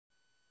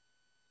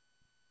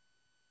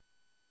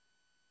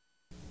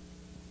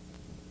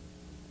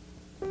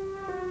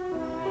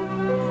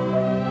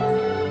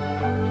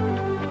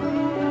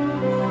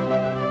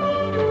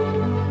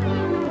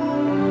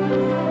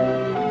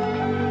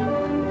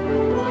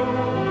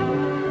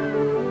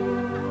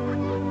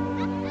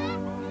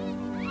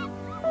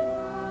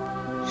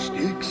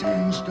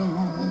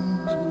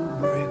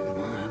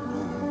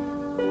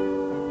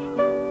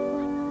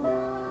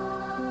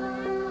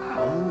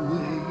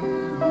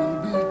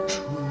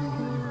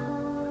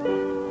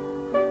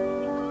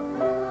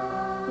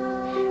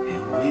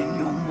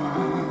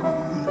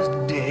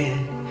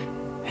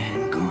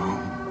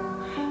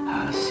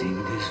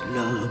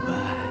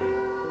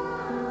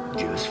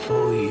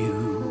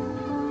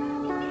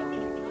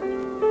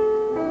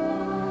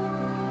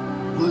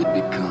What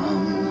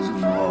becomes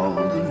of all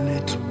the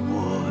little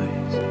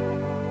boys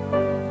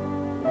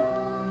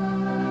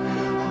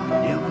who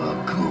never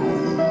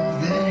comb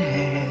their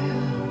hair?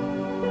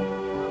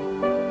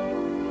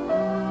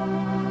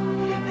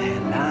 They're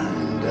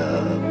lined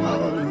up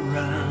all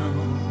around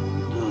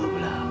the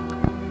block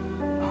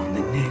on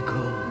the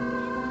nickel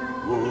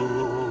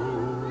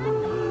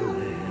over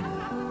there.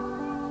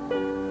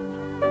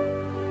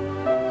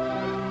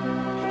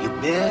 You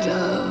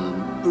better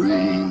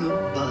bring a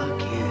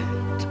bucket.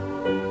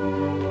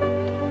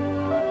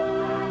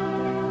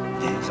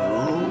 There's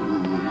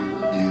old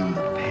in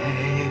the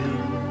pail.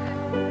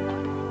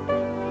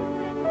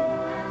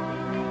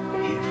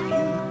 If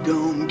you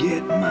don't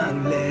get my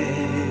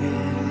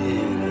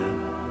letter,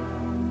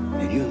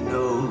 then you'll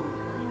know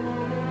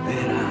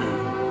that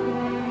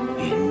I'm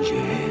in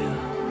jail.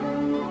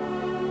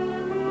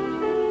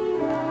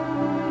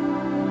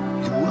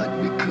 What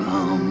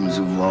becomes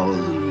of all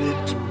the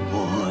little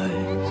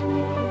boys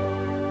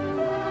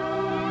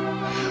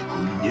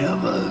who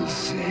never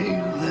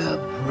say their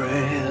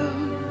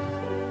prayers,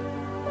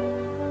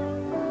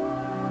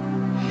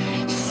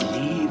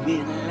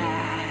 sleeping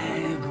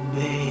like a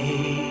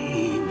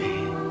baby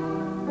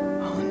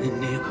on the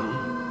nickel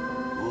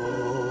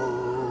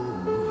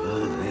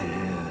over there?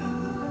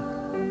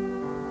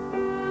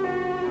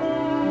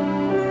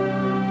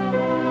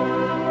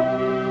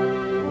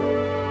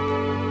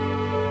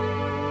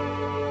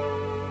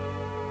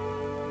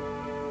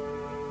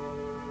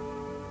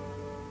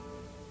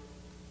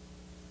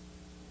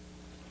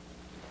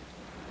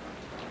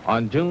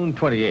 On June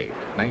 28,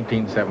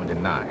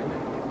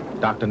 1979,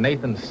 Dr.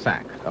 Nathan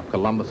Sack of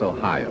Columbus,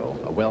 Ohio,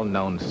 a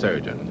well-known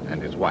surgeon,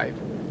 and his wife,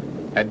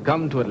 had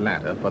come to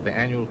Atlanta for the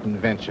annual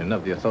convention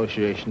of the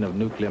Association of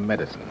Nuclear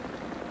Medicine.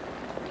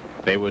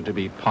 They were to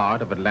be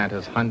part of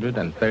Atlanta's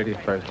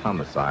 131st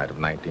homicide of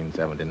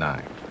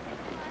 1979.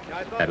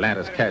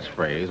 Atlanta's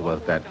catchphrase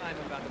was that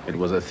it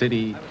was a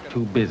city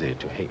too busy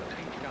to hate.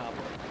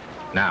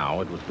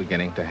 Now it was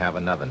beginning to have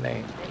another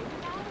name,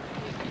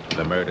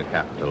 the murder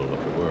capital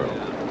of the world.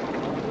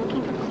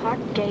 Looking for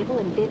Clark Gable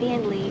and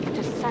Vivian Lee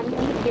to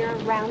suddenly appear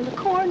around the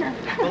corner.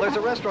 Well, there's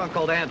a restaurant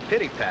called Aunt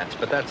Pitty Pat's,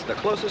 but that's the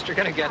closest you're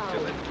going to get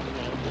to it.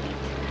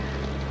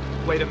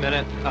 Wait a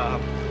minute.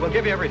 We'll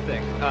give you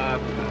everything.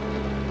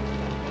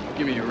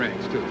 Give me your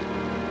rings, too.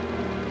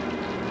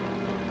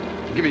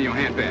 Give me your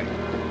handbag.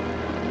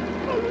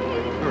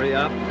 Hurry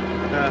up.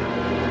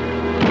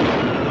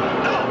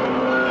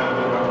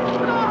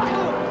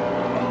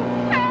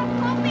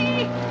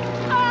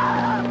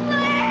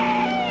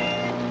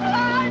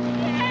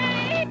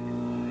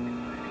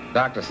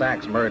 Dr.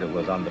 Sack's murder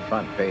was on the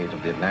front page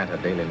of the Atlanta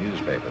daily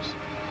newspapers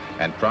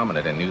and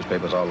prominent in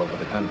newspapers all over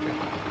the country.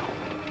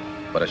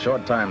 But a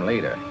short time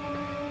later,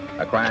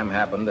 a crime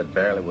happened that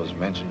barely was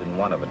mentioned in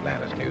one of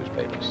Atlanta's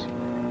newspapers.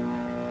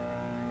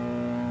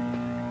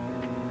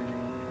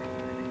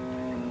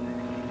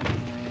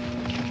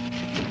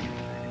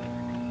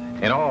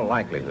 In all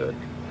likelihood,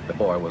 the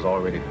boy was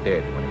already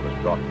dead when he was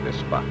brought to this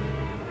spot.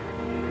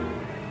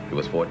 He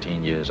was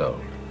 14 years old.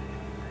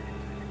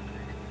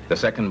 The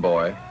second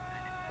boy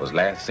was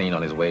last seen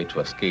on his way to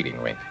a skating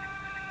rink.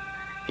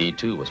 He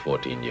too was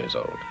 14 years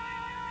old.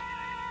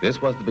 This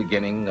was the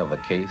beginning of a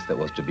case that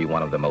was to be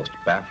one of the most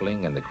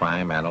baffling in the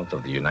crime annals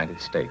of the United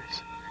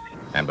States.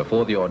 And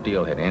before the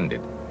ordeal had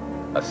ended,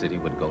 a city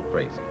would go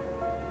crazy.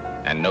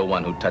 And no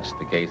one who touched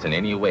the case in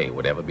any way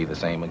would ever be the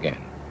same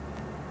again.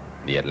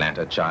 The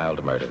Atlanta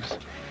child murders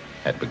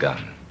had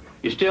begun.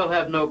 You still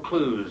have no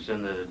clues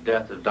in the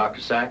death of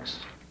Dr. Sachs?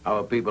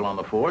 Our people on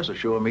the force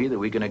assure me that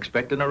we can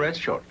expect an arrest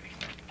shortly.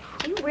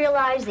 Do you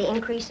realize the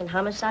increase in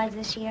homicides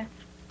this year?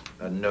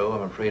 No,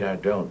 I'm afraid I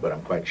don't, but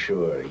I'm quite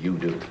sure you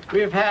do.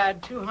 We've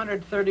had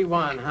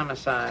 231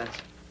 homicides,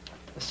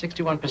 a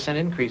 61%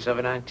 increase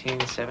over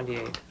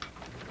 1978.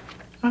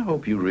 I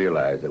hope you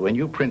realize that when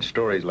you print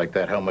stories like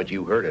that, how much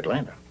you hurt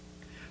Atlanta.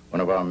 One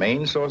of our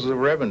main sources of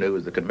revenue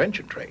is the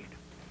convention trade.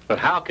 But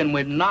how can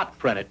we not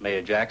print it,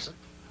 Mayor Jackson?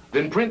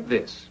 Then print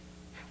this.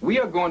 We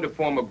are going to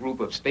form a group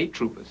of state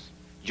troopers,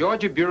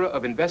 Georgia Bureau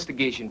of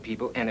Investigation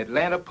people, and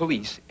Atlanta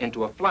police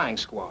into a flying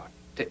squad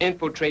to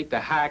infiltrate the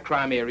high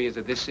crime areas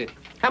of this city.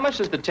 How much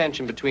does the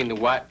tension between the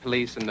white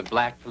police and the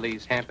black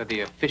police hamper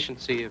the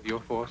efficiency of your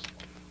force?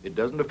 It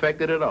doesn't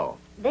affect it at all.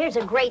 There's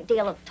a great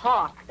deal of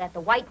talk that the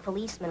white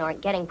policemen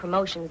aren't getting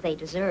promotions they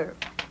deserve,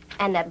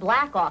 and that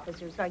black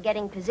officers are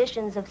getting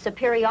positions of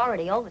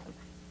superiority over them.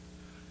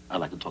 I'd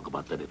like to talk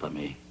about that, if I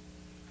may.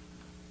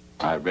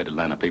 I've read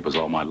Atlanta papers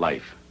all my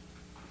life.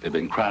 There have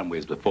been crime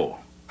waves before,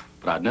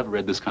 but I've never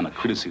read this kind of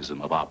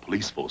criticism of our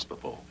police force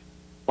before.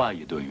 Why are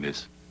you doing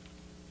this?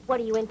 What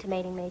are you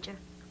intimating, Major?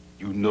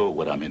 You know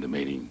what I'm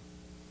intimating.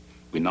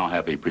 We now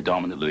have a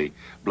predominantly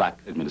black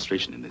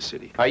administration in this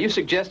city. Are you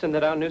suggesting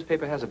that our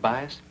newspaper has a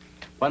bias?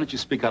 Why don't you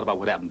speak out about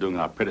what happened during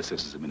our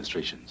predecessors'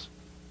 administrations?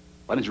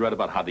 Why don't you write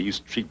about how they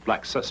used to treat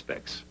black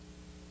suspects?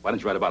 Why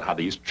don't you write about how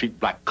they used to treat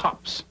black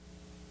cops?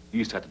 You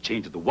used to have to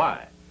change it to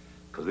why,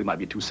 because they might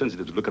be too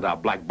sensitive to look at our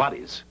black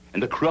bodies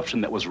and the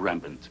corruption that was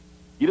rampant.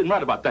 You didn't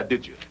write about that,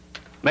 did you?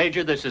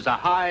 Major, this is the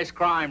highest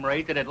crime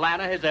rate that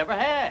Atlanta has ever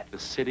had. The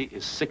city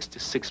is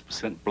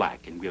 66%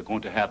 black, and we are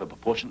going to have a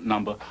proportionate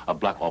number of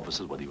black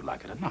officers, whether you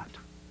like it or not.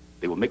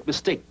 They will make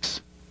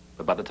mistakes,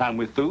 but by the time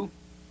we're through,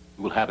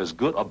 we will have as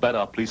good or better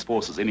a police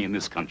force as any in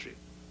this country.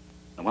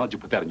 Now, why don't you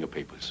put that in your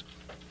papers?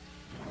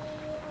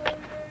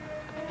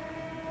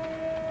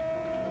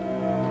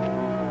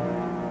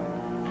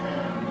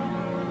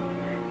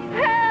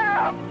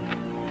 Help!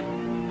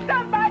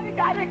 Somebody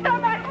got to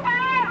come and help!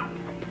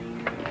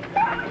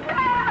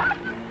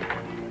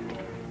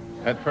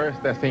 At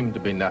first, there seemed to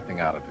be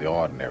nothing out of the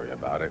ordinary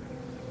about it.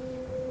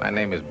 My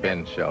name is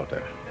Ben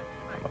Shelter.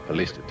 I'm a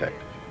police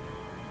detective.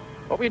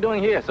 What were you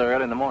doing here so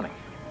early in the morning?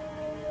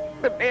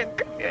 The men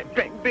come here and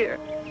drink beer.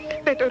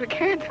 They throw the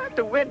cans out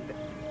the window.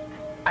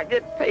 I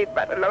get paid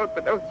by the load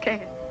for those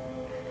cans.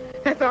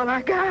 That's all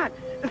I got,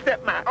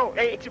 except my old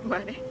age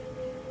money.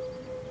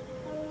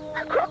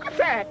 A crook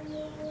sack.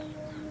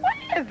 What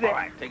is it? All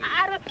right, take it easy.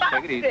 I done lost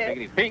Take it easy, take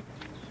it easy. Pete,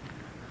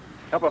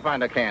 help her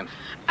find her cans.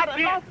 I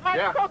done lost my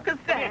Yeah. crook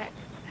sack.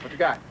 What you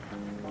got?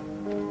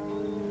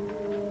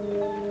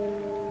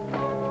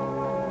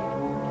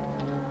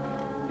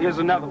 Here's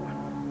another one.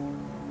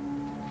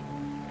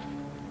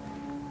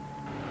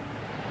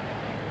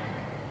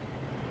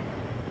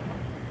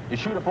 You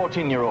shoot a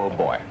 14-year-old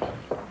boy.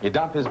 You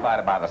dump his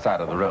body by the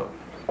side of the road.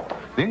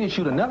 Then you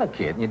shoot another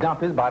kid, and you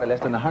dump his body less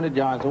than 100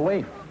 yards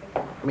away.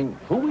 I mean,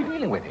 who are we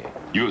dealing with here?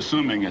 You're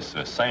assuming it's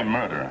the same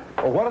murderer.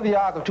 Well, what are the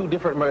odds of two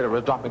different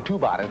murderers dumping two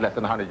bodies less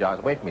than 100 yards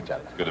away from each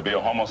other? Could it be a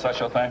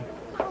homosexual thing?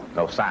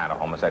 No sign of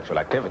homosexual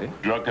activity.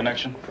 Drug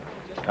connection?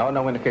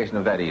 No indication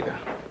of that either.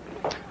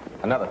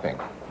 Another thing,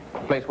 the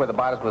place where the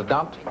bodies was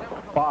dumped,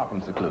 far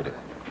from secluded.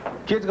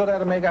 Kids go there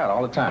to make out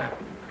all the time.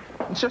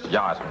 It's just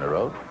yards from the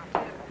road.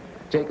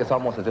 Jake, it's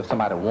almost as if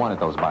somebody wanted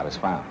those bodies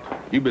found.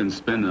 You've been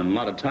spending a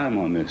lot of time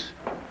on this.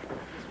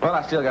 Well,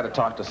 I still got to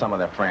talk to some of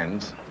their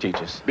friends,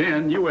 teachers.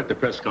 Ben, you were at the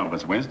press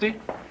conference Wednesday.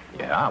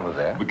 Yeah, I was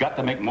there. We got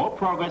to make more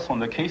progress on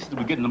the cases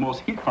we're getting the most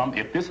heat from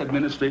if this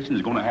administration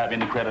is going to have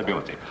any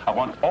credibility. I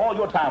want all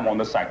your time on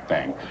the sack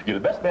thing. You're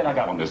the best man I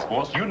got on this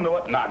force. You know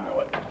it, and I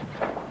know it.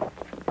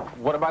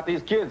 What about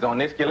these kids on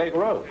Nisky Lake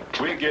Road?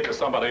 We'll get to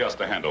somebody else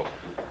to handle.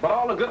 But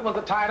all the good ones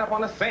are tied up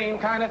on the same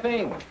kind of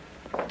thing.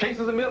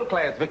 Cases of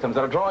middle-class victims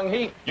that are drawing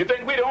heat. You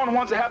think we're the only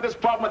ones that have this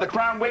problem with the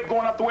crime rate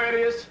going up the way it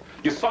is?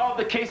 You solve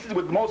the cases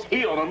with the most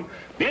heat on them,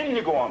 then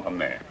you go on from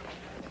there.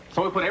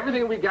 So we put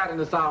everything we got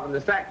into solving the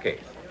sack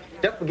case.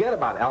 Just forget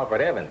about Alfred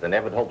Evans and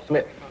Everett Hope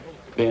Smith.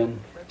 Ben,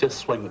 just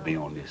swing with me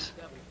on this.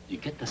 You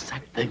get the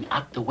sack thing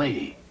out the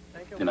way.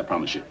 Then I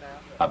promise you,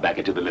 I'll back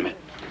it to the limit.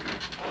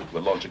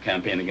 We'll launch a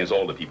campaign against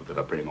all the people that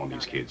are preying on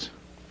these kids.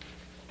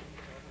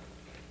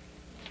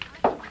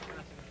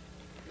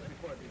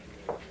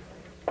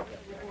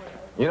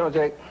 You know,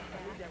 Jake,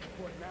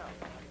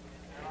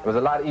 it was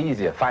a lot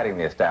easier fighting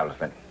the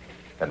establishment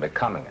than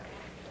becoming it.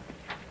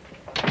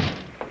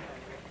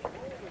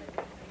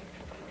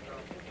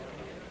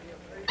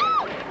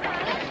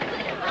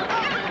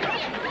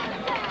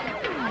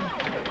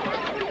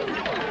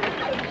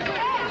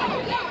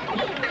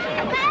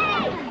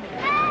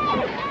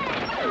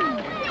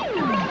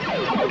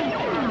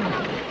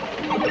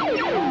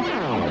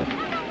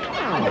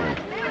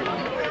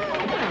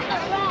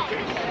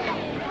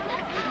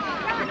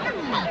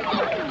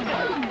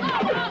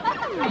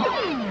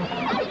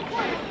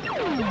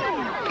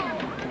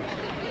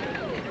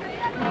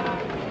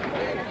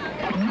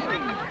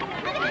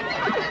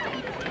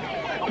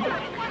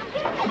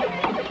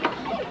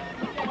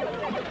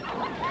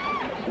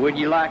 Would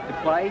you like to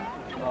play?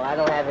 Well, I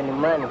don't have any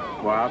money.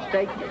 Well, I'll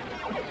stake you.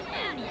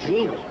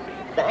 Gee,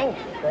 thanks,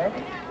 son.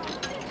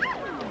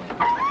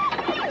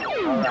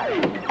 All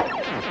right.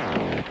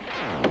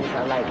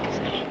 I like this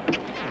game.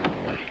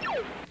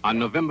 On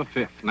November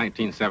 5th,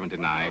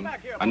 1979,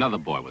 another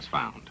boy was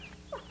found.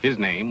 His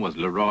name was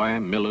Leroy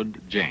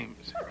Millard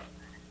James.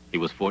 He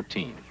was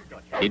 14.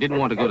 He didn't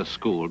want to go to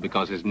school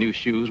because his new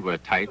shoes were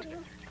tight,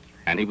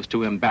 and he was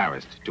too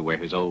embarrassed to wear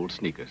his old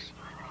sneakers.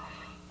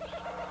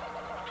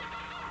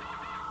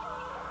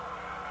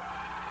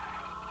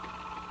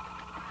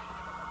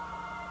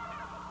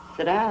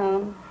 Sit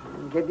down.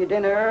 I'll give you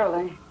dinner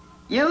early.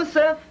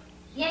 Yusuf?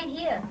 He ain't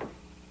here.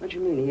 What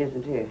you mean he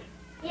isn't here?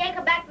 He ain't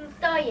come back from the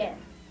store yet.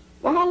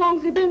 Well, how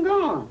long's he been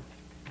gone?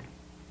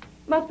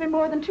 Must be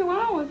more than 2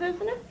 hours,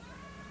 isn't it?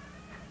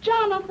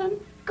 Jonathan,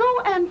 go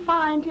and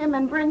find him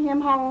and bring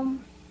him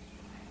home.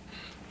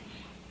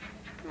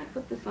 I'll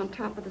put this on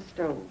top of the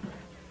stove.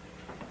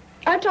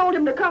 I told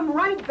him to come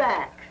right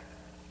back.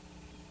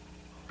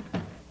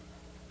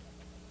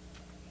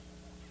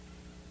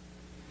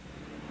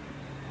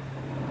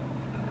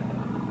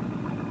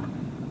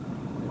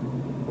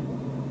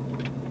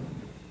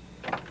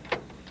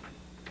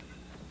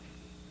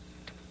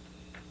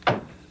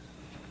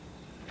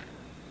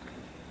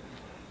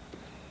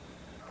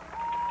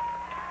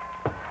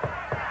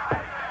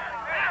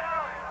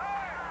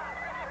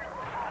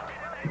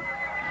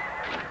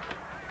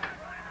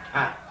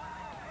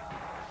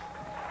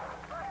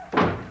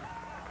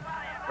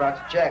 Brought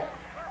your check.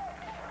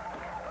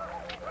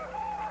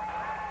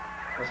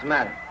 What's the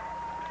matter?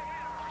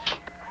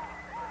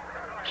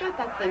 Shut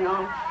that thing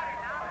off.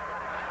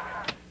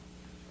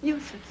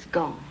 Yusuf's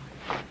gone.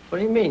 What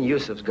do you mean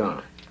Yusuf's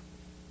gone?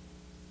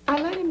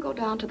 I let him go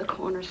down to the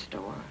corner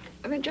store.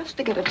 I mean, just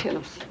to get a tin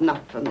of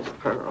snuff for Miss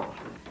Pearl.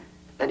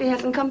 But he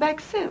hasn't come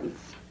back since.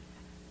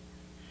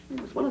 If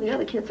he was one of the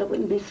other kids, I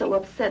wouldn't be so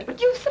upset.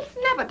 But Yusuf's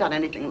never done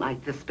anything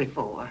like this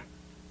before.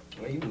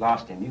 Well, you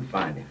lost him. You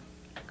find him.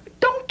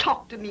 Don't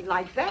talk to me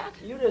like that.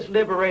 You this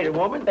liberated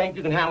woman think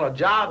you can handle a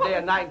job day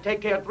and night and take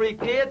care of 3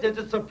 kids? Is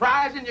it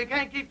surprising you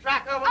can't keep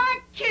track of them?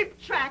 I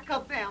keep track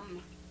of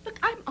them. Look,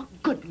 I'm a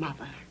good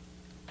mother.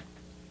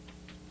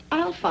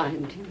 I'll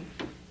find him.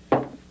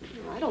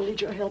 I don't need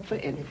your help for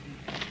anything.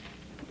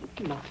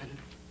 Nothing.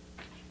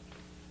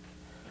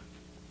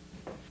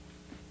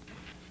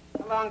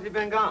 How long's he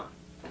been gone?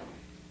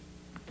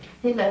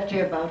 He left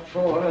here about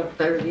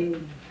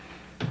 4:30.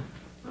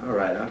 All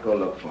right, I'll go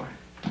look for him.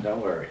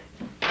 Don't worry.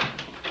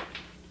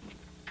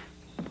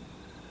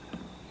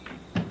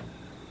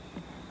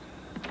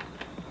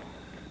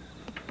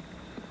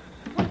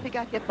 What if he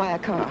got hit by a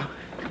car?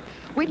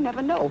 We'd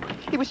never know.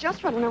 He was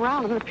just running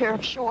around in a pair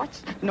of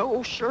shorts,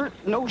 no shirt,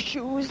 no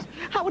shoes.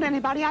 How would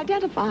anybody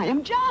identify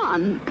him?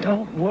 John!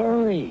 Don't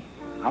worry.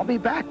 I'll be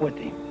back with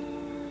him.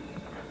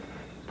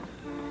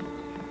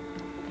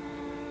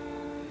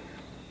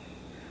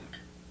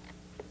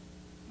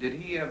 Did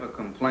he ever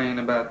complain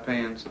about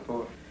paying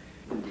support?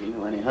 Do you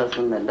know any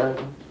husband that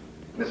doesn't?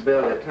 Miss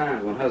Bell, there are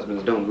times when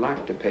husbands don't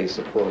like to pay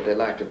support. They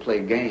like to play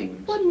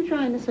games. What are you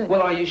trying to say?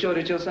 Well, are you sure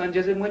that your son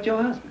just isn't with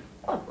your husband?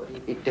 What would he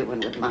be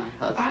doing with my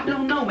husband? I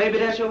don't know. Maybe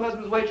that's your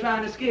husband's way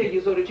trying to scare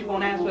you so that you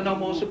won't ask for no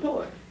more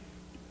support.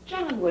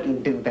 John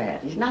wouldn't do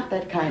that. He's not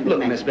that kind of Look,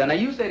 man. Miss Bell, now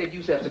you said that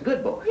Yusuf's a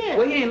good boy. Yeah.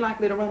 Well, he ain't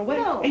likely to run away.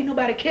 No. Ain't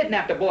nobody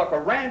kidnapped a boy for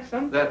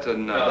ransom. That's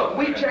enough.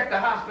 Look, we checked the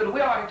hospital.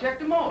 We already checked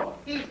the morgue.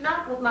 He's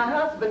not with my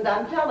husband,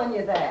 I'm telling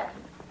you that.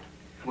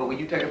 Well, will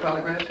you take a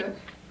polygraph test?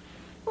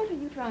 What are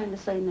you trying to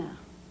say now?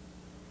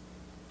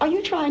 Are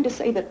you trying to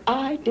say that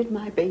I did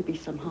my baby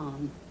some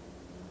harm?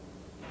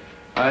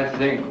 I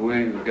think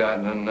we've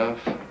gotten enough.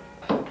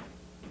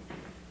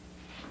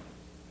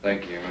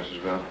 Thank you,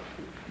 Mrs. Bell.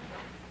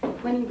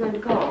 When are you going to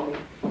call me?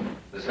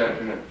 This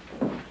afternoon.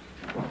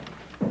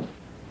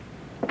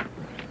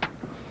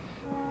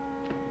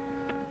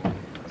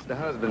 It's the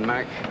husband,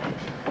 Mike.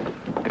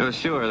 You're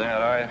sure of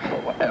that, are you?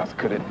 Well, what else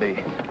could it be?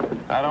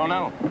 I don't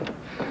know.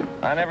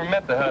 I never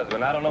met the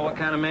husband. I don't know what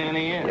kind of man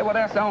he is. Yeah, well,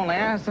 that's the only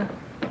answer.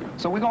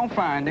 So we're going to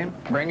find him,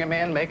 bring him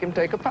in, make him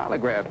take a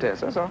polygraph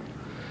test, that's all.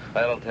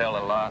 That'll tell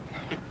a lot.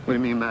 What do you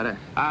mean by that?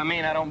 I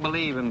mean, I don't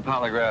believe in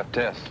polygraph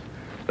tests.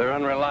 They're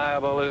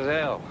unreliable as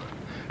hell.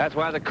 That's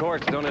why the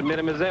courts don't admit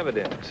them as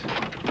evidence.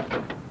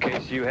 In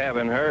case you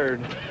haven't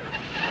heard.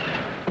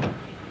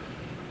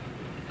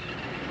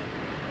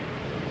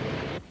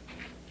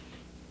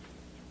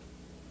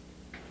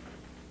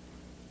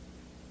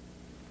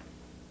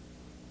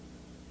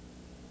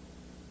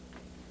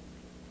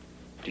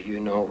 Do you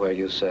know where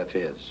Yusuf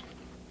is?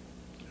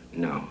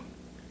 No.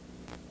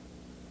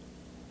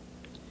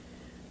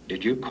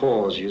 Did you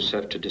cause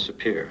Yusuf to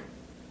disappear?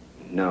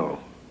 No.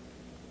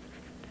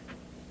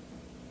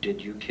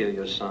 Did you kill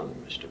your son,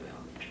 Mr.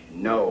 Bell?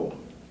 No.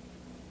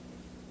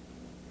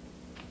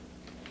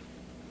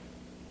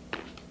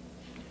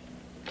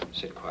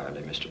 Sit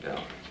quietly, Mr.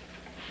 Bell.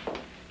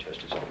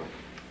 Test is over.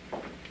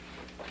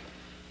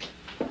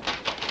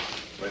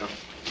 Well,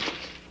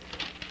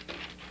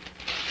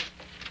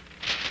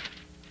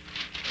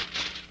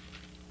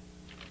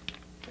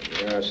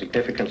 There are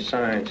significant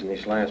signs in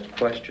these last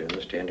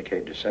questions to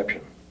indicate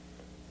deception.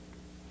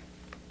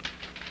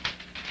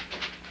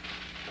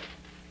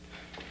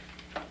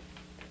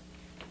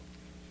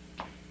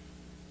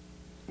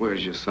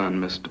 where's your son,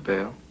 Mr.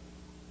 Bell?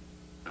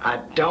 I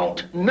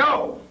don't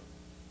know.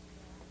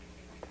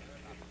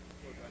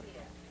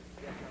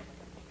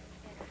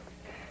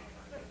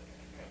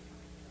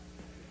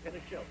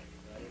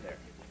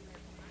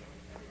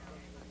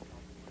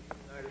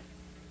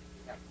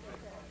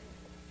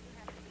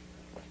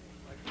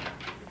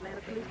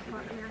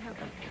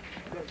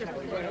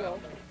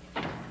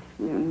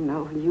 You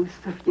know,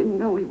 Yusuf, you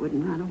know he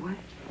wouldn't run away.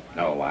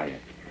 No, I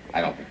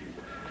don't think he would.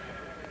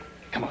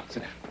 Come on,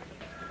 sit down.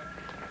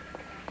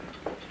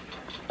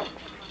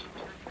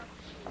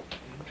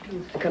 He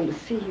wants to come to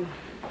see you.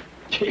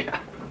 Yeah.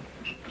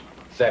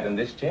 Sat in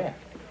this chair.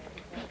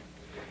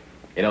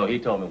 You know, he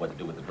told me what to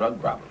do with the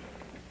drug problem.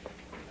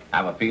 I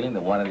have a feeling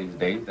that one of these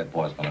days that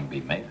boy's going to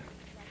be mayor.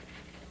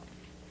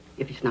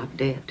 If he's not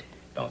dead.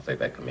 Don't say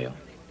that, Camille.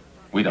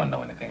 We don't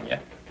know anything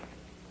yet.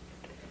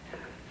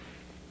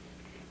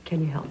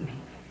 Can you help me?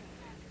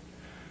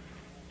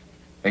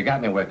 They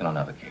got me working on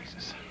other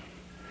cases.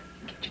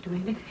 Can't you do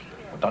anything?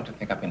 Well, don't you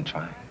think I've been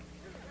trying?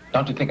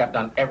 Don't you think I've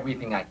done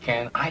everything I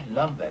can? I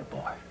love that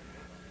boy.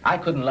 I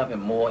couldn't love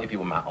him more if he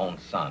were my own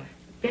son.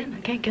 Ben, I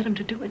can't get him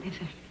to do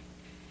anything.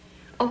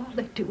 All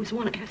they do is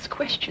want to ask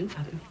questions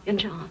of him and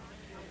John.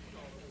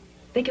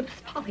 They give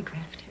us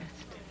polygraph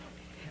tests.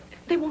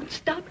 They won't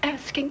stop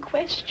asking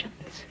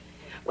questions.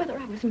 Whether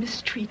I was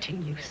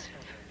mistreating Yusuf.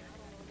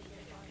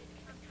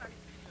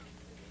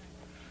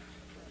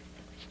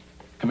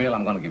 Camille,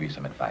 I'm going to give you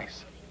some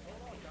advice.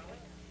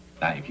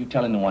 Now, if you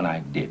tell anyone I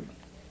did,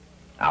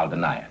 I'll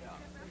deny it.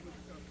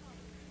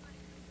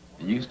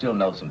 You still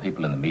know some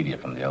people in the media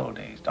from the old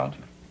days, don't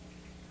you?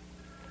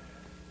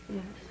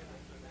 Yes.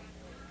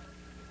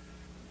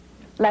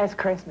 Last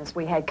Christmas,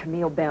 we had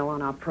Camille Bell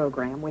on our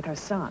program with her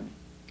son,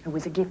 who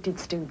was a gifted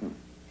student.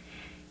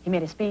 He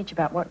made a speech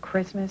about what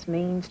Christmas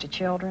means to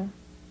children.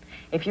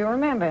 If you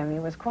remember him, he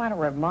was quite a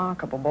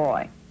remarkable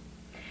boy.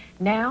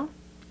 Now,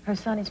 her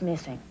son is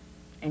missing,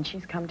 and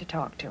she's come to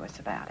talk to us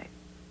about it.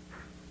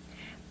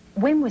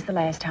 When was the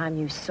last time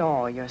you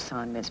saw your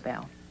son, Miss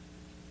Bell?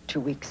 2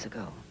 weeks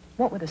ago.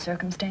 What were the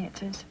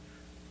circumstances?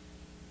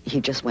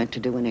 He just went to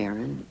do an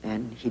errand,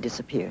 and he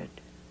disappeared.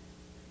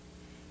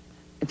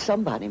 And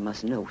somebody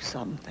must know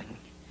something.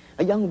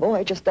 A young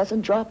boy just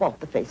doesn't drop off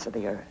the face of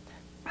the earth.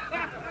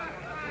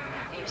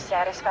 Are you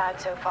satisfied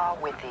so far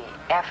with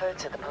the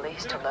efforts of the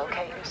police to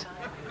locate your son?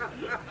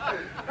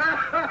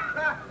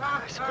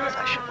 I suppose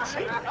I shouldn't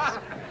say this.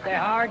 Stay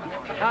hard.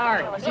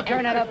 Hard. You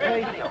turn that up,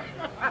 please. You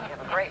have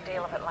a great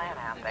deal of Atlanta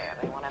out there.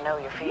 They want to know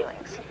your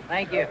feelings.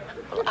 Thank you.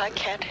 Well, I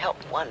can't help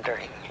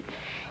wondering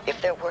if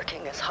they're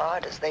working as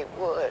hard as they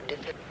would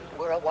if it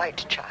were a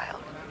white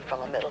child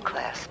from a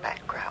middle-class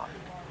background.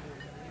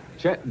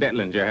 Chet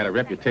Detlinger had a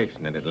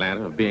reputation in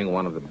Atlanta of being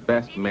one of the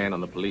best men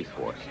on the police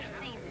force.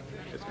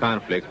 His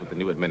conflicts with the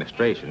new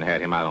administration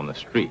had him out on the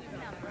street.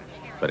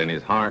 But in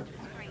his heart,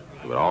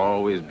 he would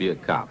always be a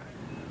cop.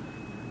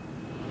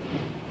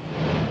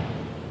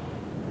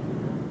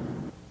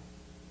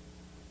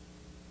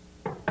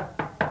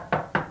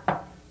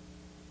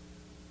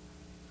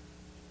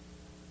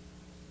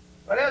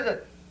 What is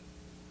it?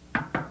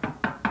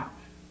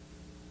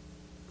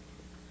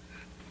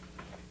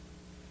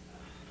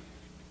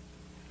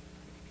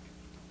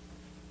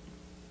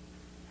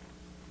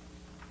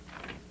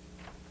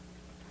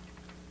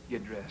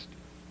 Get dressed.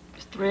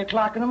 It's 3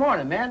 o'clock in the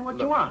morning, man. What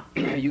you want?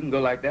 You can go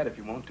like that if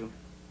you want to.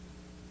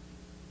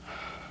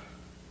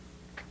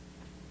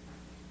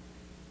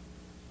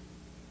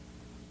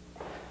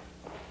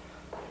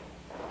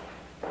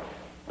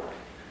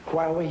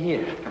 Why are we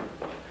here?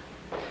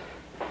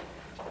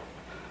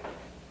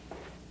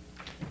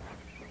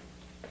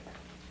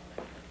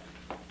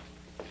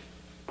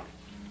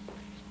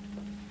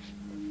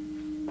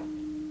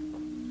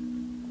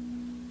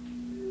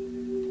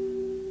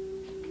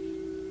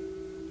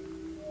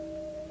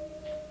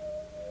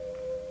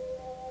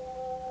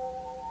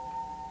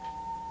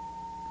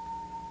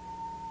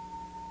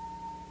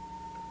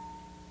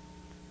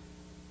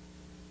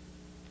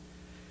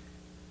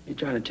 You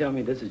trying to tell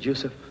me this is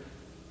Yusuf?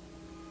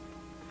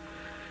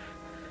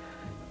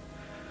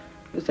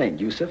 This ain't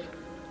Yusuf.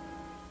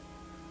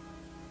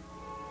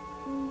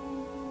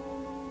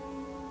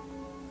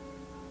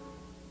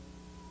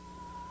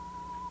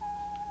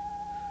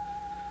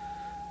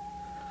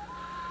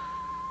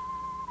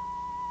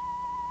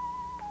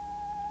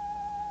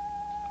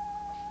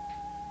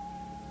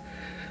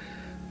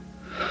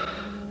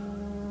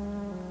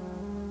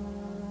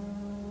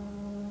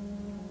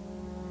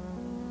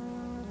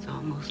 It's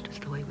almost as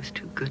though he was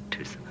too good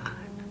to survive.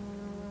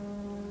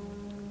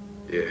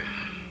 Yeah,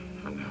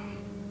 I know.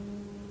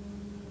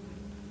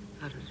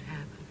 How did it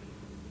happen?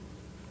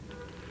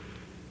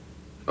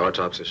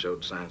 Autopsy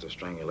showed signs of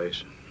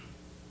strangulation.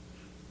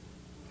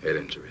 Head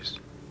injuries.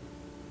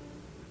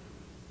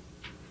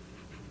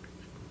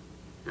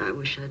 I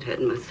wish I'd had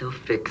myself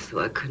fixed so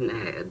I couldn't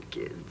have had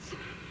kids.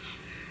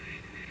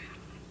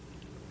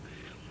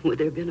 Would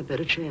there have been a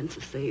better chance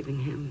of saving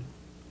him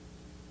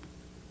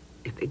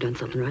if they'd done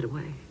something right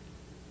away?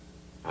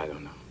 I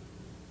don't know.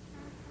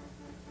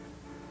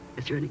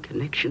 Is there any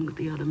connection with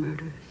the other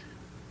murders?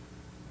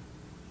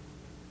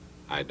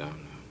 I don't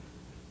know.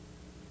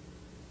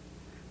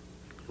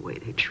 The way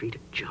they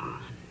treated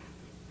John.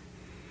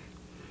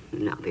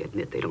 Now they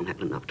admit they don't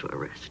have enough to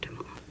arrest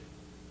him.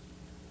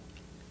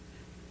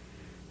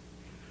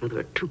 Well, there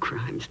are 2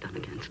 crimes done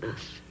against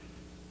us.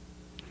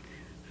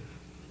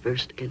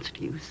 First against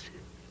Yusuf.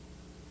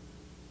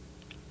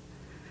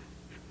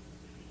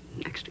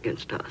 Next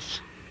against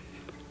us.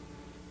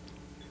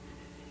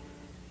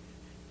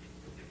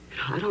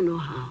 I don't know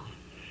how,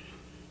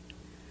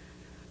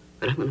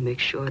 but I'm going to make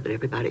sure that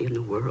everybody in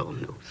the world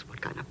knows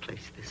what kind of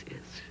place this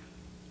is.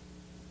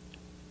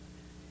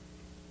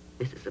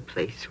 This is a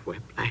place where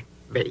black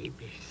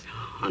babies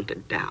are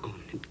hunted down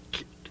and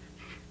killed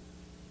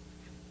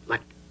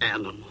like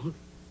animals.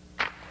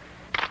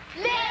 Little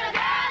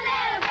girl,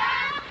 yes,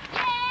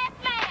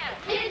 ma'am.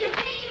 Did you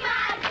see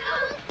my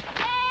juice?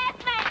 Yes,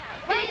 ma'am.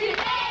 Did you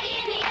lay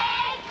in the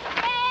eggs?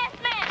 Yes,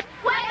 ma'am.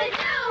 What to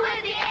do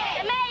with the eggs?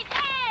 To make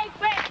egg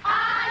bread.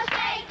 Oh,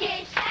 shake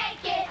it,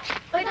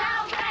 but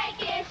don't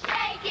break it.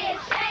 Shake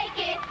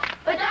it,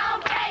 but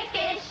don't break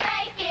it.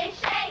 Shake it,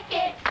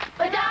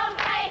 but don't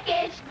break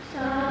it.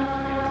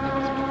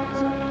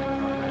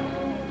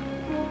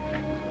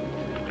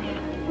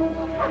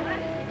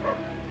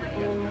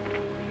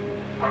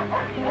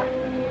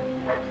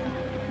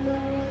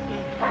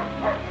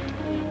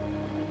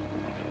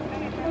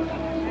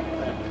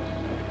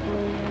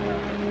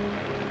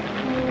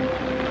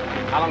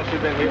 How long has she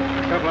been here?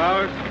 A couple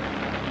hours.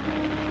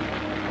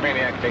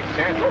 Maniac takes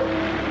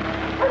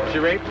chances. She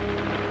raped?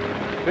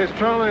 There's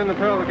trauma in the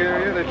pelvic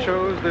area that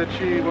shows that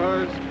she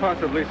was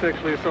possibly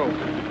sexually assaulted.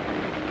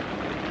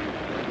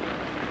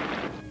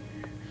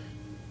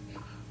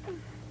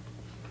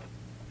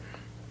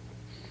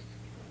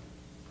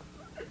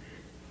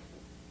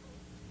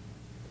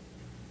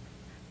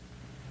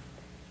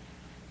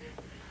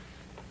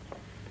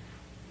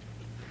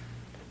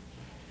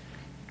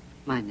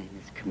 My name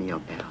is Camille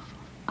Bell.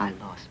 I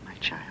lost my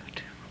child.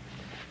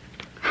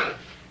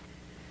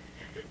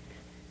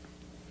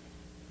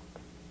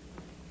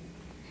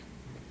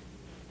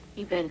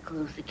 You better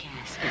close the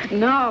casket.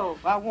 No,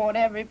 I want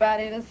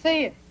everybody to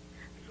see it.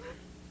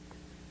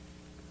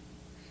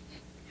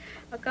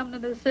 I come to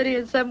the city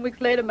and 7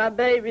 weeks later my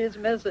baby is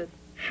missing.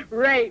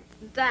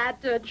 Raped and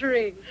tied to a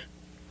tree.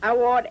 I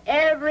want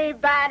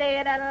everybody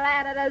in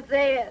Atlanta to see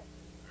it.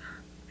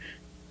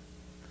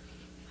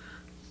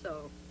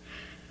 So,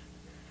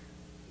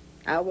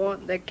 I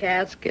want the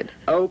casket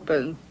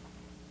open.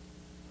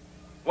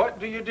 What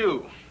do you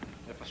do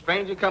if a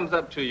stranger comes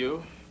up to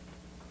you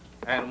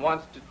and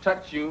wants to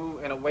touch you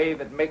in a way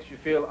that makes you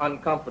feel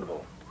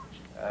uncomfortable?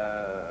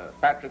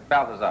 Patrick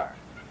Balthazar.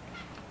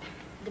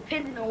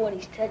 Depending on what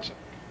he's touching.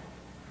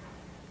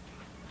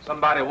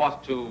 Somebody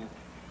wants to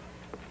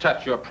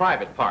touch your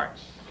private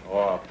parts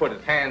or put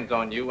his hands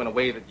on you in a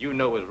way that you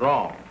know is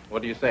wrong.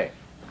 What do you say?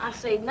 I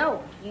say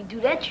no. You do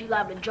that, you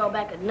liable to draw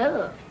back a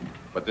nerve.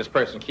 But this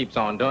person keeps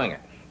on doing it.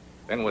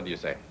 Then what do you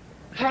say?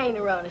 I ain't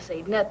around to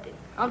say nothing.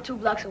 I'm 2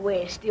 blocks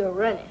away and still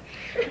running.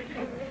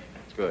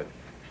 It's good.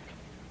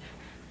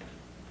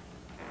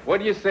 What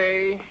do you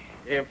say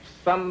if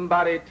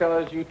somebody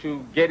tells you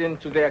to get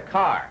into their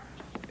car?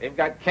 They've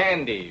got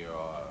candy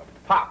or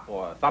pop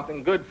or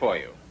something good for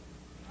you.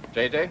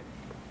 JJ?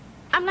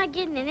 I'm not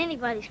getting in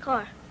anybody's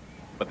car.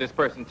 But this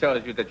person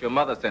tells you that your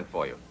mother sent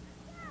for you.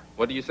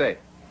 What do you say?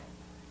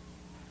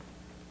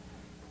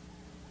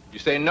 You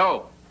say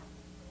no.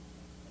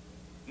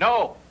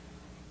 No.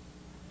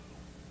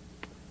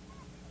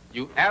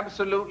 You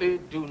absolutely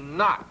do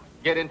not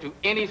get into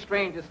any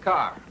stranger's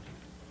car.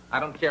 I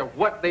don't care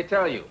what they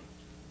tell you.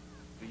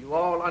 Do you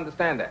all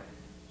understand that?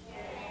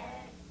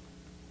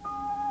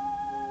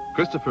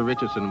 Christopher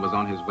Richardson was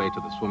on his way to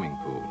the swimming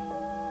pool.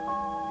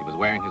 He was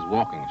wearing his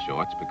walking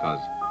shorts because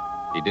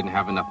he didn't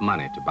have enough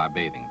money to buy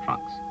bathing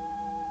trunks.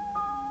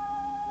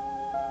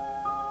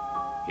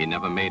 He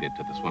never made it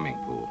to the swimming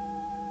pool.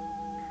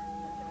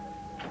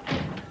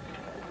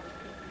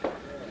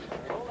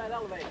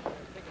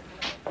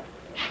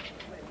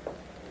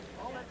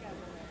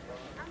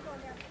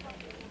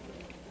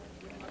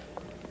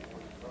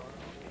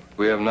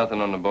 We have nothing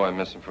on the boy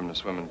missing from the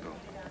swimming pool.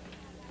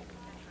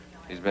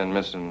 He's been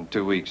missing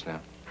 2 weeks now.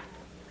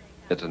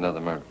 It's another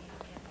murder.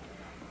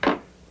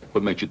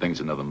 What makes you think it's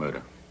another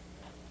murder?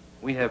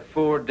 We have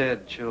 4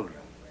 dead children.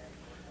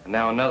 And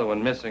now another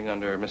one missing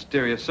under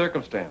mysterious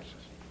circumstances.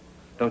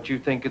 Don't you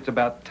think it's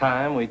about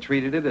time we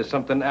treated it as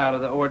something out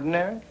of the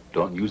ordinary?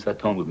 Don't use that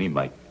tone with me,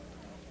 Mike.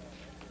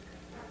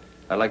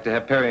 I'd like to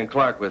have Perry and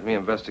Clark with me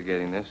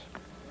investigating this.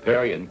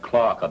 Perry and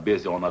Clark are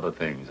busy on other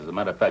things. As a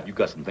matter of fact, you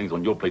got some things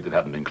on your plate that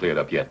haven't been cleared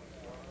up yet.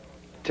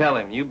 Tell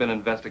him you've been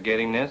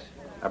investigating this.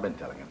 I've been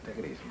telling him. Take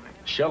it easy, Mike.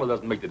 Sheila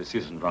doesn't make the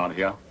decisions around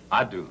here.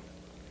 I do.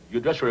 You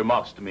address your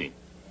remarks to me.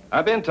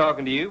 I've been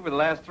talking to you for the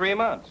last 3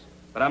 months,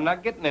 but I'm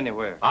not getting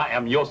anywhere. I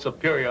am your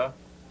superior,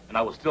 and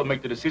I will still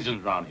make the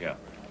decisions around here.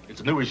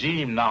 It's a new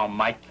regime now,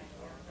 Mike.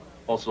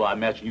 Also, I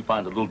imagine you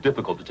find it a little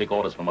difficult to take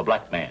orders from a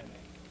black man.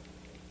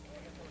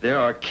 There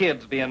are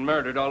kids being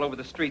murdered all over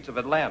the streets of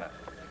Atlanta.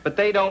 But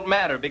they don't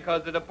matter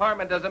because the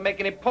department doesn't make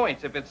any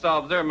points if it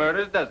solves their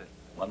murders, does it?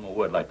 One more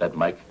word like that,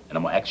 Mike, and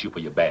I'm going to ask you for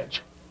your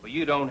badge. Well,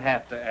 you don't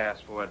have to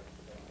ask for it.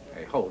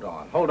 Hey, hold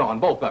on,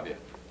 both of you.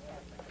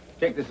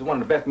 Jake, this is one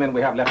of the best men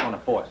we have left on the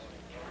force.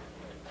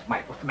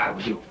 Mike, what's the matter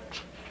with you?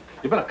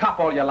 You've been a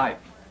cop all your life.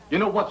 You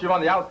know once you're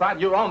on the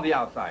outside, you're on the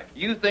outside.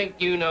 You think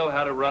you know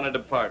how to run a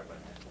department.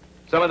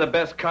 Some of the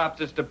best cops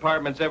this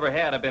department's ever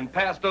had have been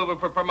passed over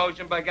for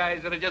promotion by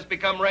guys that have just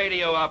become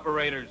radio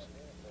operators.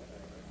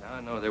 Now,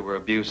 I know there were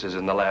abuses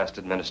in the last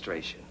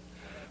administration,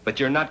 but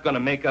you're not going to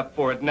make up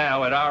for it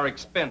now at our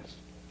expense.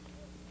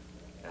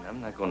 And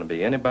I'm not going to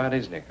be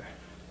anybody's nigger.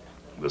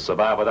 We'll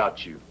survive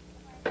without you.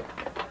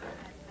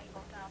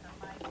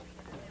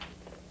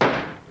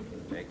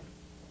 Jake,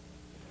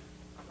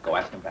 go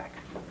ask him back.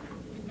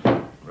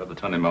 I'd rather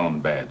turn in my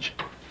own badge.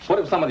 What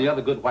if some of the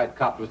other good white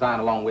cops resign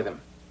along with him?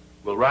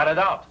 We'll ride it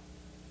out.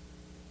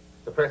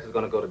 The press is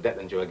going to go to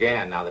Detlinger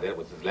again now that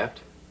Edwards is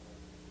left.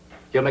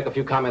 He'll make a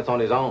few comments on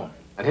his own,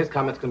 and his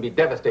comments can be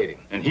devastating.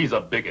 And he's a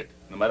bigot,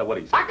 no matter what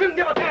he says. I couldn't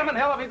give a damn in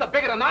hell if he's a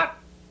bigot or not.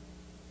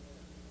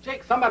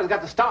 Jake, somebody's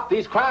got to stop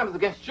these crimes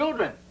against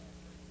children,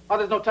 or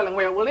there's no telling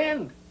where it will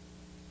end.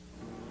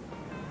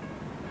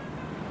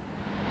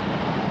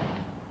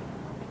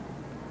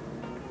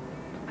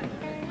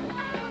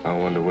 I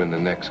wonder when the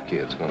next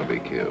kid's gonna be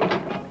killed.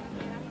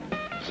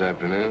 This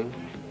afternoon?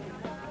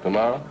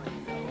 Tomorrow?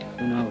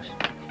 Who knows?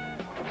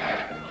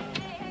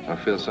 I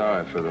feel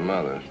sorry for the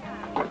mother.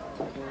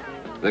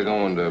 They're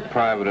going to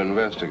private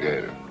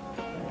investigator.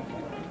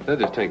 They'll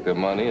just take their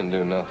money and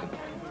do nothing.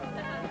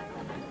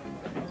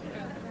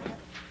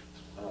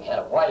 When we had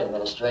a white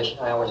administration,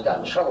 I always got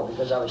in trouble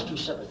because I was too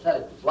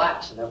sympathetic with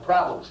blacks and their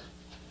problems.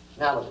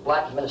 Now that the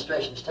black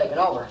administration's taken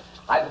over,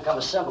 I've become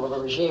a symbol of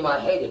a regime I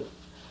hated.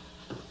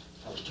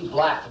 I was too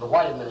black for the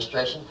white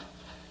administration.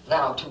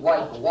 Now I'm too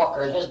white for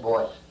Walker and his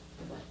boy.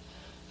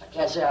 I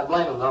can't say I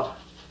blame them, though.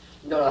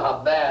 You don't know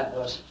how bad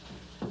those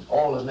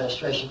old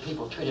administration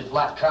people treated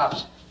black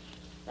cops.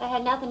 That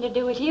had nothing to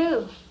do with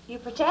you. You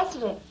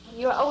protested it.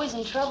 You were always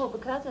in trouble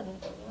because of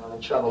it. I'm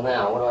in trouble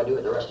now. What do I do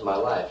with the rest of my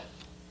life?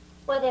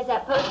 Well, there's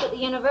that post at the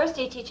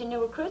university teaching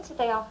new recruits that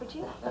they offered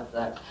you. Not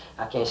that.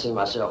 I can't see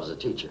myself as a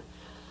teacher.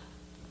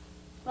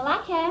 Well,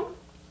 I can.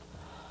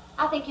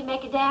 I think you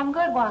make a damn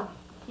good one.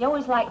 You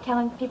always like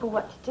telling people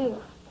what to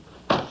do.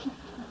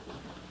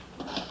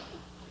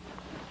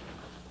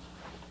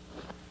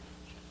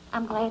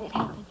 I'm glad it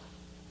happened.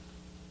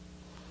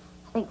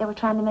 I think they were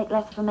trying to make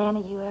less of a man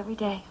of you every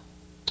day.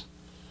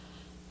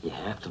 You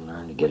have to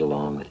learn to get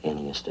along with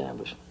any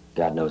establishment.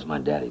 God knows my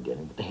daddy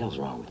didn't. What the hell's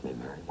wrong with me,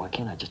 Mary? Why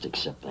can't I just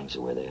accept things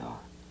the way they are?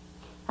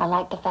 I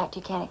like the fact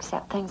you can't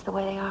accept things the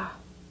way they are.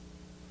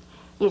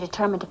 You're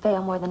determined to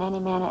fail more than any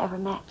man I ever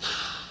met.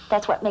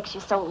 That's what makes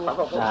you so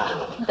lovable.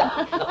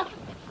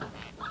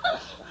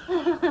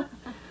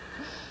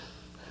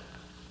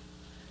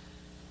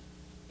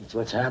 It's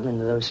what's happening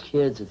to those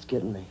kids that's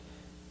getting me.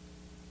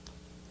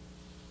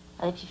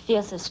 Well, if you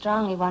feel so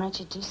strongly, why don't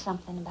you do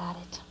something about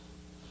it?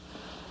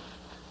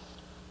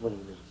 What do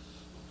you mean?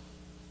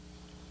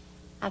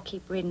 I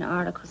keep reading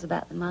articles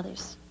about the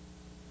mothers,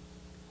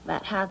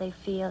 about how they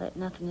feel that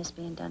nothing is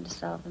being done to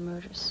solve the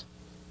murders.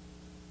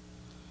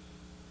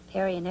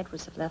 Perry and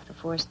Edwards have left the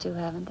force too,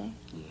 haven't they?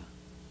 Yeah.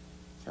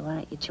 So why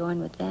don't you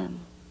join with them?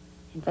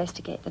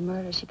 Investigate the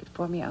murders. You could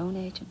form your own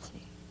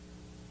agency.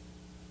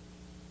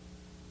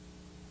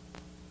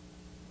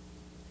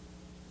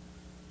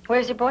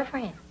 Where's your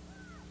boyfriend?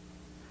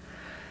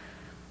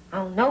 I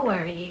don't know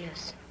where he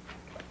is.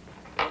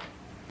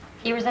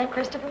 You resent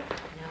Christopher?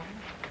 No.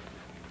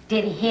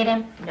 Did he hit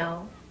him?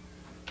 No.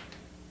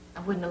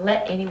 I wouldn't have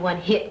let anyone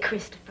hit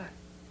Christopher.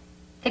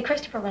 Did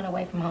Christopher run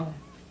away from home?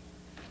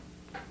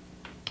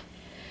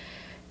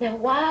 Now,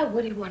 why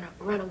would he want to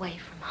run away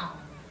from home?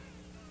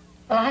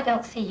 Well, I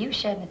don't see you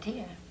shedding a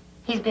tear.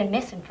 He's been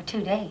missing for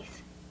 2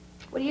 days.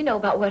 What do you know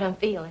about what I'm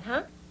feeling,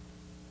 huh?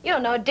 You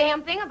don't know a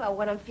damn thing about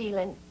what I'm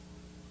feeling.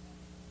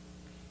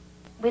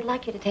 We'd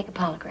like you to take a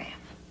polygraph.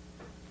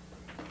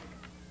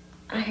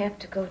 I have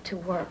to go to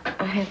work.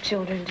 I have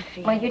children to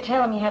feed. Well, you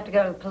tell him you have to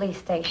go to the police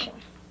station.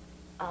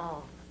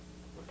 Oh,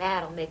 well,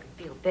 that'll make him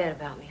feel bad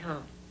about me, huh?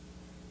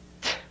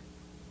 It's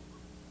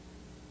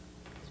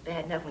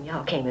bad enough when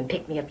y'all came and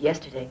picked me up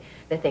yesterday.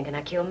 They're thinking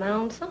I killed my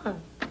own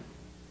son.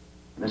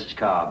 Mrs.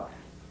 Cobb,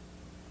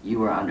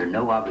 you are under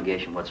no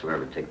obligation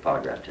whatsoever to take a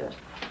polygraph test.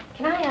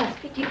 Can I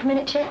speak to you for a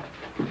minute, Chet?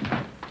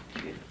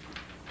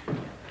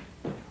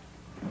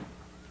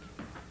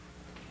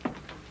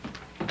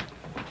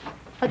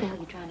 What the hell are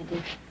you trying to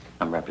do?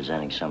 I'm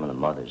representing some of the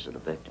mothers of the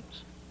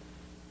victims.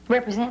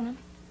 Represent them?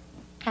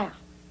 How?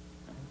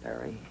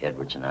 Barry,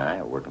 Edwards, and I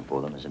are working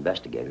for them as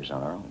investigators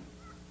on our own.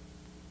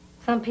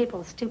 Some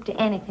people stoop to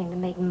anything to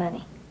make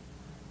money.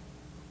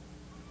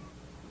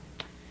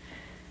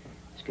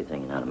 It's a good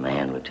thing you're not a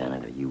man,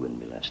 Lieutenant, or you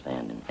wouldn't be left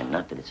standing. And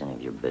not that it's any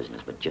of your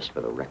business, but just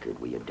for the record,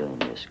 we are doing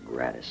this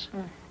gratis.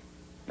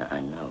 Now,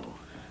 I know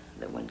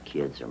that when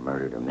kids are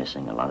murdered or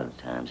missing, a lot of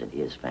the times it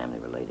is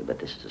family-related, but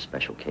this is a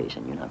special case,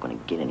 and you're not going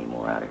to get any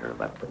more out of her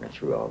by putting her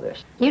through all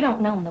this. You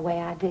don't know them the way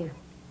I do.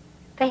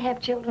 They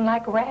have children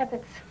like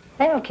rabbits.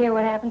 They don't care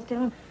what happens to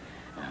them.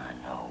 I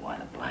know why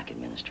the black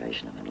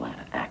administration of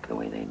Atlanta act the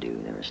way they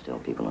do. There are still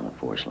people on the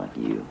force like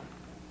you.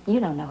 You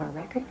don't know her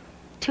record.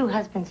 2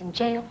 husbands in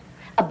jail,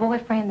 a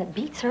boyfriend that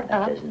beats her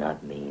up. That does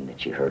not mean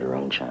that she hurt her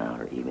own child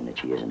or even that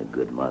she isn't a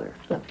good mother.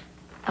 Look,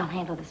 I'll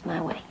handle this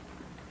my way.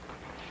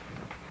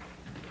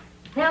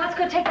 Now let's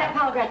go take that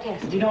polygraph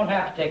test. You don't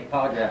have to take a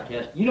polygraph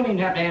test. You don't even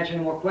have to answer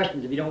any more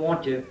questions if you don't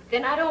want to.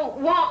 Then I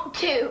don't want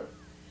to.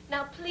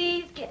 Now,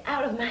 please get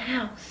out of my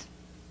house.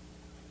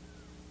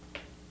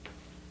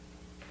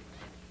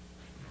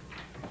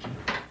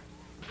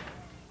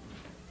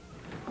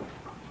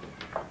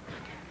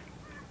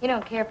 You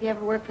don't care if you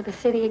ever work for the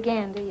city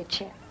again, do you,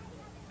 Chet?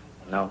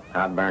 No,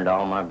 I've burned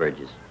all my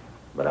bridges.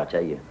 But I'll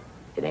tell you,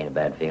 it ain't a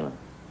bad feeling.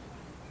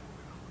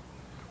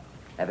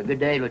 Have a good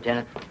day,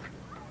 Lieutenant.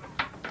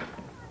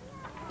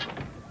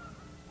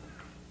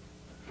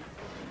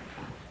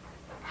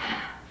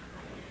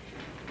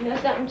 You know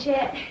something,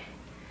 Chet?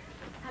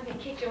 I've been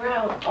kicked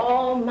around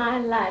all my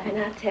life, and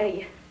I tell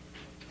you,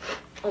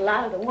 a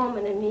lot of the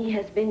woman in me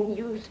has been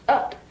used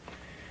up.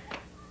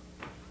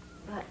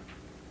 But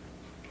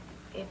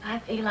if I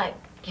feel like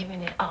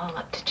giving it all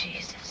up to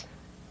Jesus,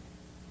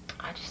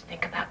 I just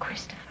think about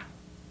Christopher.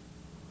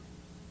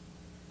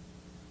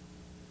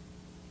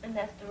 And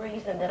that's the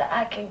reason that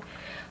I can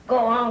go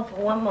on for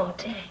one more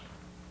day.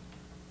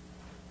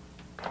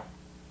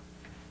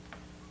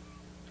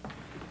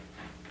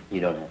 You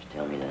don't have to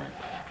tell me that.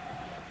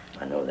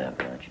 I know that,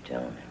 but aren't you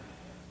telling me?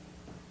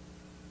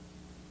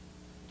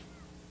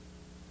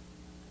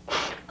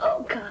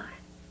 Oh, God.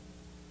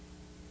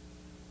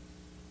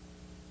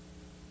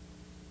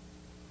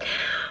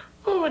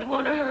 Who would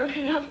want to hurt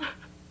him?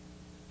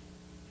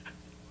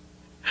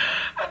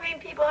 I mean,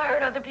 people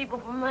hurt other people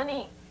for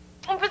money,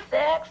 and for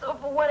sex, or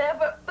for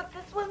whatever, but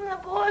this wasn't a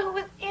boy who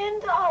was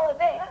into all of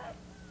that.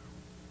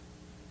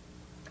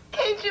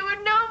 Can't you or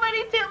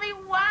nobody tell me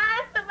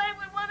why somebody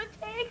would want to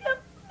take him?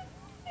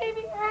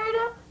 Maybe hurt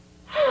him?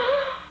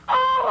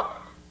 Oh!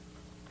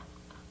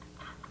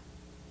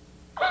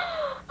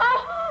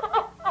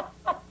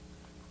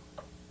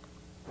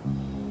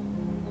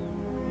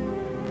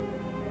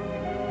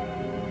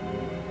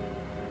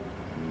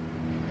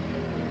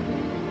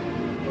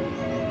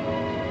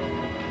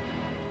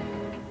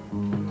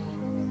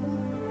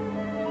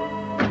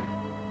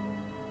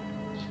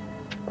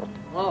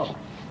 Oh,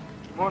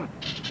 good morning.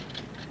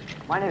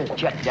 My name is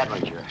Chet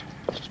Detlinger.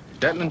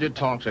 Detlinger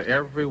talked to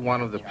every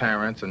one of the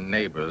parents and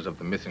neighbors of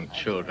the missing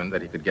children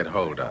that he could get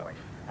hold of.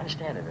 I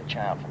understand that a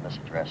child from this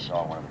address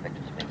saw one of the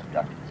victims being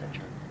abducted. Is that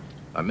true?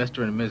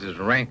 Mr. and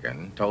Mrs.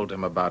 Rankin told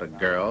him about a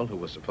girl who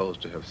was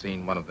supposed to have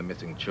seen one of the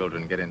missing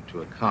children get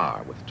into a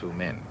car with two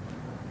men.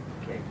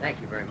 Okay, thank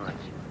you very much.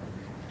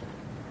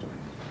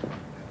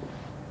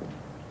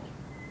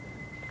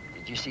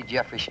 Did you see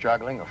Jeffrey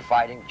struggling or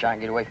fighting, trying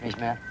to get away from his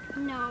men?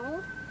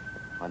 No,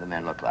 What did the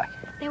men look like?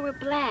 they were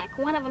black.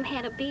 One of them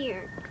had a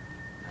beard.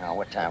 Now,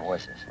 what time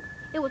was this?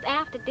 It was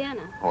after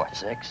dinner. What,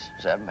 6,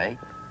 7, 8?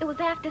 It was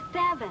after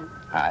 7. All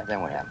right,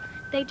 then what happened?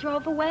 They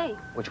drove away.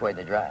 Which way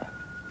did they drive?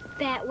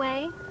 That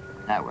way?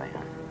 That way,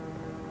 huh?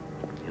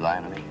 You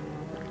lying to me?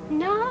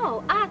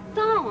 No, I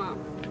saw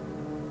them.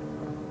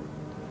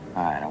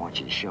 All right, I want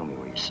you to show me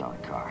where you saw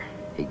the car.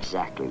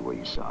 Exactly where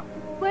you saw it.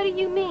 What do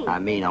you mean? I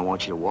mean, I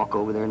want you to walk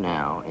over there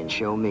now and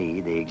show me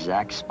the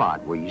exact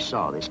spot where you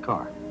saw this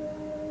car.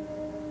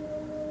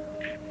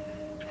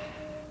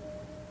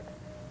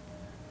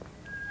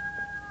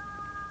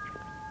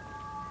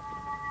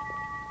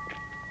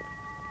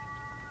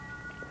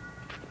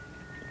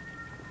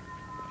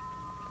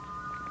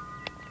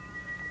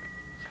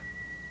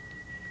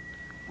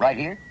 Right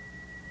here?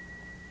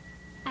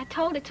 I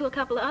told it to a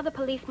couple of other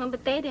policemen,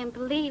 but they didn't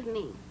believe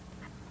me.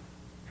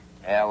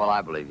 Yeah, well,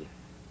 I believe you.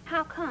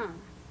 How come?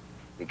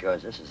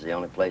 Because this is the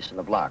only place in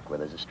the block where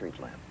there's a street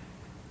lamp.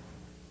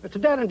 Mr.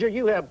 Detlinger,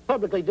 you have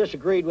publicly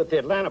disagreed with the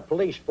Atlanta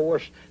police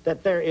force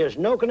that there is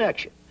no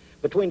connection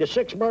between the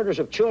 6 murders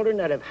of children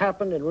that have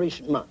happened in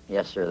recent months.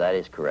 Yes, sir, that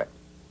is correct.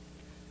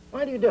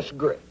 Why do you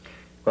disagree?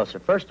 Well, sir,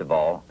 first of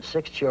all,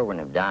 6 children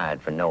have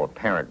died for no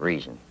apparent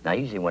reason. Now,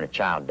 usually when a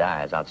child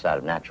dies outside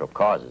of natural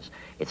causes,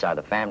 it's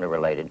either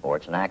family-related or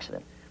it's an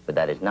accident. But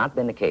that has not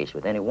been the case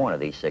with any one of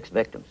these 6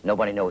 victims.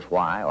 Nobody knows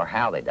why or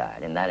how they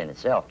died, and that in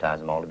itself ties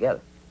them all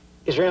together.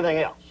 Is there anything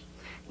else?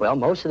 Well,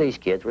 most of these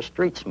kids were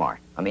street smart.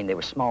 I mean, they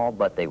were small,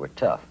 but they were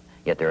tough.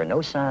 Yet there are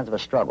no signs of a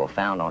struggle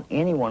found on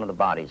any one of the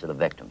bodies of the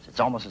victims. It's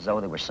almost as though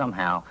they were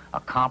somehow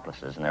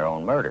accomplices in their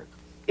own murder.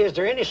 Is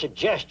there any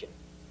suggestion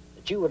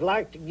that you would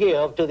like to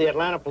give to the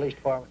Atlanta Police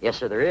Department? Yes,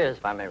 sir, there is,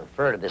 if I may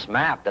refer to this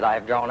map that I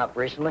have drawn up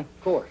recently.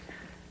 Of course.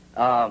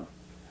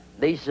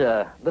 These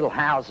little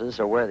houses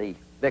are where the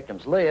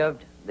victims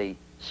lived. The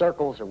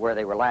circles are where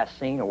they were last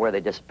seen or where they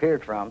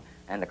disappeared from.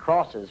 And the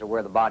crosses are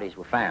where the bodies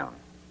were found.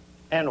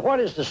 And what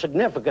is the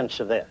significance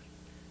of that?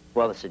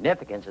 Well, the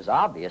significance is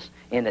obvious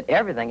in that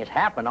everything has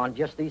happened on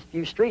just these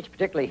few streets,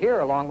 particularly here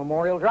along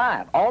Memorial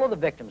Drive. All of the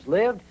victims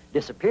lived,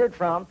 disappeared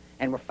from,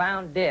 and were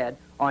found dead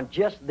on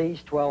just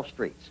these 12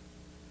 streets.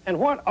 And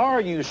what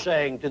are you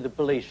saying to the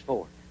police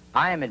force?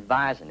 I am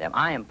advising them,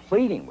 I am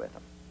pleading with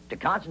them to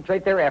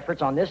concentrate their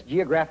efforts on this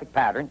geographic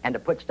pattern and to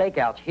put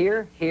stakeouts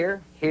here,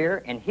 here,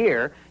 here, and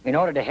here in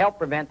order to help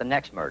prevent the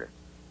next murder.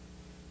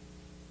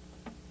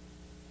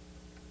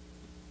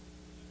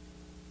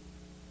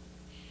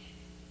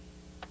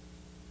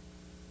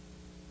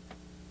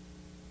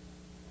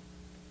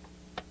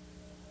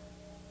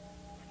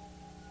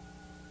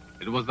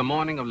 It was the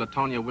morning of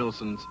LaTonya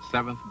Wilson's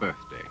 7th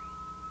birthday.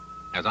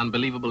 As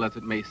unbelievable as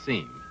it may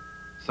seem,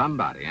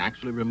 somebody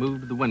actually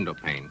removed the window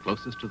pane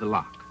closest to the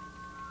lock,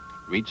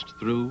 reached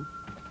through,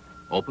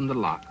 opened the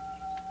lock,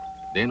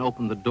 then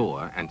opened the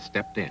door and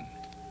stepped in.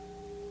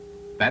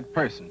 That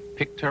person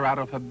picked her out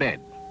of her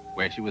bed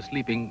where she was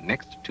sleeping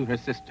next to her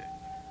sister,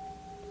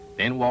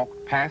 then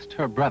walked past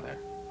her brother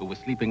who was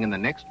sleeping in the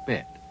next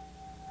bed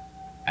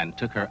and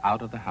took her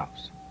out of the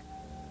house.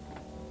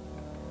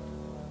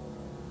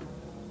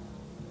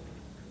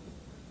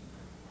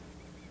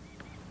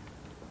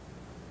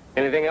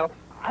 Anything else?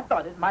 I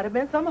thought it might have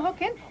been some of her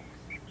kinfolks.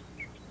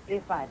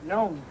 If I'd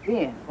known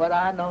then what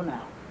I know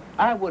now,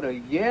 I would have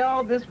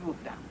yelled this roof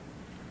down.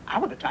 I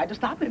would have tried to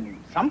stop him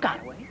in some kind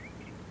of way.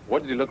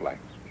 What did he look like?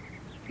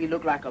 He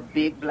looked like a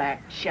big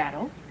black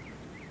shadow.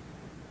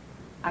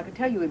 I could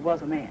tell you it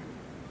was a man.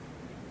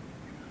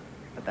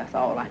 But that's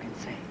all I can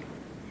say.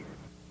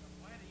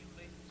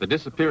 The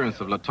disappearance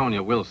of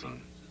LaTonya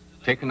Wilson,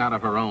 taken out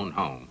of her own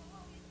home,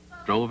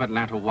 drove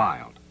Atlanta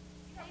wild.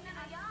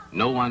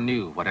 No one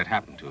knew what had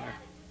happened to her,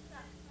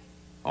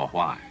 or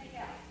why.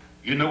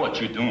 You know what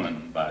you're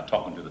doing by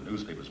talking to the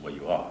newspapers where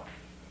you are.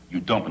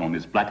 You're dumping on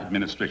this black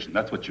administration.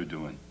 That's what you're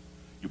doing.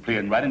 You're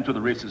playing right into the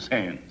racist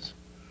hands.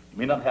 You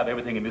may not have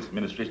everything in this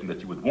administration that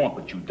you would want,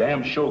 but you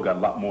damn sure got a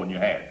lot more than you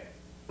had.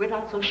 We're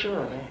not so sure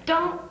of that.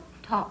 Don't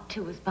talk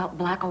to us about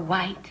black or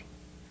white.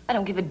 I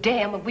don't give a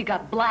damn if we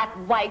got black,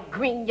 white,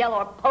 green, yellow,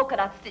 or polka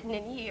dots sitting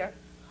in here.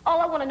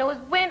 All I want to know is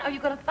when are you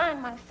going to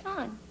find my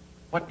son?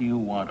 What do you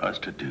want us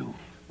to do?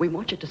 We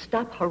want you to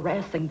stop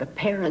harassing the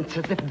parents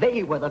as if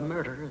they were the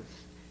murderers.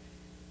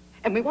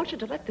 And we want you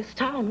to let this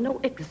town know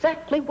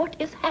exactly what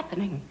is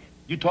happening.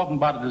 You're talking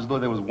about it as though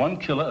there was one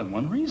killer and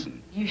one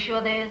reason. You sure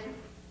there isn't?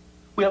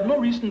 We have no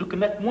reason to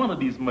connect one of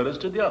these murders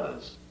to the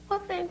others.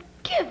 Well, then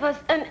give us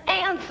an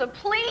answer,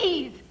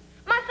 please.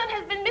 My son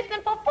has been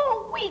missing for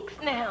 4 weeks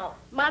now.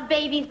 My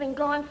baby's been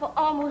gone for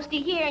almost a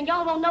year, and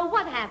y'all don't know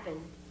what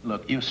happened.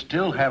 Look, you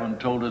still haven't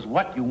told us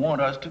what you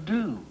want us to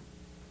do.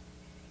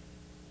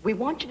 We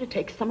want you to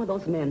take some of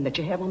those men that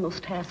you have on those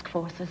task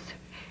forces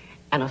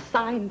and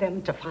assign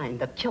them to find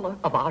the killer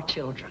of our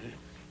children.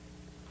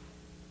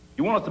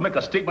 You want us to make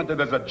a statement that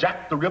there's a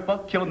Jack the Ripper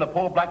killing the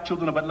poor black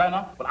children of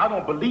Atlanta? Well, I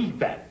don't believe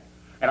that.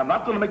 And I'm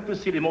not going to make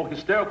this city more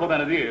hysterical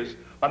than it is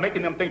by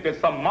making them think there's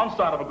some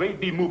monster out of a great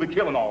B movie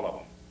killing all of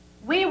them.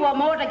 We were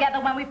more together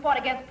when we fought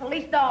against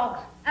police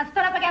dogs and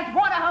stood up against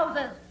water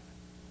hoses.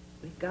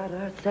 We got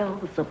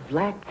ourselves a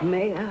black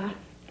mayor.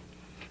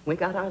 We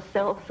got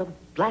ourselves a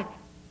black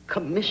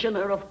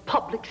commissioner of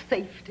public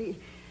safety.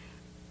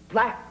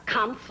 Black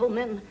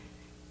councilmen.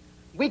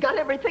 We got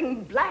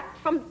everything black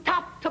from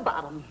top to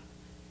bottom.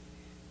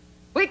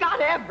 We got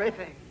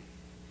everything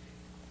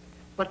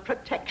but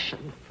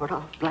protection for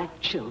our black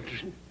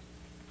children.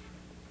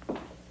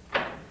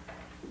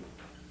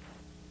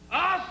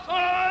 Our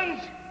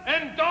sons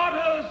and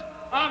daughters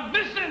are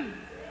missing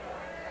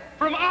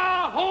from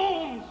our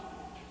homes.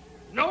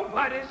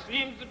 Nobody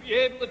seems to be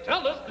able to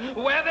tell us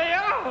where they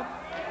are.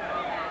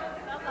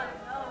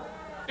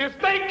 If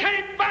they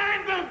can't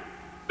find them,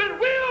 then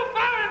we'll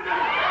find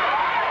them.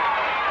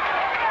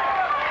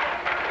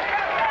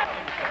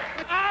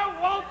 I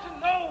want to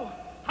know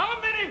how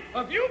many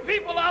of you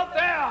people out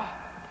there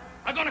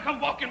are going to come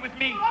walking with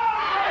me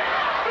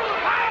through the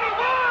piney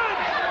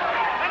woods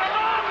and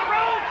along the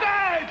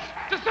roadsides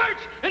to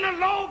search in the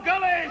low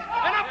gullies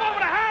and up over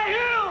the high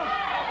hills.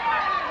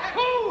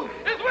 Who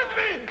is with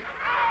me?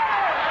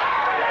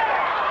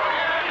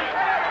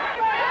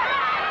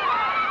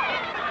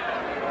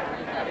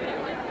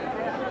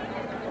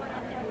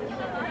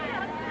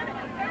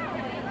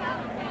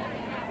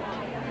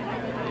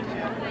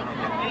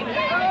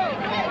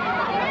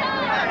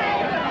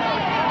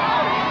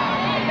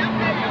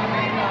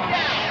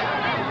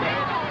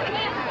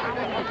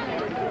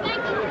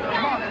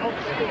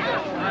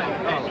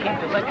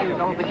 To let you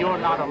know that you're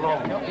not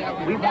alone.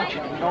 We want you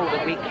to know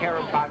that we care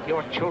about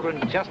your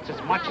children just as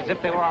much as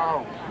if they were our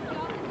own.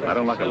 I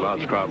don't like a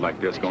large crowd like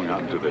this going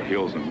out into the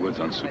hills and woods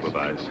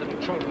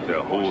unsupervised. There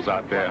are holes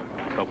out there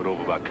covered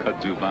over by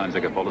kudzu vines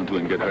they can fall into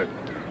and get hurt.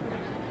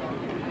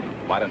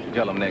 Why don't you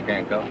tell them they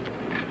can't go?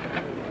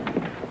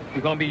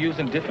 We're going to be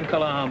using different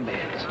color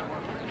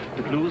armbands.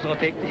 The blues will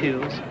take the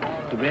hills,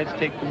 the reds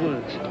take the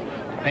woods,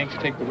 the pinks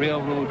take the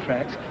railroad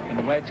tracks, and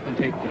the whites can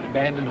take the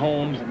abandoned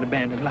homes and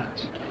abandoned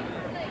lots.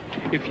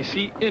 If you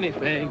see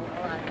anything,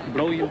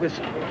 blow your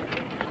whistle.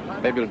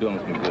 Maybe it'll do them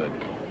some good.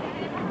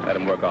 Let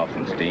them work off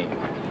some steam.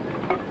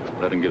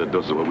 Let them get a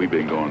dose of what we've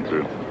been going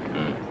through.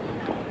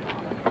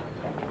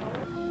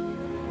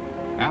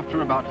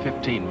 After about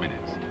 15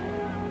 minutes,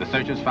 the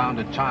searchers found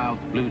a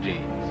child's blue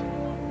jeans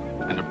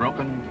and a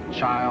broken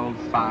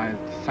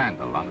child-sized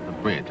sandal under the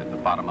bridge at the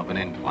bottom of an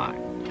incline.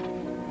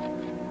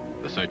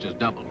 The searchers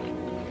doubled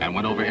and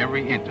went over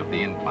every inch of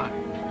the incline.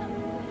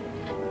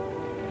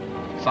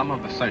 Some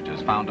of the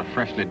searchers found a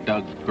freshly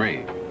dug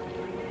grave,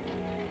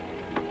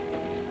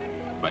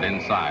 but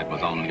inside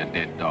was only a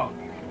dead dog.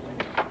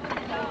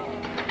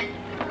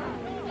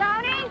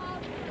 Tony,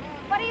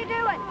 what are you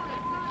doing?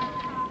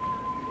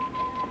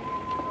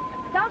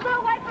 Don't go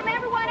away from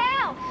everyone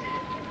else.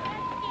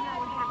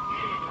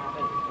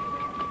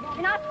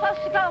 You're not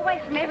supposed to go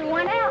away from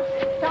everyone else.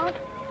 Don't.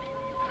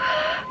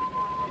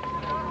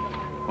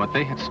 What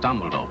they had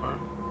stumbled over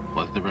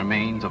was the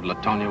remains of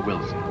LaTonya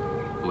Wilson,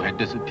 who had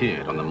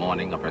disappeared on the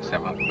morning of her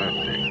 7th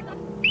birthday.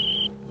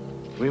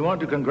 We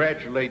want to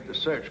congratulate the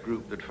search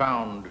group that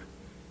found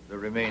the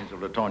remains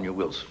of LaTonya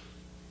Wilson.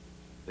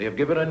 They have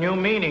given a new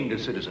meaning to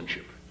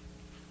citizenship.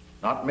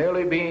 Not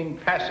merely being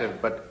passive,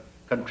 but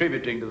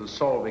contributing to the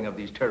solving of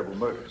these terrible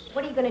murders.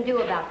 What are you going to do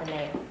about them,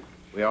 Mayor?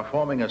 We are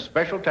forming a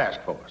special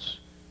task force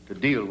to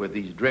deal with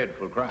these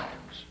dreadful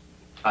crimes.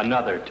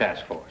 Another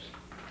task force.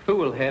 Who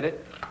will head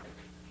it?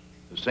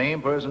 The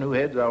same person who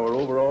heads our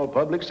overall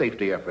public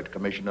safety effort,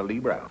 Commissioner Lee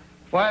Brown.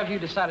 Why have you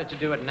decided to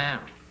do it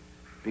now?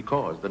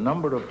 Because the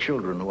number of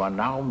children who are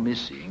now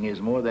missing is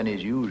more than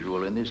is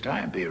usual in this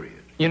time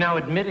period. You're now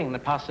admitting the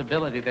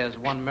possibility there's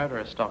one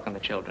murderer stalking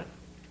the children.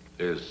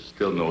 There's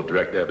still no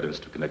direct evidence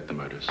to connect the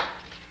murders.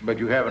 But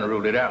you haven't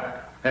ruled it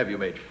out, have you,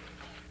 Major?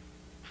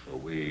 Well,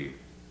 we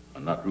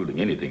are not ruling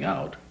anything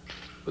out,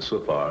 but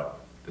so far,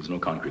 there's no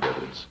concrete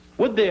evidence.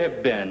 Would there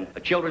have been a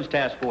children's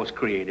task force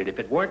created if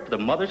it weren't for the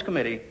Mothers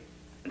Committee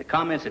and the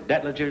comments that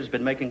Detlinger's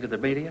been making to the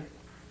media?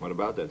 What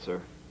about that, sir?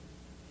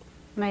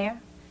 Mayor?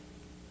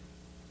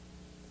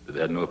 It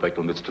had no effect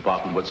on this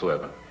department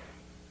whatsoever.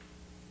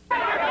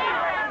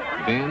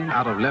 Then,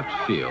 out of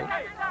left field,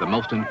 the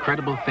most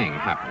incredible thing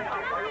happened.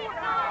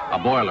 A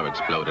boiler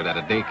exploded at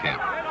a day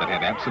camp that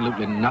had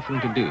absolutely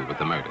nothing to do with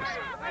the murders.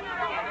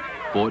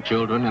 4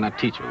 children and a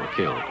teacher were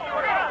killed.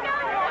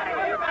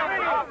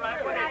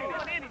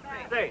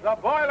 The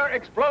boiler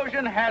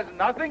explosion has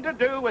nothing to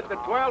do with the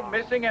 12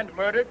 missing and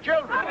murdered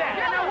children.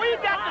 Now, we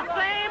got the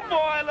same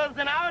boilers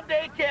in our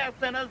daycare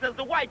centers as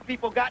the white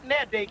people got in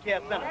their daycare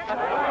centers.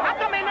 How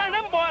come ain't none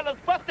of them boilers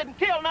busted and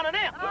killed none of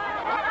them?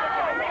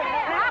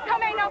 How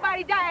come ain't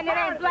nobody dying that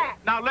ain't black?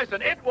 Now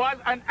listen, it was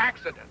an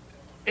accident.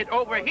 It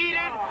overheated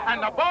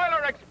and the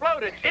boiler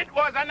exploded. It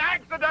was an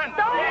accident.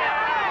 Don't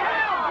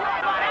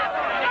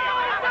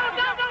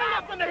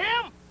listen to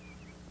him.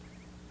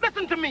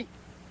 Listen to me.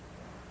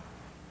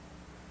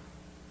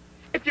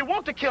 If you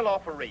want to kill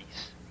off a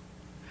race,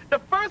 the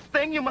first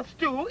thing you must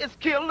do is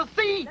kill the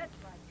seed.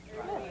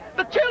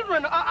 The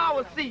children are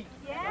our seed.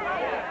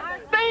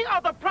 They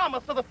are the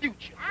promise of the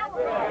future.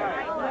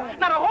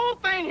 Now, the whole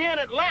thing here in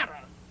Atlanta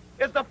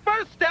is the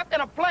first step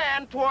in a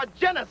plan toward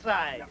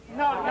genocide.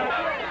 No.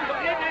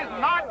 It is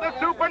not the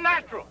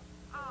supernatural.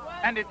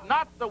 And it's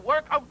not the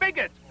work of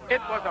bigots.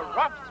 It was a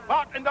rough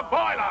spot in the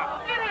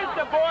boiler. It is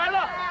the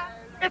boiler.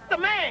 It's the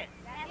man.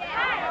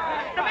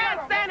 The man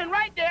standing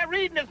right there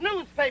reading his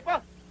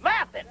newspaper,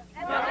 laughing.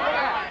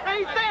 And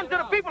he's saying to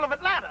the people of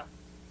Atlanta,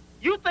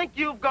 you think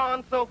you've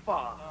gone so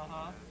far.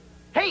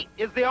 Hate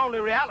is the only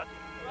reality.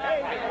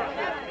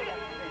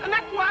 And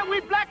that's why we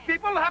black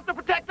people have to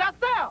protect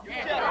ourselves.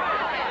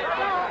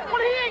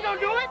 Well, he ain't gonna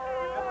do it.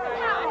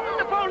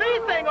 The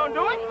police ain't gonna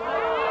do it.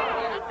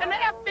 And the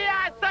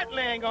FBI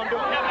certainly ain't gonna do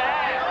it.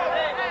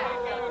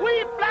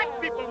 We black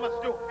people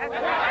must do it.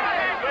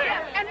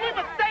 And we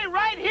must stay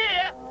right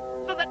here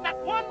so that not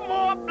one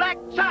more black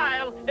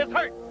child is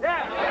hurt.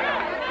 Now,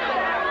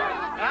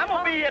 I'm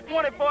gonna be here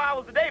 24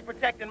 hours a day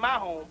protecting my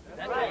home.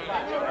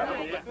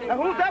 Now,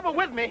 who's ever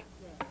with me,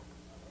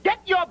 get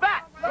your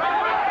back. You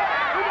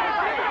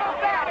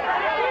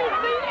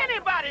see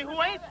anybody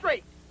who ain't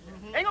straight,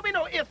 ain't gonna be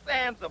no ifs,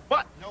 ands, or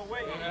buts. No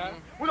way.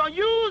 We're gonna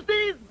use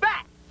these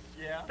bats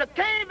to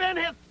cave in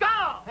his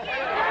skull.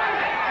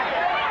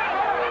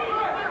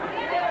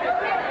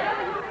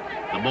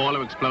 The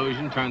boiler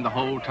explosion turned the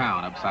whole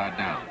town upside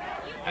down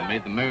and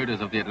made the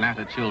murders of the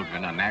Atlanta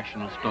children a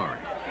national story.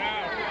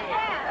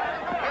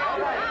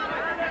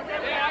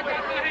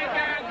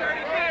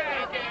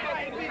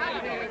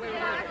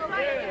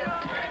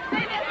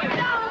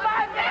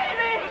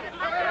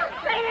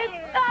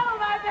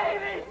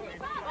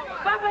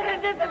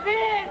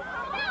 Disappeared.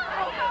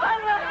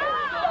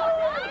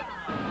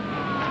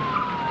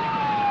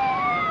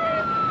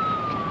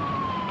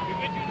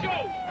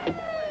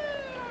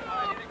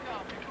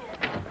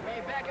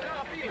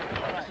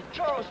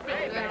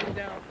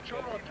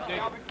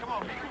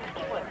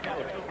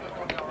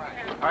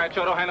 All right,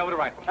 Chodo, hand over the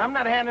rifle. I'm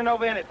not handing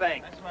over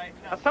anything. That's right.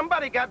 Now,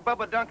 somebody got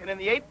Bubba Duncan in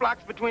the 8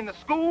 blocks between the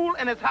school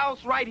and his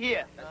house right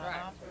here. That's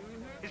right.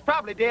 He's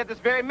probably dead this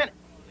very minute.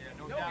 Yeah,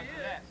 no doubt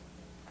for that.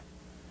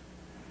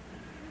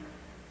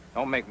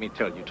 Don't make me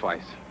tell you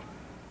twice.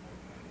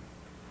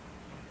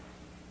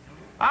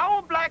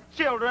 Our black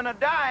children are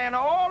dying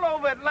all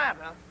over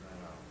Atlanta,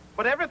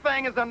 but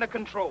everything is under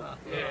control.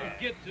 Yeah,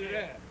 get to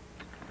that.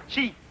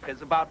 Chief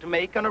is about to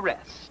make an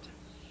arrest.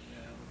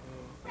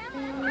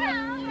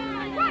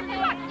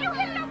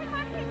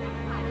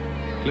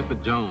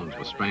 Clifford Jones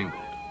was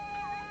strangled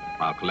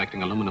while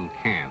collecting aluminum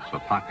cans for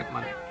pocket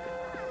money.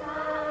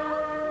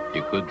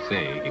 You could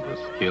say he was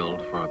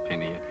killed for a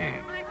penny a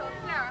can.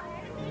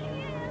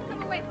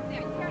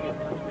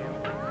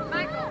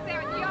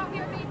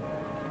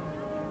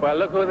 Well,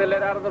 look who they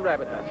let out of the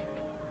rabbit hutch.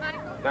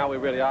 Now we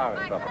really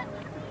are in trouble.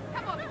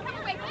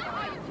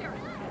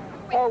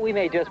 Oh, we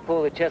may just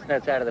pull the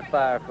chestnuts out of the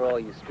fire for all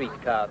you street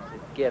cops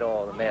that get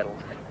all the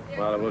medals.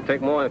 Well, it will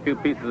take more than a few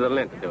pieces of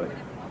lint to do it.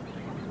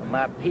 Well,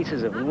 my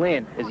pieces of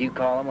lint, as you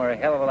call them, are a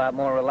hell of a lot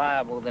more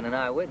reliable than an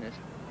eyewitness.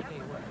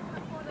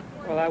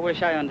 Well, I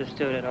wish I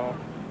understood it all.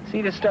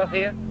 See this stuff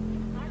here?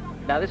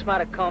 Now, this might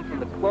have come from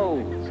the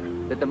clothes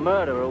that the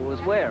murderer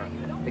was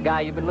wearing. The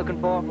guy you've been looking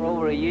for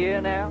over a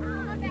year now?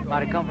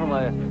 Might have come from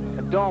a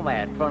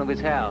doormat in front of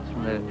his house,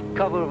 from the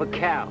cover of a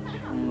couch,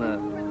 from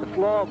the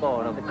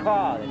floorboard of the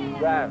car that he's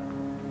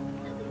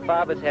driving.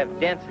 Fibers have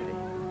density,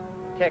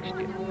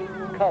 texture,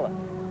 color.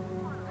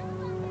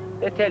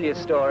 They tell you a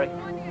story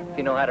if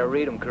you know how to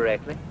read them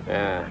correctly.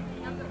 Yeah.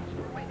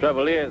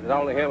 Trouble is that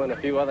only him and a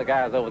few other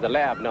guys over the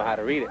lab know how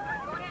to read it.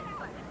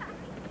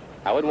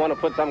 I wouldn't want to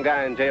put some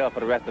guy in jail for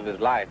the rest of his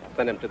life,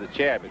 send him to the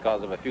chair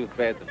because of a few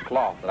threads of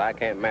cloth that I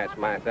can't match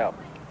myself.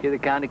 You're the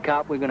kind of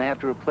cop we're going to have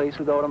to replace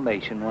with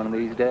automation one of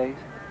these days.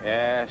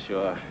 Yeah,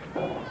 sure.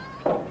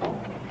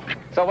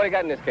 So what do you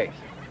got in this case?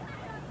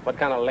 What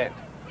kind of lint?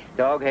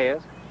 Dog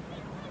hairs.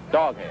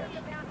 Dog hairs?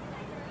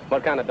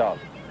 What kind of dog?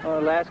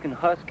 Alaskan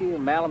Husky or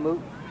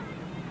Malamute.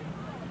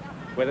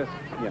 With us?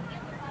 Yeah.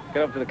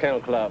 Get over to the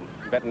Kennel Club,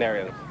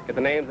 veterinarians. Get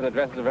the names and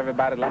addresses of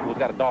everybody who's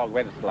got a dog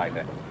registered like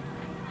that.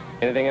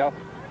 Anything else?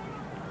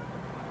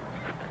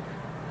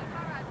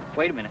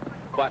 Wait a minute.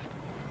 What?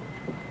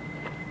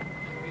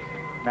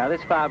 Now,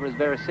 this fiber is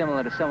very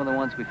similar to some of the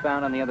ones we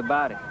found on the other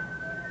body.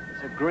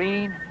 It's a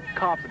green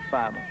carpet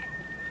fiber.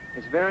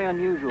 It's very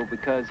unusual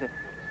because the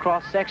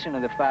cross-section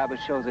of the fiber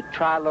shows a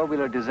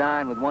trilobular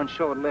design with one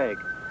short leg.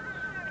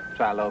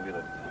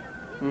 Trilobular?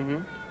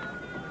 Mm-hmm.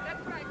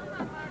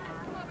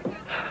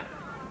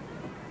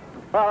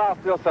 Well, I'll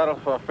still settle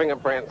for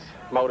fingerprints,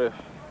 motive,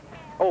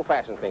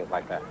 old-fashioned things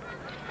like that.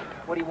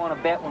 What do you want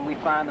to bet when we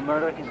find the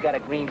murderer? He's got a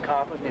green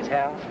carpet in his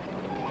house?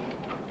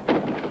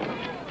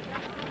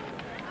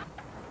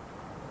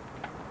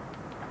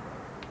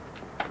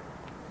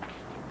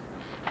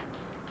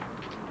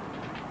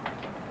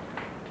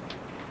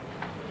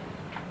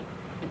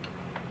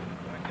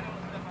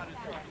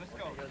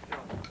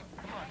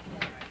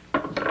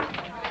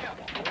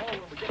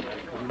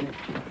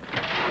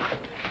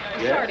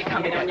 Sorry to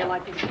come in on you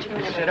like this, but you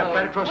don't Sit up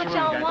right across the room,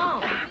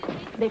 guys.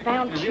 They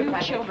found 2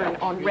 children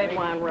on Red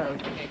Wine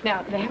Road.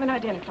 Now, they haven't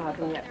identified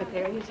them yet, but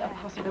there is a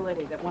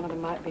possibility that one of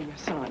them might be your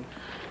son.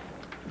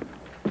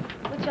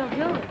 What y'all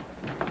doing?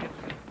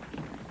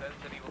 Says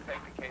that he will take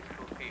the case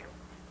to appeal.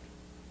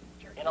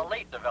 In a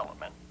late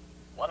development,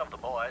 one of the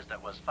boys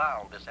that was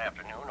found this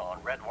afternoon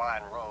on Red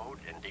Wine Road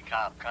in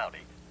DeKalb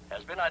County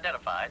has been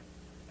identified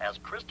as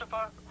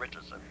Christopher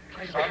Richardson,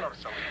 son of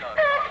Selena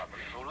Cobb,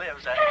 who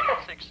lives at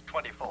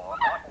 8624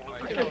 Martin Luther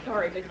I'm King. so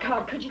sorry, Miss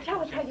Cobb. Could you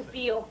tell us how you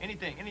feel?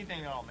 Anything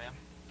at all, ma'am.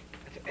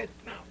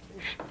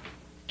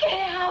 Get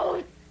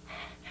out!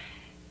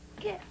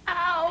 Get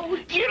out!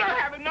 You don't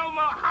have no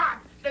more heart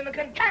than the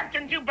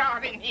contraptions you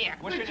brought in here.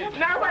 What's your name?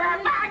 Now when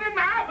I find him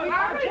out,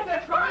 I'm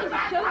just trying to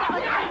show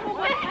you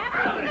what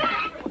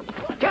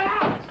happened. Get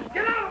out!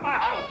 Get out of my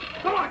house!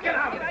 Come on, get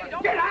out!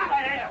 Get out of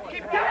here!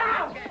 Get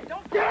out!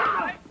 Get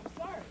out!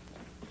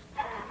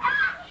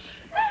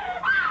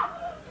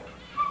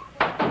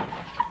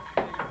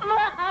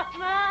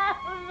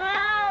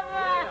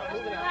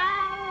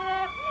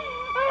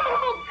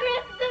 Oh,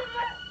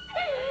 Christopher!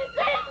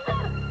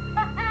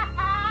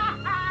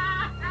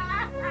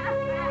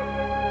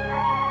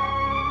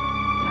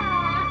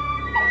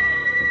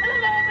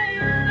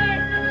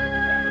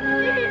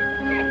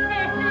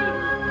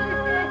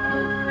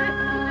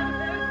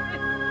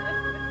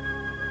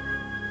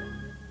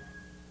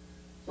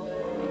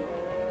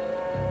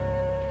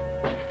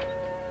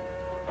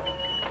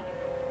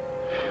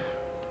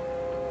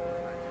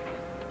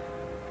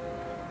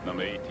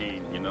 Number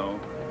 18, you know,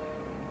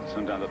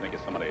 sometimes I think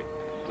it's somebody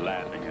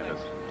laughing at us,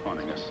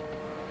 taunting us.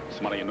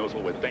 Somebody who knows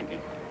what we're thinking.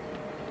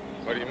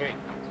 What do you mean?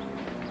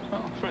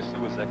 Well, first it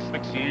was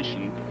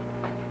asphyxiation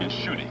and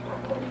shooting.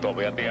 Thought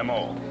we had the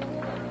M.O.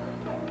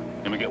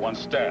 Then we get one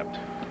stabbed.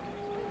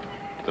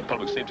 The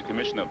Public Safety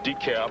Commissioner of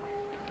DeKalb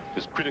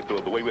is critical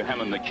of the way we're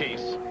handling the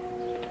case.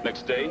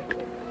 Next day,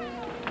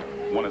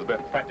 one is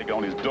left practically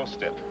on his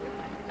doorstep.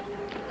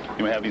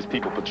 You have these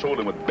people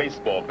patrolling with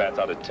baseball bats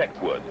out of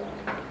Techwood.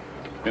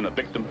 Then the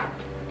victim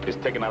is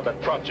taken out of that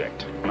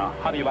project. Now,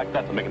 how do you like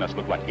that for making us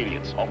look like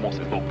idiots, almost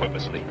as though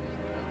purposely?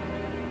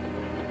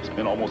 It's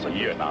been almost a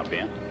year now,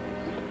 Ben.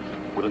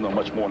 We don't know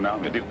much more now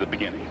than we did at the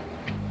beginning.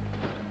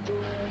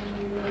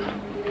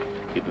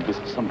 Either this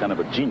is some kind of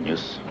a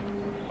genius.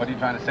 What are you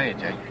trying to say,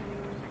 Jake?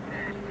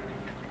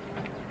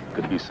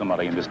 Could it be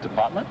somebody in this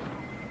department?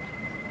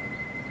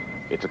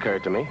 It's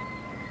occurred to me.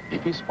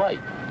 If he's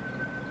white,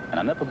 and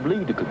I never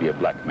believed it could be a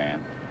black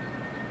man,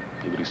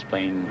 he would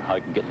explain how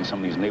he can get in some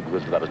of these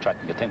neighborhoods without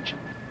attracting attention.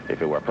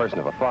 If it were a person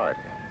of authority,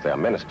 say a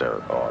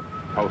minister or a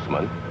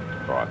postman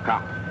or a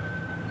cop.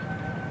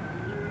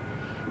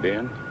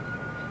 Ben,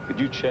 could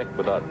you check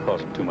without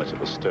causing too much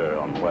of a stir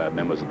on where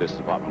members of this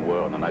department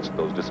were on the nights of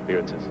those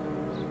disappearances?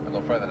 I'll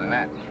go further than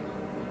that.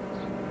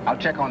 I'll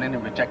check on any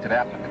rejected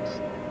applicants,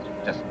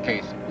 just in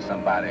case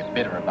somebody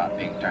bitter about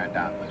being turned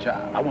down for a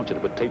job. I want you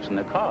to put tapes in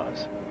their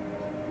cars.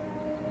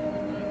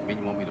 You mean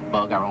you want me to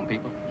bug our own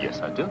people? Yes,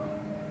 I do.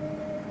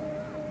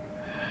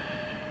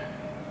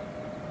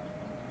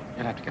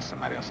 You'll have to get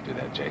somebody else to do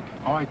that, Jake.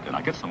 All right, then.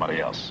 I'll get somebody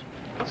else.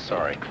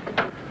 Sorry.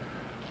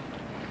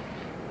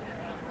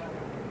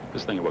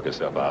 This thing will work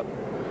itself out.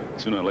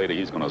 Sooner or later,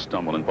 he's going to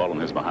stumble and fall on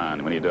his behind.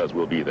 And when he does,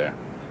 we'll be there.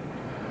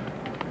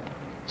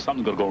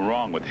 Something's going to go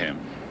wrong with him.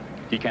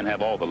 He can't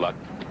have all the luck.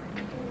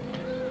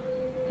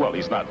 Well,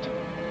 he's not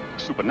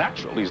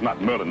supernatural. He's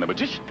not Merlin the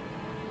magician.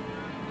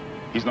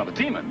 He's not a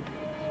demon.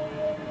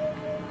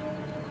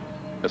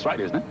 That's right,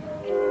 isn't it?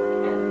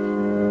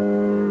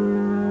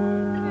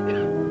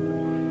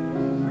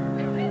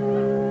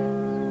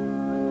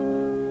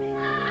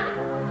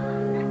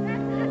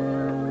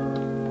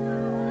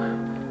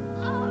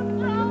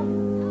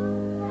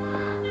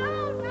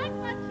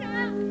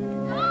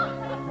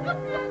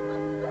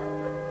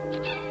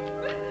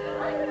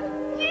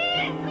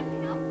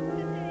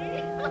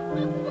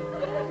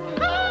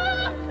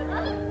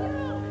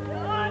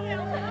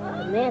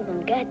 man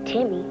done got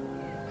Timmy.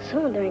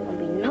 Soon there ain't gonna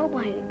be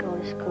nobody to go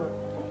to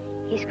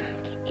school. He's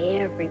gonna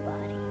get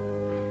everybody.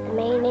 The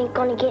man ain't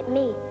gonna get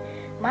me.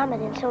 Mama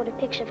done showed a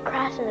picture of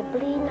Christ and a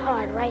bleeding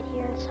heart right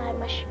here inside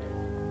my shoe.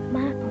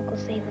 My uncle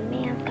say the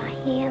man's got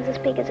hands as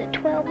big as a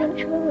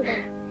 12-inch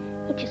ruler.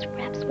 He just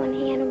wraps one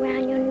hand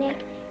around your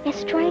neck and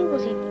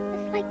strangles you.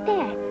 It's like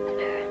that.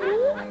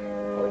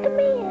 Who the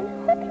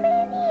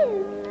man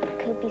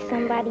is? Could be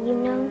somebody you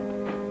know.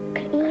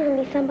 Could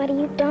even be somebody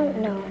you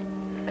don't know.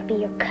 Could be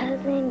your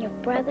cousin, your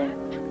brother.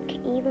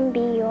 Could even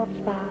be your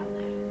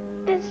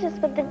father. That's just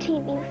what the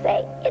TV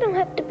say. It don't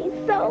have to be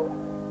so.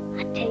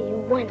 I tell you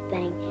one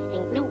thing,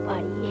 ain't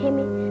nobody, you hear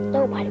me?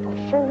 Nobody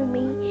gonna fool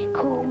me,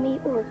 call me,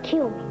 or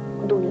kill me,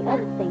 or do the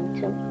other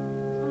thing to me.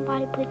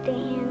 Somebody put their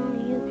hand on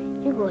you,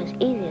 you go as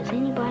easy as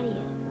anybody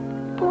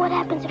else. But what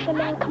happens if a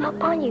man come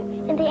up on you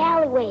in the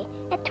alleyway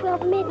at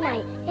 12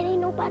 midnight and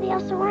ain't nobody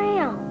else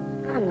around?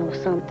 I know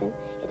something.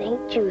 It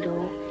ain't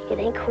judo, it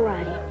ain't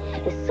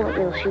karate. It's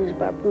something else used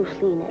by Bruce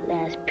Lee in that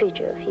last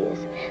picture of his.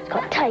 It's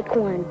called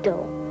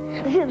Taekwondo.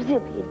 Zip,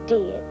 zip, you're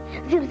dead.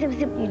 Zip, zip,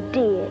 zip, you're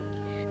dead.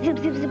 Zip,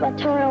 zip, zip, I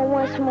turn around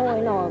once more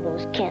and all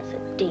those cats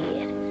are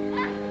dead.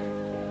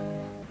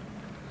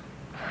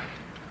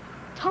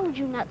 Told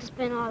you not to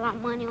spend all our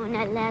money on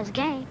that last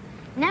game.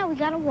 Now we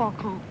gotta walk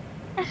home.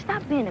 Now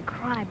stop being a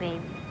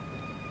crybaby.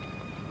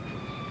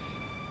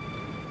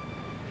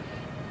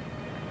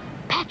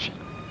 Patrick.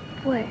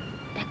 What?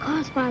 That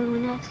car's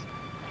following us.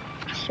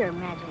 It's your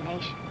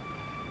imagination.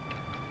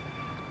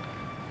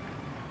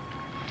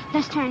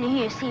 Let's turn in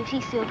here and see if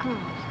he still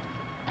comes.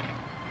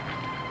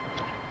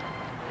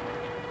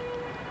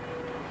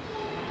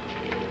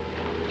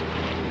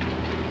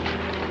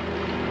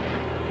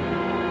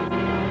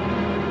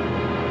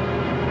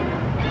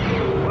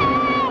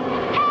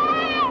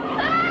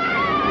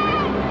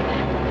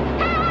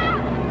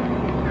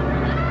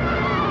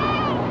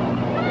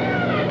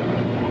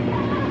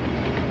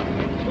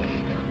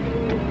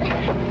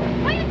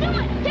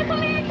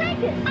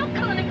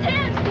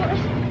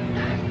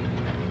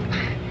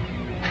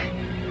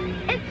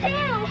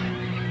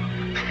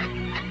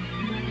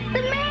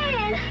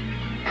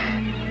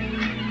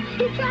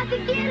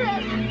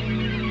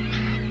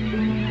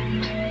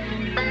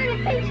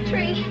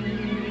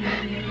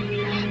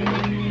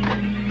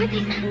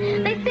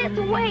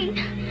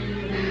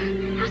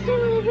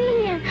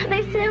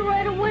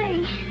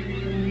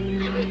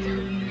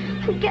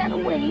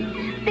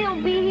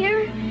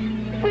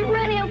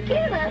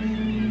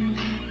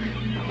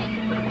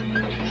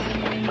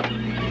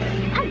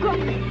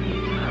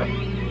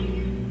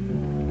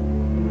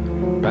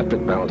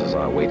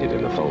 Waited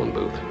in the phone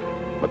booth,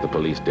 but the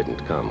police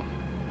didn't come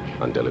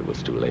until it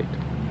was too late.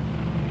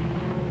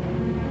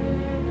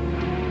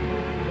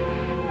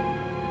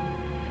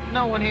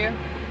 No one here.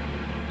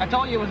 I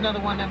told you it was another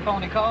one of them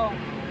phony calls.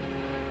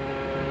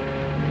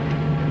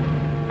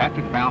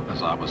 Patrick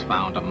Balthazar was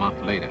found a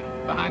month later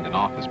behind an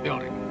office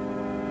building,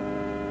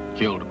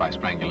 killed by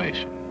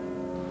strangulation.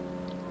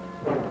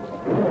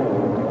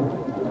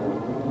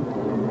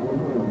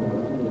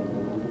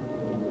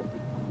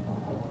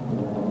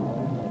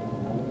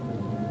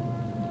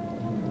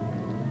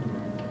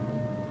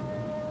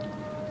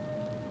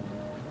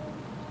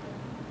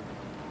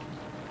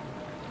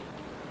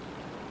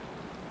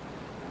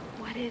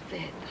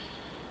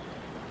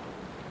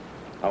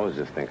 I was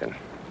just thinking.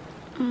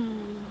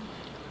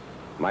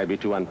 Might be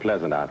too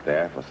unpleasant out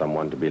there for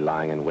someone to be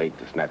lying in wait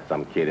to snatch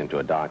some kid into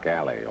a dark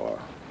alley or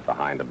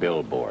behind a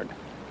billboard.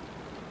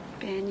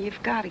 Ben,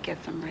 you've got to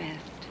get some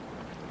rest.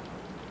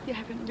 You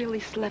haven't really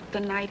slept a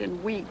night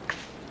in weeks.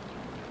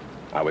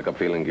 I wake up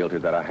feeling guilty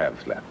that I have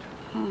slept.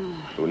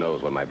 Who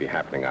knows what might be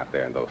happening out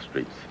there in those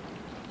streets.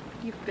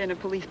 You've been a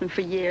policeman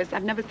for years.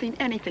 I've never seen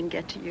anything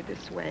get to you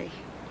this way.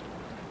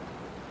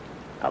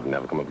 I've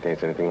never come up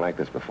against anything like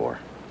this before.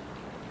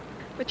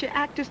 But you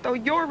act as though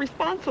you're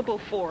responsible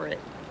for it.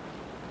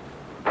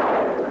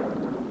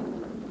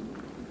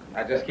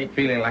 I just keep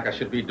feeling like I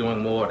should be doing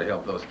more to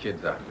help those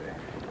kids out there.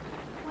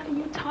 What are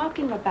you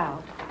talking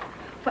about?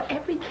 For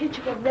every kid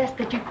you arrest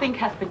that you think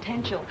has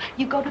potential,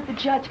 you go to the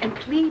judge and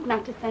plead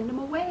not to send them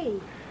away.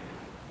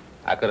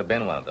 I could have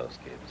been one of those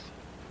kids.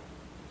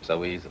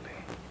 So easily.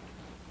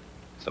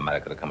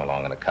 Somebody could have come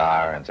along in a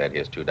car and said,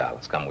 here's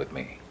 $2, come with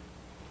me.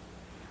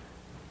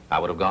 I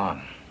would have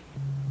gone.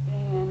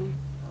 Ben.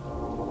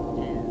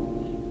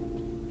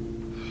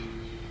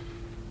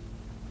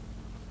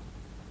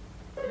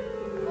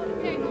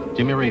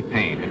 Jimmy Ray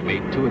Payne had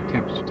made 2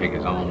 attempts to take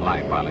his own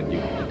life while in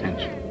youth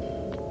detention.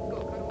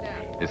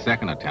 His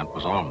second attempt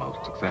was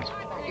almost successful.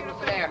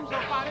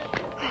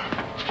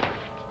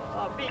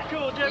 Oh, be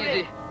cool,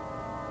 Jimmy. Easy.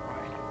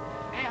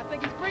 Hey, I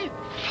think he's breathing.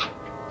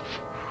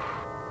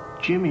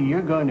 Jimmy,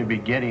 you're going to be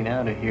getting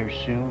out of here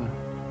soon.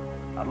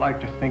 I'd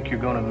like to think you're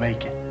going to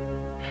make it.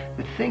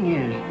 The thing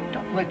is,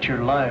 don't let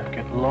your life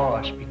get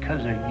lost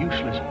because of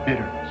useless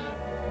bitterness.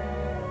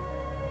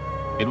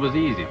 It was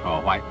easy for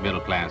a white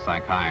middle-class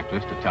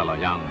psychiatrist to tell a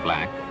young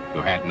black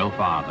who had no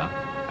father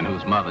and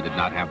whose mother did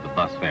not have the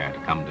bus fare to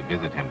come to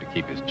visit him to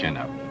keep his chin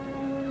up.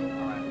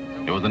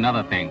 It was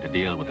another thing to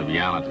deal with the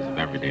realities of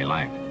everyday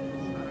life,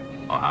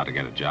 or how to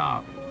get a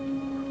job.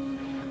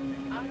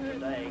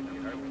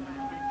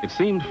 It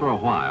seemed for a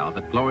while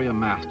that Gloria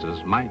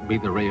Masters might be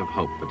the ray of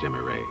hope for Jimmy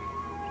Ray.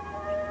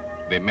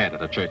 They met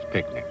at a church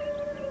picnic.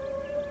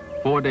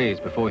 4 days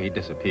before he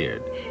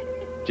disappeared,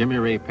 Jimmy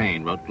Ray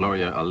Payne wrote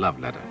Gloria a love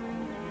letter.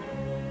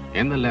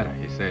 In the letter,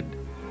 he said,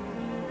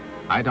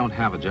 "I don't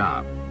have a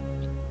job.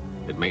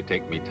 It may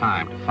take me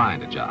time to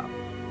find a job.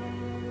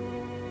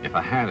 If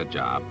I had a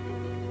job,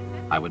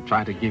 I would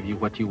try to give you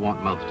what you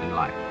want most in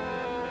life.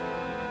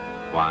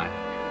 Why?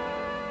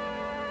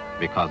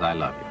 Because I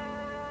love you."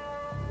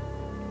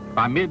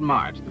 By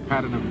mid-March, the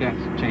pattern of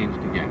deaths changed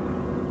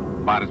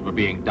again. Bodies were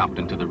being dumped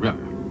into the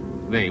river.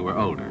 They were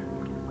older.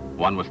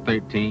 One was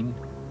 13,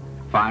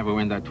 5 were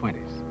in their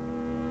 20s.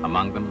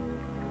 Among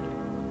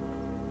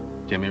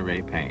them, Jimmy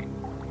Ray Payne.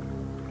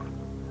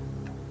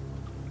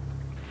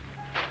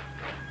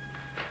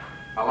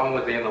 How long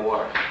was he in the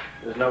water?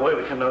 There's no way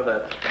we can know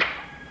that.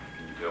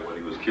 Can you tell whether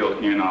he was killed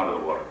in and out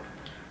of the water?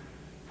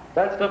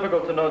 That's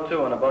difficult to know,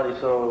 too, on a body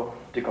so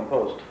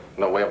decomposed.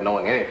 No way of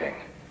knowing anything.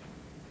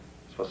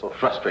 That's what's so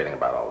frustrating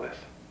about all this.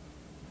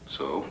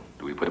 So,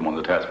 do we put him on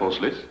the task force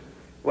list?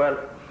 Well,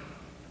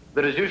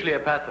 there is usually a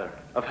pattern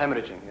of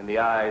hemorrhaging in the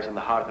eyes and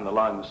the heart and the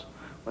lungs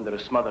when there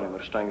is smothering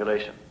or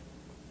strangulation.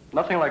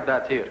 Nothing like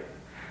that here.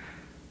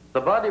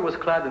 The body was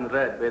clad in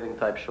red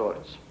bathing-type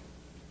shorts.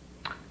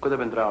 Could have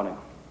been drowning.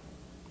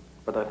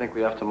 But I think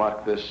we have to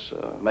mark this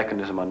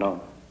mechanism unknown.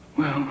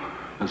 Well,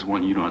 that's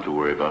one you don't have to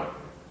worry about.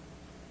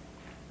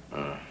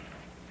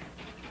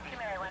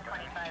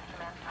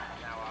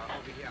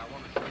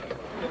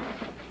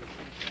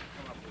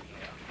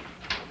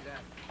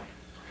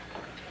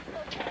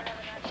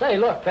 Say,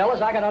 look,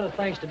 fellas, I got other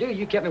things to do.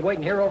 You kept me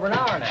waiting here over an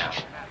hour now.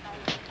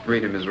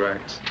 Read him his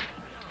rights.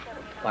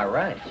 My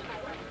rights?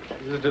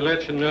 This is to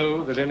let you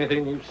know that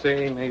anything you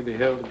say may be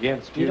held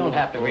against you. You don't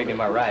have to read me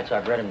my rights.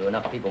 I've read them to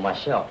enough people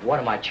myself. What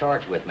am I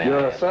charged with, man?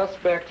 You're a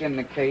suspect in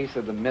the case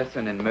of the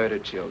missing and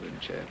murdered children,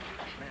 Chet.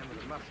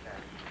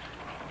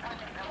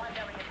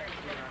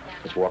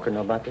 Does Walker know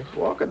about this?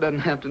 Walker doesn't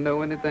have to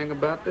know anything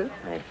about this.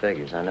 It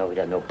figures. I know he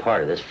got no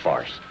part of this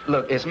farce.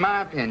 Look, it's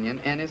my opinion,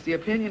 and it's the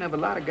opinion of a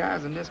lot of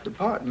guys in this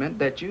department,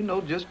 that you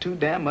know just too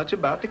damn much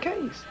about the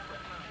case.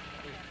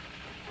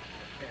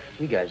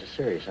 You guys are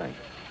serious, ain't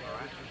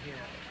you?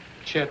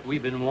 Chet,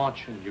 we've been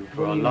watching you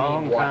for a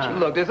long time.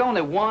 Look, there's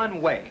only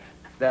one way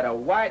that a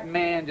white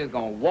man just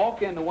gonna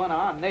walk into one of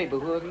our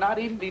neighborhoods and not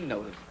even be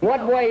noticed.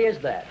 What way is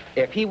that?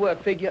 If he were a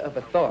figure of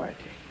authority.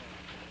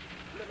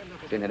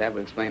 See, now that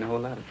would explain a whole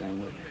lot of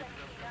things, wouldn't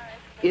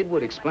it? It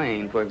would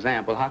explain, for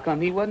example, how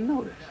come he wasn't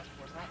noticed.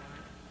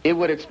 It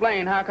would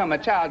explain how come a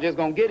child just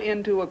gonna get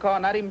into a car,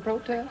 not even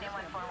protest.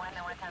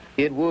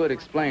 It would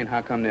explain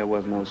how come there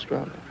was no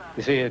struggle.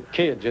 You see, a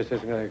kid just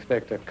isn't going to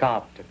expect a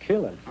cop to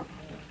kill him.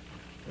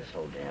 This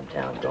whole damn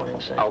town's going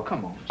insane. Oh,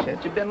 come on,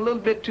 Chet. You've been a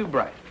little bit too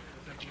bright.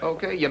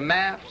 Okay, your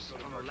maps,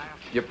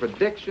 your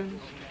predictions.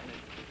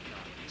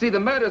 See, the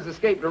murderers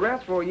escaped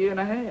arrest for a year and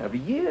a half. A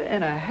year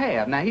and a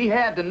half. Now, he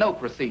had to know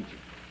procedure.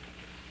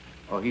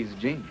 Oh, he's a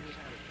genius.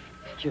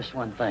 Just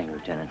one thing,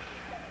 Lieutenant.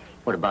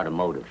 What about a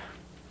motive?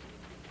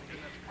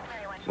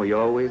 Well, you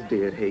always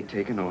did hate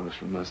taking orders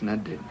from us, now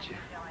didn't you?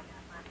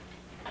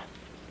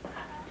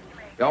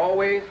 You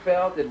always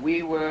felt that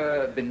we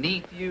were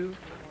beneath you,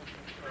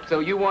 so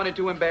you wanted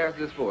to embarrass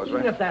this force, right?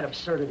 Even if that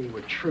absurdity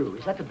were true,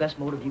 is that the best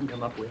motive you can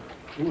come up with?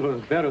 Well,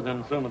 it's better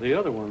than some of the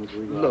other ones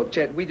we got. Look,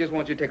 Chet, we just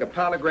want you to take a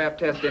polygraph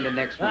test in the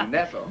next room,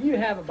 that's all. You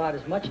have about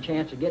as much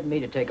chance of getting me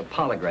to take a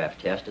polygraph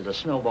test as a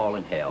snowball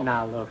in hell.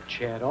 Now, look,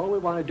 Chet, all we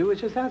want to do is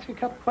just ask you a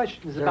couple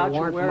questions there about a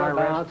your warrant for my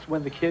whereabouts arrest?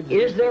 when the kids...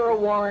 Is there a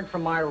warrant for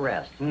my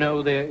arrest?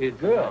 No, there is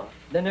Good. not.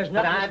 Then there's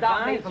nothing to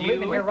stop me from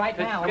leaving here right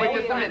now. Wait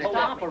just a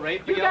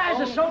minute. You guys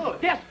are so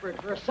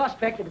desperate for a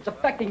suspect that it's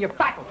affecting your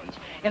faculties.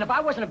 And if I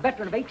wasn't a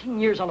veteran of 18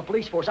 years on the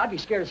police force, I'd be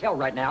scared as hell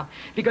right now,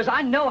 because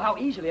I know how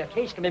easily a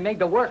case can be made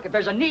to work if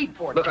there's a need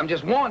for it. Look, I'm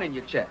just warning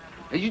you, Chet.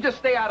 You just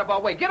stay out of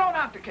our way. Get on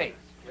out the case.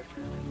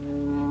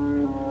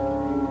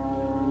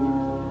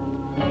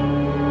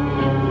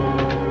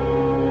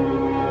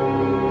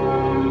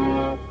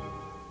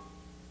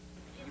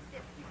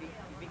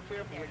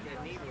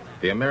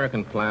 The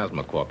American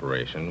Plasma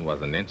Corporation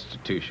was an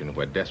institution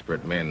where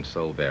desperate men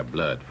sold their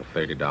blood for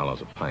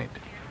 $30 a pint.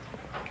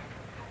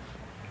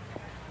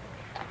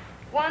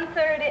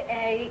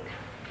 138.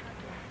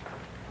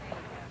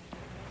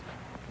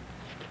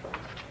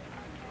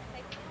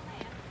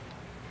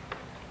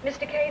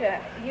 Mr.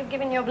 Cater, you've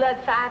given your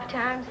blood 5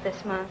 times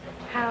this month.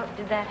 How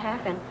did that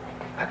happen?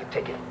 I could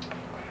take it.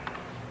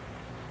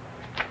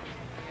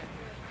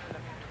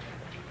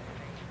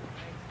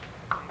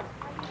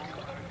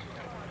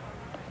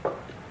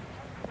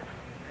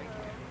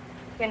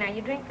 Here, now,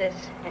 you drink this.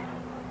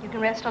 You can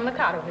rest on the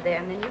cot over there,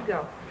 and then you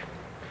go.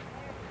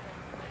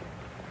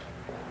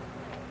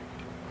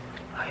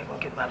 I ain't gonna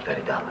get my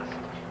 $30.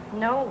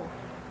 No.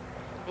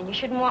 And you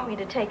shouldn't want me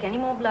to take any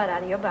more blood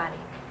out of your body.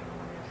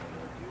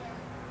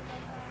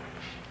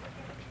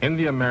 In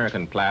the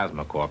American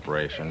Plasma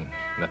Corporation,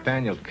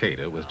 Nathaniel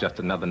Cater was just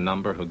another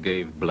number who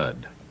gave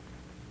blood.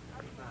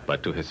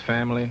 But to his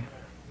family,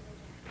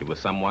 he was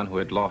someone who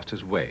had lost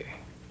his way,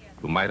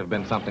 who might have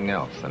been something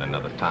else in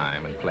another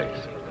time and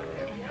place.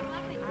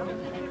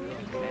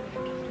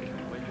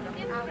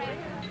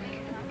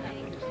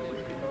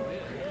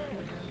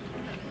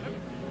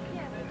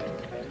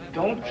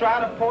 Don't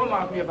try to pull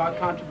off me about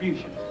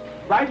contributions.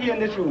 Right here in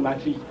this room, I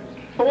see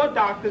 4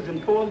 doctors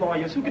and 4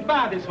 lawyers who could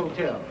buy this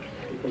hotel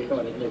if they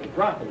thought it'd make a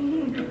profit.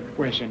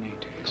 Where's your name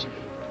tags?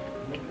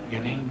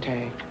 Your name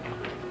tag?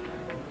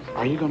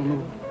 Are you gonna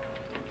move?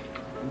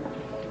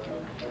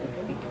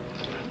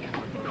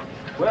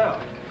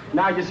 Well,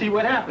 now you see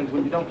what happens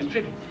when you don't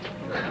contribute.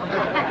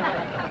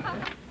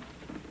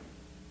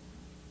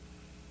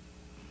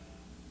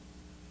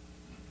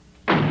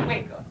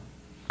 Wake up.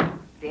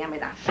 Damn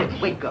it, I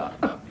said wake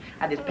up.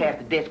 I just passed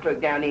the desk clerk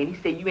down there, and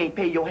he said you ain't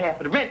paid your half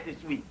of the rent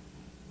this week.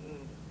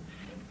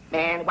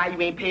 Man, why you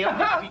ain't pay up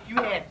this week? You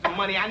had some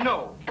money, I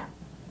know.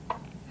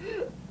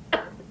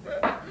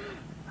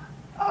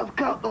 I was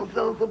counting on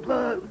selling some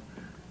blood,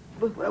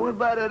 but when I went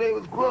by there, they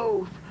was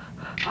closed.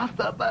 I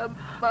stopped by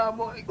tomorrow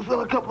morning to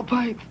sell a couple of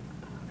pints.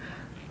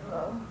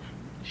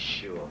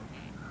 Sure.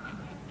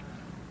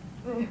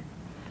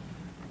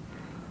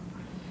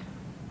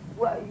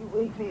 Why you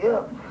wake me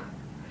up?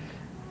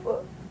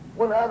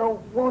 When I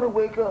don't want to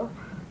wake up.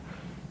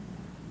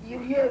 You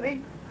hear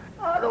me?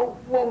 I don't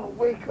want to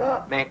wake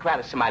up. Man, cry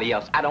to somebody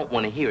else. I don't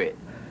want to hear it.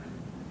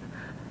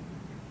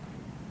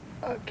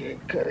 I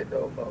can't cut it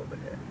no more,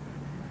 man.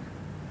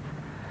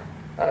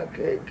 I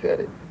can't cut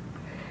it.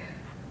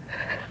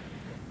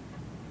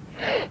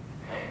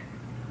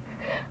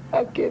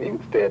 I can't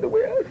even stand the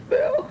way I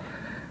smell.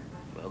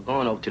 Well,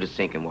 going over to the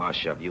sink and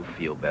wash up, you'll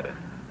feel better.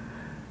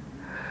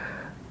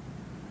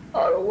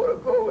 I don't want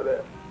to go over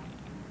there.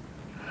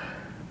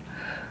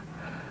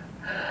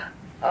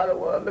 I don't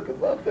want to look at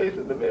my face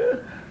in the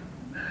mirror.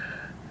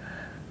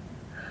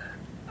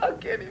 I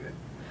can't even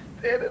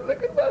stand and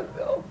look at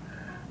myself.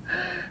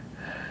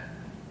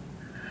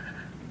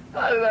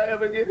 How did I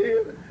ever get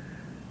here?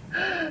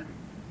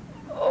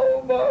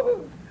 Oh,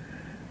 Mama.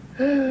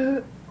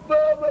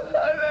 Mama,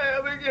 how did I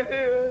ever get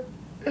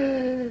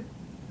here?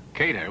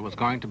 Cater was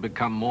going to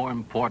become more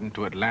important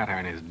to Atlanta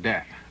in his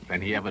death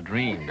than he ever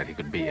dreamed that he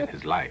could be in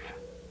his life.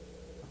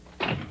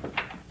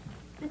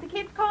 Did the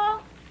kids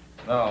call?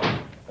 No.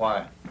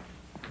 Why?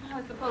 I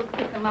was supposed to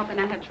pick them up, and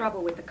I had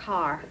trouble with the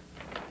car.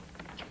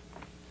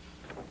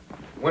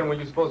 When were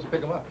you supposed to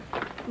pick him up?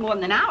 More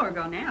than an hour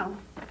ago now.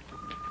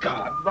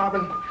 God,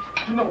 Robin,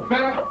 you know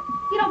better.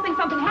 You don't think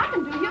something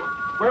happened, do you?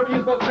 Where were you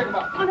supposed to pick him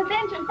up? On a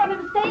bench in front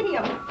of the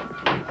stadium.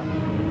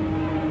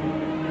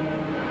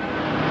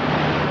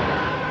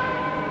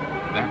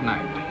 That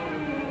night,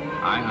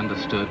 I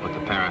understood what the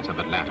parents of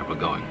Atlanta were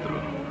going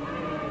through.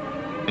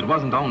 It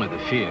wasn't only the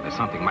fear that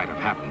something might have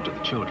happened to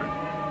the children.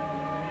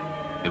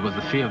 It was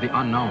the fear of the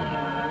unknown,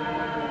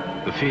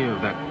 the fear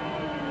of that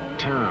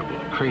terrible,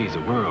 crazy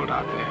world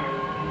out there.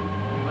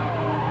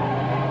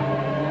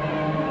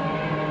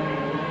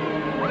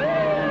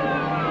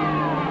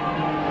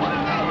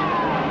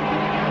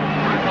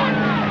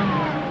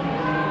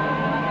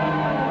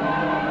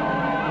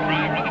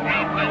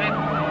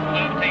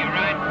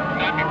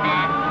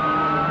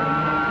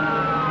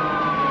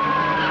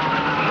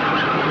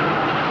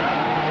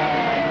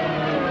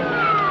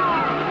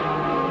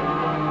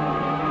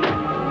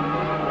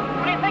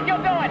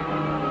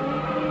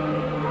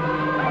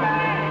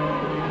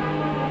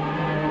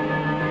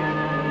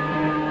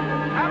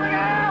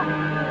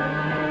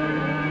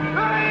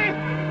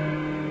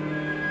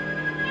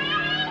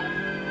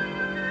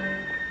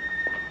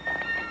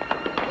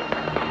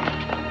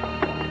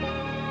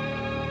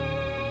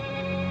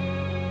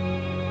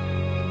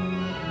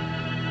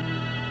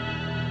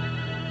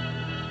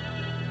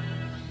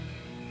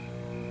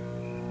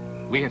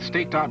 We had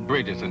staked out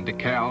bridges in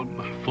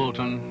DeKalb,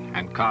 Fulton,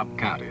 and Cobb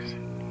counties.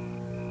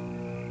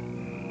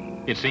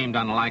 It seemed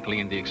unlikely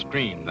in the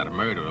extreme that a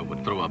murderer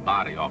would throw a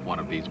body off one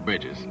of these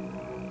bridges,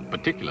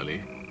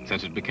 particularly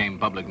since it became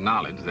public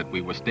knowledge that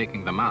we were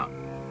staking them out.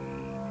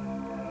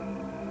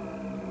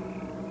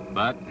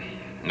 But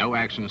no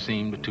action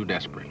seemed too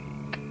desperate.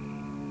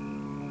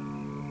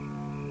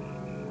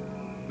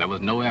 There was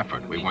no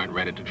effort we weren't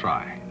ready to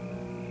try.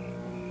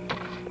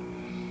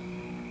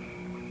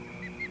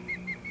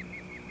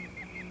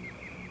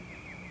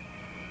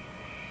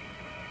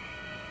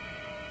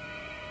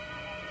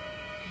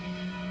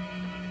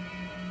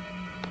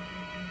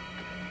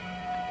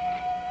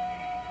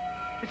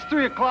 It's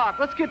 3 o'clock.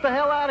 Let's get the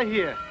hell out of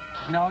here.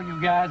 No,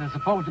 you guys are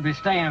supposed to be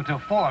staying until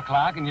 4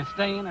 o'clock, and you're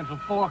staying until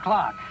 4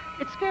 o'clock.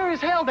 It's scary as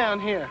hell down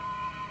here.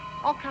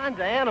 All kinds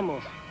of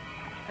animals.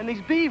 And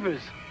these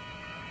beavers.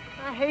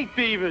 I hate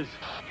beavers.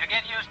 You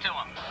get used to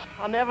them.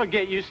 I'll never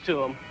get used to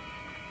them.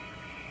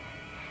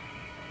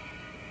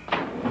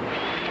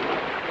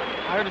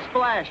 I heard a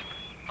splash.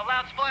 A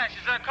loud splash.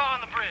 Is there a car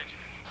on the bridge?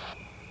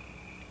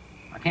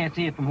 I can't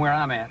see it from where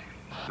I'm at.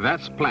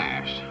 That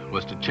splash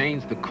was to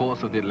change the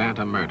course of the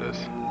Atlanta murders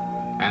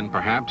and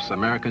perhaps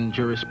American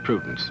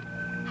jurisprudence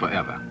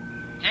forever.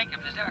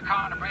 Jacob, is there a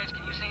car on the bridge?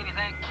 Can you see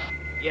anything?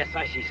 Yes,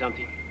 I see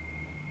something.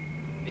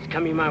 It's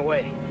coming my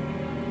way.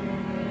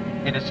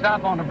 Did it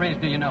stop on the bridge,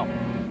 do you know?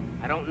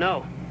 I don't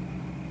know.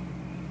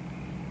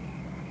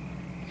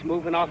 It's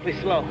moving awfully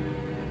slow.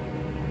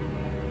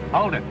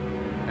 Hold it.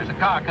 There's a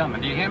car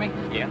coming. Do you hear me?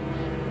 Yeah.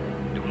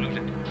 Don't lose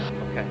it.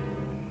 Okay.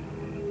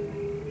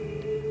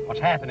 What's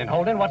happening,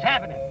 Holden? What's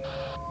happening?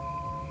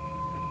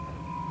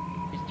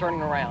 He's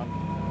turning around.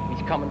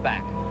 He's coming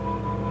back.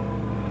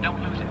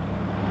 Don't lose it.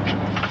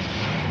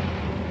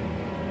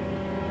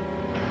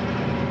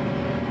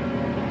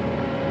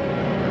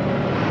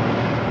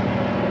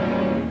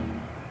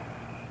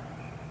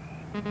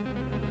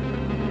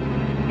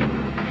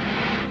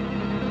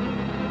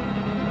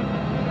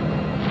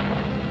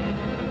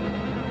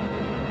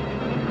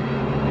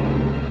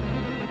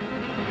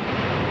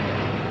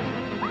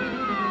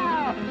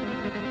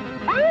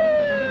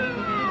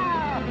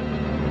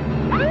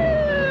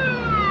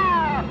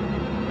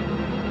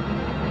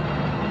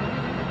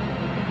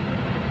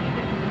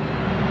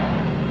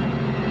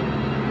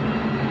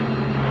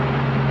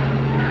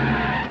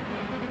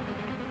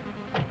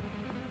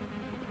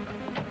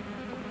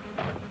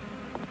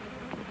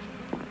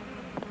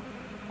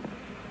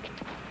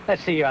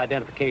 Let's see your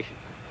identification.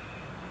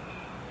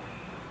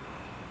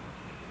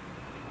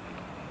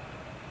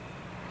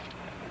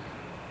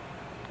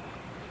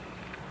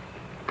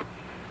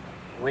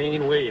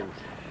 Wayne Williams.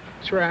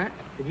 That's right.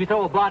 Did you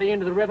throw a body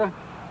into the river?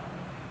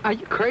 Are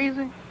you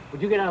crazy?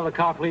 Would you get out of the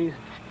car, please?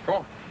 Come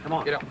on. Come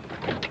on. Get out.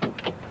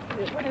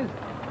 What is it?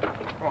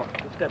 Come on.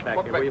 Let's step back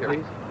Walk here, back will you, there.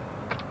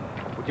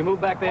 please? Would you move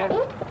back there?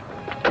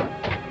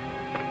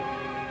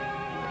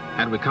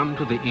 Had we come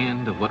to the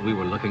end of what we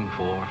were looking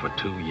for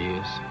 2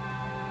 years?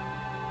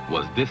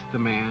 Was this the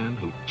man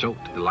who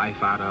choked the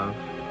life out of,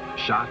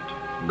 shot,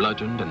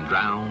 bludgeoned, and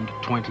drowned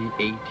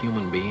 28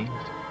 human beings?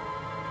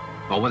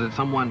 Or was it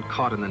someone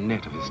caught in the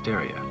net of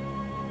hysteria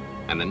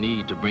and the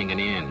need to bring an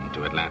end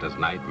to Atlanta's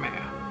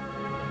nightmare?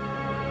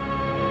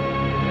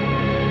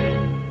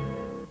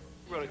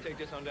 We're going to take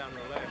this on down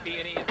the left.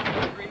 B&E.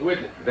 Who is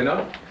it? They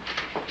know?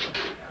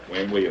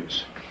 Wayne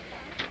Williams.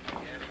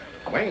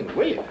 Wayne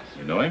Williams?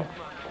 You know him?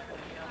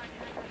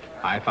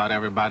 I thought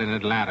everybody in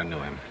Atlanta knew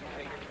him.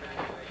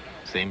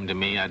 Seemed to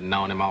me I'd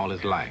known him all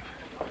his life.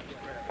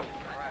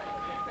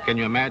 Can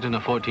you imagine a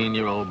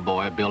 14-year-old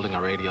boy building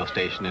a radio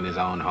station in his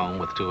own home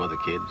with 2 other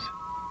kids?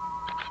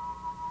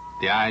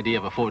 The idea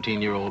of a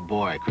 14-year-old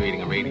boy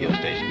creating a radio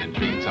station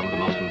intrigued some of the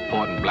most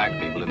important black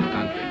people in the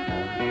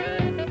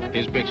country.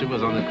 His picture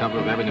was on the cover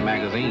of Ebony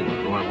magazine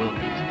with Roy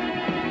Wilkins.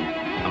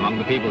 Among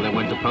the people that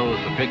went to pose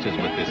for pictures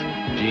with this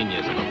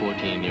genius of a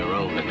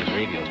 14-year-old at his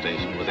radio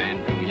station was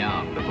Andrew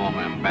Young, the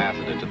former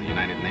ambassador to the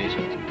United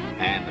Nations,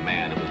 and the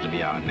man who was to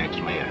be our next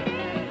mayor.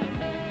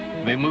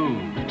 They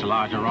moved to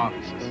larger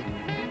offices.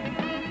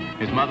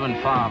 His mother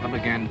and father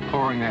began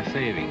pouring their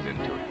savings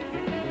into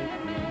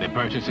it. They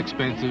purchased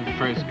expensive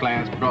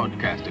first-class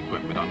broadcast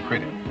equipment on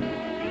credit.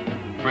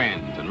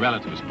 Friends and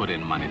relatives put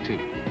in money, too.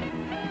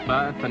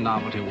 But the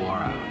novelty wore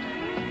out.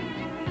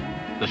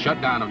 The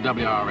shutdown of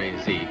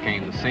WRAC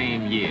came the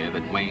same year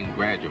that Wayne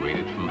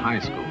graduated from high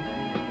school.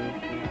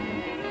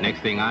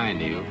 Next thing I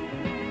knew,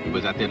 he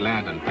was at the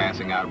Atlantan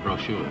passing out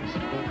brochures.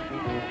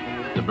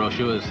 The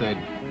brochures said,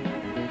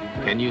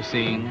 "Can you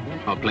sing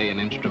or play an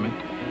instrument?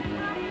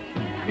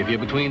 If you're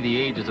between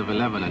the ages of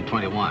 11 and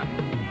 21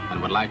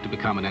 and would like to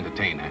become an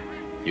entertainer,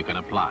 you can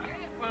apply."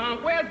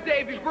 Where's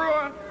Davy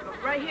Brewer?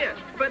 Right here,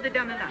 further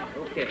down the line.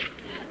 Okay.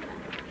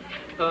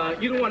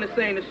 You don't want to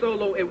sing the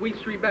solo at Wheat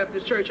Street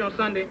Baptist Church on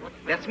Sunday?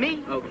 That's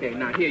me. Okay,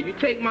 now here, you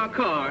take my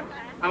card.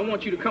 I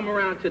want you to come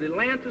around to the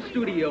Atlanta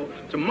studio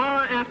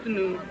tomorrow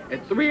afternoon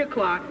at 3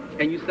 o'clock,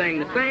 and you sing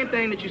the same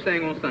thing that you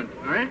sang on Sunday,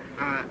 all right?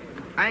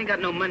 I ain't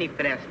got no money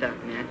for that stuff,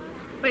 man.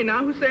 Hey, now,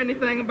 who said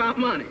anything about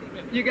money?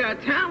 You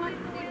got talent.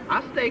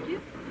 I'll stake you.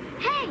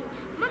 Hey,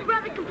 my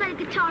brother can play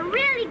the guitar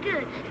really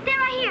good. Stay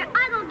right here.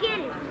 I'll go get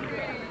him.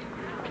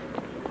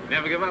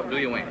 Never give up, do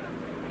you, Wayne?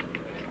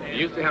 You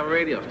used to have a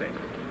radio station.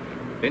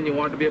 Then you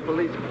wanted to be a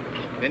policeman.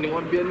 Then you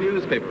wanted to be a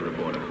newspaper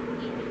reporter.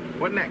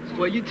 What next?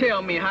 Well, you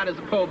tell me, how does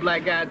a poor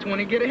black guy at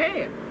 20 get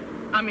ahead?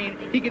 I mean,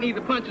 he can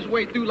either punch his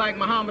way through like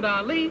Muhammad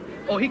Ali,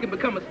 or he can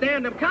become a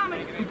stand-up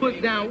comic who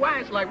puts down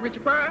whites like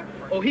Richard Pryor,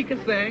 or he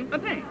can sing or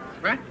dance,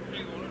 right?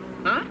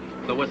 Huh?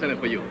 So what's in it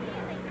for you?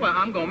 Well,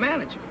 I'm gonna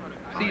manage you.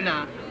 See,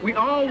 now, we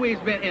always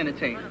been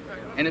entertainers,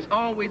 and it's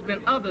always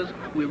been others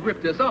who have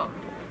ripped us off.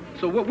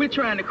 So what we're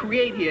trying to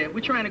create here,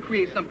 we're trying to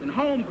create something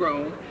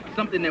homegrown,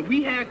 something that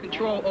we have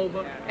control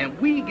over, and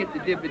we get the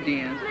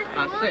dividends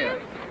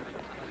ourselves.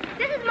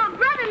 This is my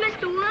brother,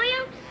 Mr.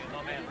 Williams.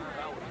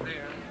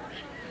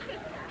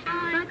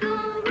 I go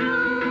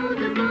round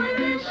the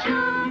boiler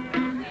shop.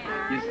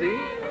 You see,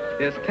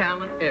 there's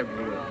talent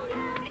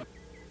everywhere.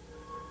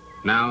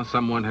 Now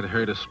someone had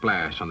heard a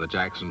splash on the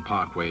Jackson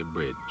Parkway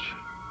Bridge.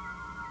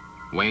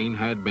 Wayne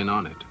had been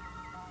on it,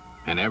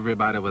 and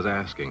everybody was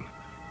asking,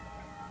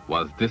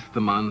 was this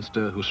the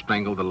monster who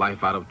strangled the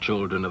life out of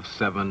children of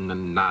 7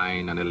 and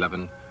 9 and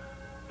 11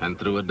 and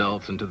threw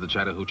adults into the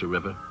Chattahoochee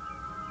River?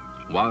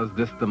 Was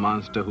this the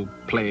monster who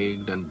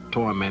plagued and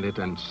tormented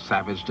and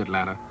savaged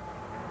Atlanta?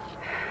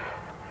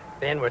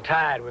 Ben, we're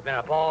tired. We've been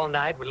up all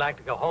night. We'd like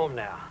to go home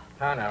now.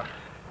 I know,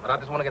 but I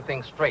just want to get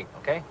things straight,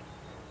 okay?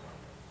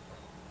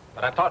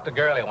 But I talked to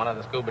Gurley, one of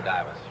the scuba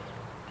divers.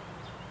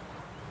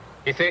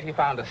 He said he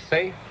found a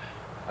safe,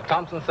 a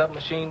Thompson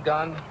submachine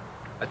gun,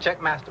 a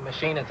Checkmaster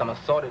machine, and some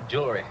assorted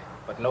jewelry,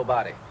 but no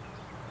body.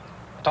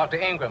 I talked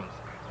to Ingram's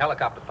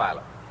helicopter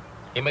pilot.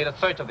 He made a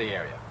search of the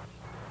area.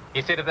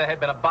 He said if there had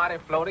been a body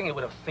floating, he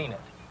would have seen it.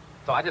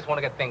 So I just want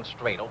to get things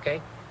straight,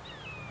 okay?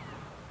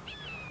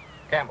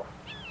 Campbell,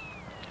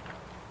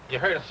 you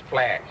heard a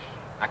splash.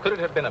 Now, could it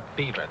have been a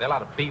beaver? There are a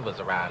lot of beavers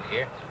around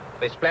here.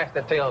 They splash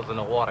their tails in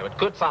the water. It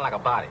could sound like a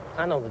body.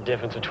 I know the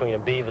difference between a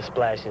beaver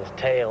splashing his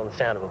tail and the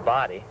sound of a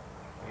body.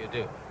 You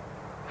do?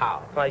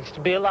 How? I used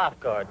to be a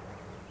lifeguard.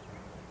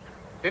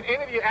 Did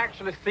any of you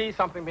actually see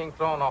something being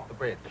thrown off the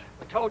bridge?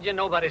 I told you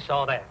nobody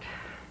saw that.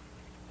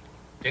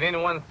 Did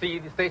anyone see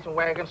the station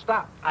wagon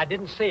stop? I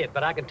didn't see it,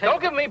 but I can tell you...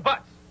 Don't give me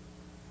buts.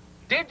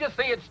 Did you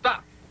see it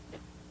stop?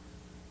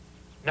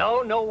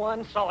 No, no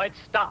one saw it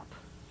stop.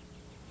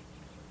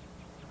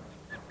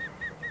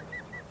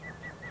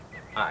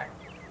 All right.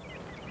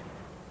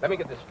 Let me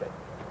get this straight.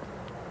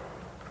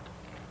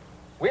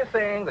 We're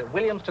saying that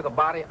Williams took a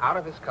body out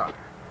of his car,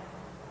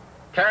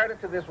 carried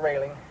it to this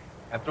railing,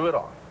 and threw it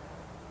off.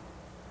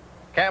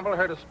 Campbell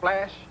heard a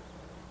splash.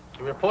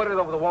 He reported it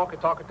over the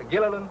walkie-talkie to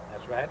Gilliland.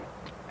 That's right.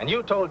 And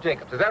you told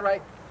Jacobs. Is that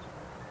right?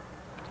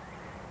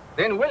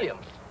 Then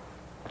Williams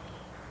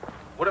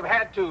would have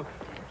had to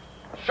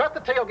shut the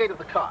tailgate of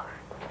the car,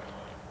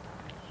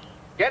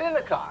 get in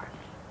the car,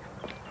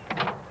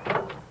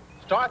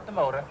 start the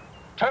motor,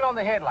 turn on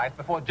the headlights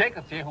before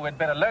Jacobs here, who had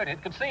been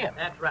alerted, could see him.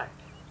 That's right.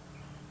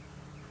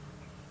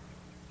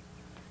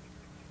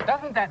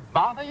 Doesn't that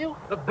bother you?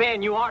 Look,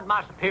 Ben, you aren't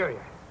my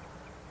superior.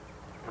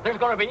 If there's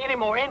going to be any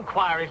more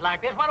inquiries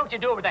like this, why don't you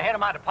do it with the head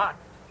of my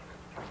department?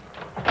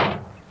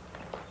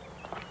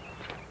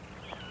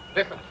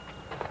 Listen,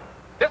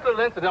 this little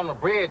incident on the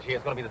bridge here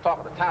is going to be the talk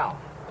of the town,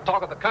 the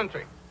talk of the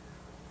country.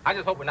 I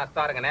just hope we're not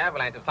starting an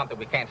avalanche of something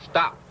we can't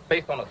stop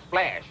based on a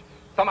splash.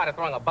 Somebody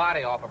throwing a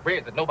body off a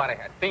bridge that nobody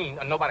has seen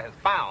or nobody has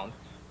found,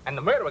 and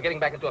the murderer getting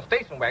back into a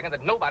station wagon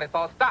that nobody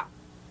saw stop.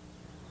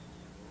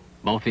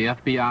 Both the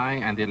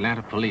FBI and the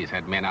Atlanta police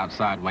had men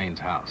outside Wayne's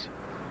house.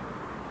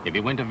 If he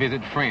went to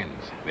visit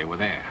friends, they were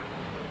there.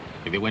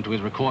 If he went to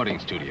his recording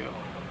studio,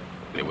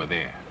 they were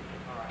there.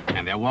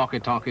 And their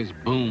walkie-talkies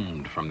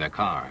boomed from their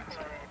cars.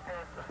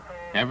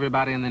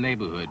 Everybody in the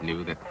neighborhood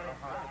knew that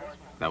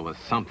there was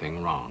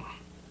something wrong.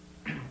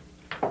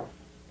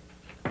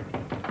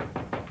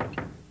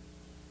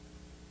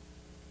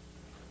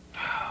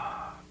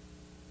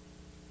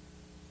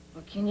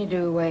 What can you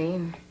do,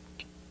 Wayne?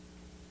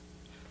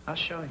 I'll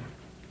show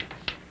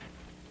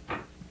you.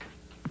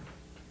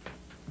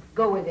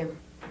 Go with him.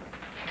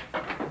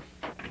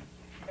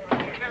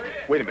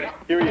 Wait a minute.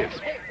 Here he is.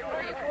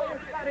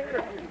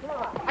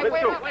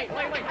 Let's go. Wait.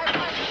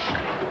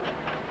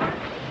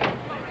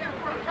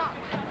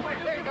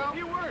 There you go. A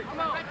few words. Come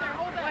on. Right there.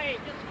 Hold that. Wait,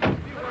 just a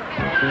few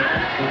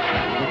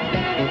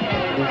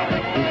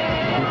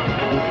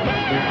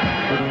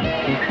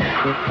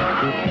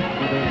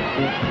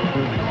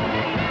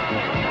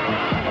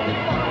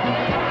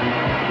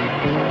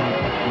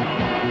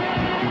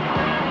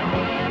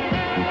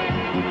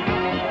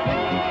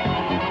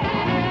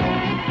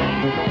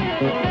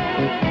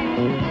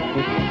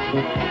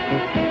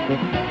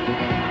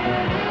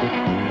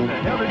Where the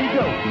hell did he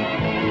go?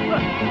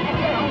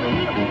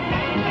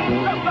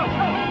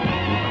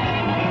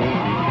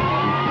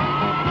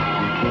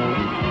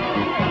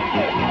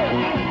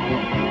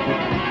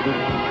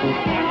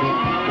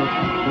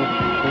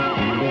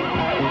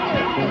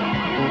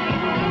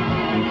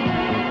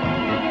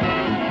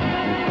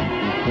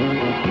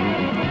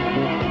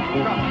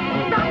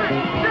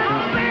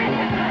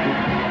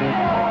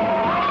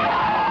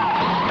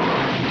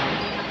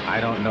 I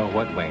don't know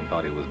what Wayne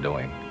thought he was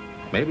doing.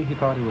 Maybe he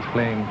thought he was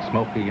playing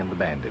Smokey and the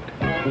Bandit.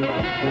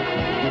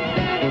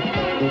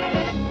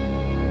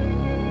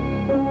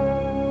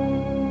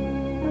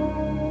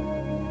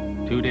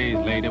 2 days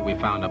later, we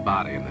found a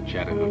body in the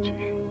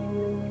Chattahoochee.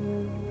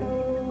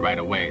 Right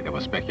away, there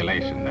was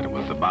speculation that it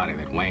was the body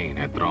that Wayne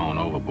had thrown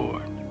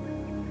overboard.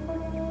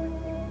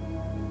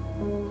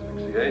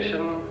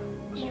 Asphyxiation,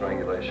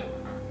 strangulation.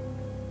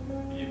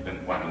 You've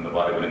been wondering the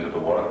body went into the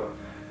water?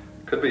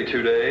 Could be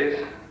 2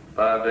 days,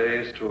 5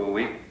 days to a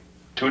week.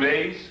 2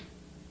 days?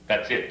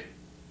 That's it.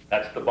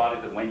 That's the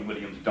body that Wayne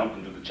Williams dumped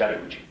into the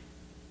Chattahoochee.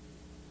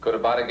 Could a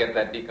body get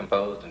that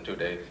decomposed in 2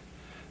 days?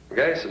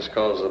 Gases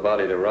cause the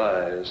body to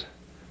rise.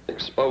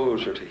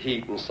 Exposure to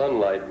heat and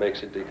sunlight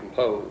makes it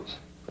decompose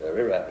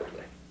very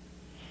rapidly.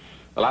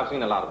 Well, I've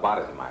seen a lot of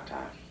bodies in my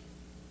time,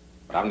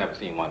 but I've never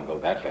seen one go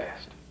that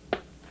fast.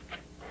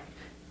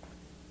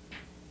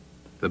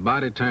 The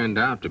body turned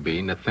out to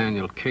be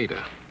Nathaniel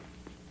Cater,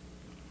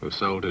 who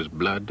sold his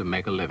blood to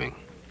make a living.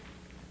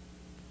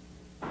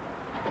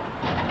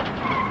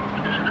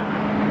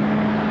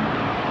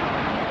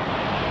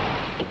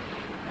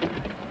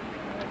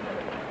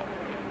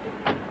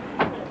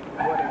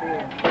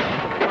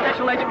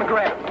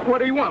 What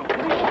do you want?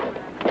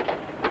 Now,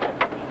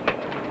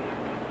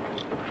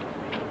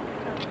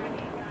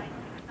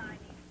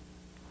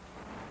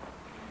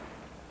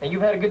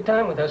 you've had a good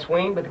time with us,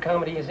 Wayne, but the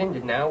comedy is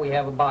ended now. We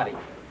have a body.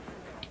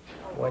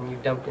 One you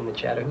dumped in the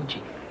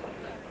Chattahoochee.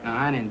 No,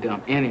 I didn't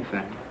dump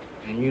anything,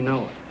 and you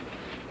know it.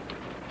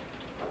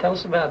 Tell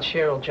us about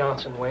Cheryl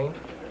Johnson, Wayne.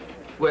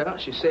 Well,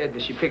 she said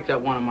that she picked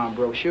up one of my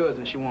brochures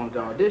and she wanted to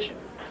audition.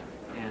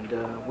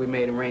 And we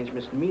made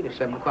arrangements to meet at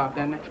 7 o'clock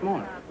that next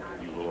morning.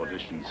 You will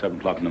audition 7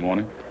 o'clock in the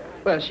morning?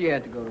 Well, she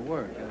had to go to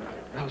work.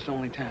 That was the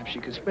only time she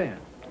could spare.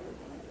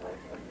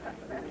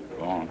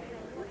 Go on.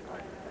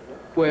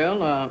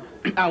 Well,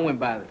 I went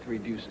by the Three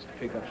Deuces to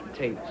pick up some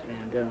tapes,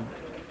 and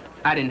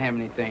I didn't have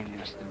anything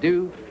else to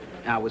do.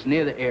 I was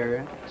near the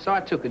area, so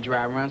I took a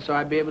drive around so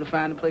I'd be able to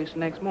find the place the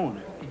next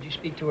morning. Did you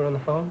speak to her on the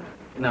phone?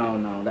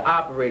 No. The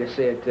operator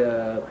said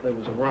there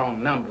was a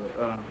wrong number.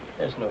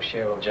 There's no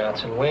Cheryl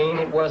Johnson, Wayne.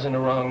 It wasn't a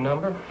wrong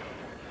number.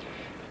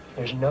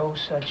 There's no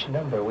such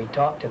number. We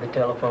talked to the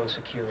telephone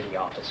security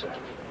officer.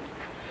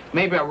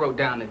 Maybe I wrote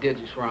down the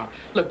digits wrong.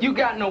 Look, you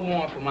got no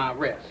warrant for my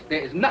arrest. There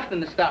is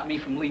nothing to stop me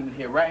from leaving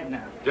here right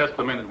now. Just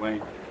a minute,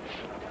 Wayne.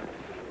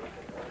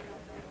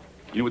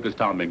 You know what this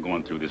town been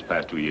going through this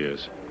past 2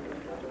 years?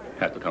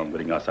 Has to come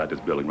getting outside this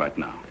building right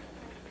now.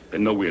 They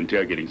know we're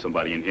interrogating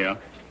somebody in here.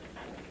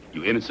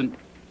 You innocent?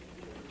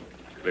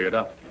 Clear it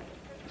up.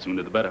 The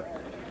sooner the better.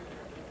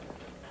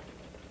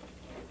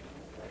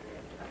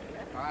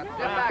 All right, sit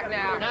back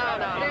now. No.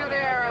 Stay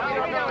there. We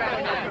don't know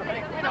that now.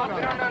 We don't know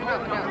nothing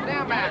else.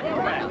 Stand back. Go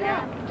back.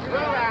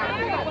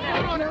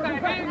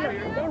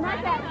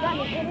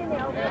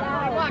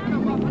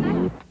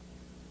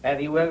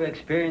 Have you ever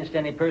experienced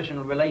any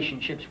personal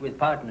relationships with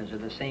partners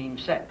of the same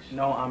sex?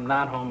 No, I'm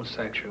not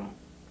homosexual.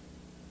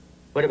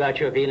 What about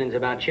your feelings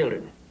about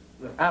children?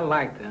 Look, I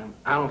like them.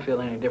 I don't feel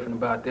any different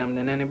about them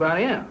than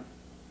anybody else.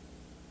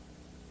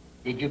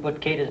 Did you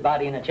put Kata's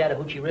body in the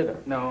Chattahoochee River?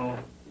 No.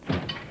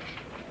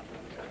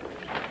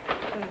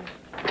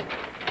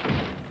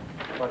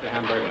 What's a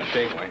hamburger and a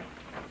steak, Wayne?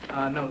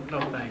 No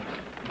thanks.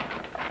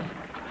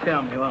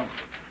 Tell me,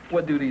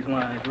 what do these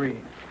lines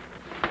read?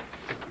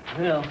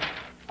 Well,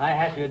 I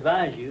have to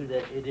advise you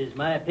that it is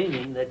my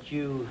opinion that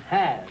you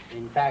have,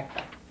 in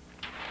fact,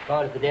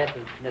 caused the death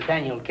of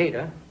Nathaniel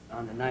Kata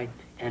on the night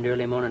and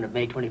early morning of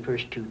May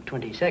 21st to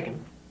 22nd,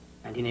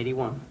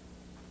 1981,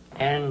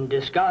 and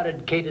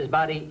discarded Kata's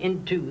body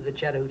into the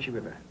Chattahoochee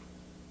River.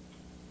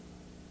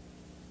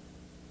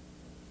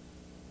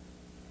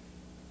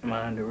 Am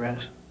I under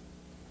arrest?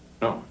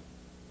 No.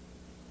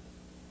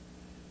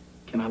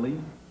 Can I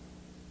leave?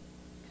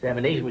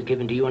 Examination was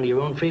given to you under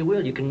your own free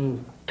will. You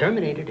can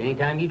terminate it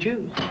anytime you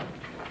choose.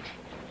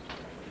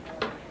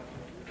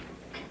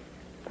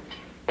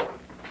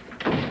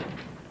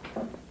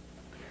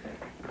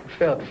 I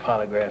failed the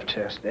polygraph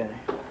test, Danny.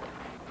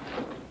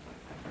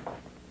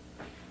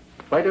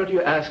 Why don't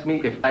you ask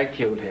me if I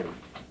killed him?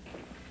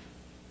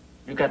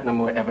 You got no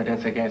more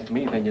evidence against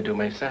me than you do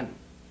my son.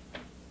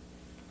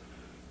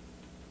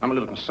 I'm a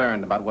little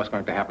concerned about what's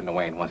going to happen to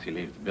Wayne once he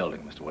leaves the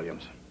building, Mr.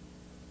 Williams.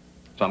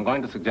 So I'm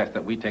going to suggest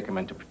that we take him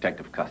into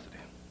protective custody.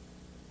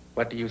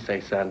 What do you say,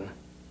 son?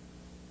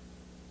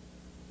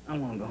 I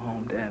want to go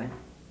home, Daddy.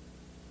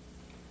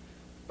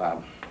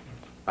 Bob,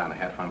 find a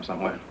hat for him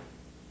somewhere.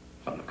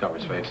 Something to cover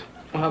his face.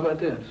 Well, how about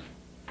this?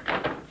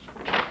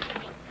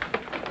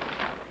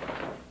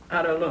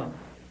 How'd I look?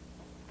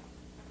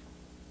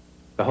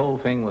 The whole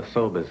thing was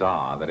so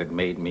bizarre that it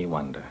made me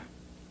wonder.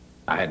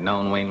 I had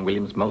known Wayne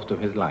Williams most of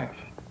his life.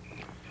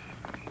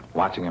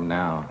 Watching him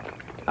now,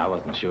 I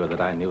wasn't sure that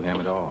I knew him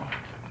at all.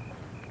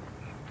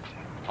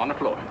 On the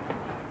floor.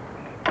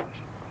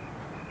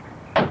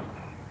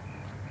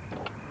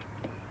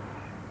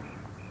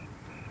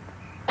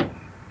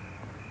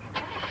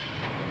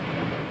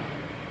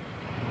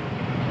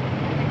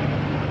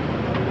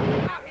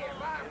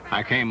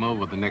 I came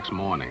over the next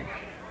morning,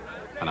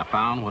 and I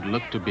found what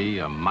looked to be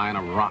a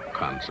minor rock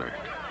concert.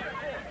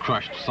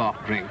 Crushed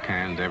soft drink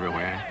cans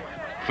everywhere,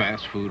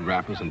 fast food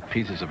wrappers and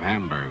pieces of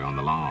hamburger on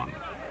the lawn.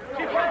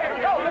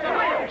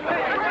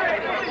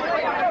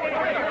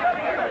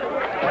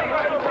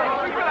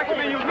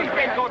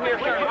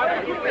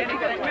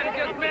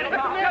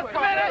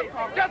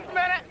 Just a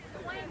minute.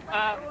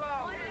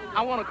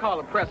 I want to call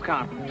a press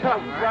conference.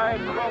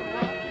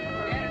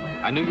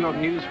 A New York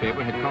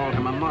newspaper had called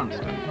him a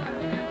monster.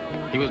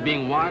 He was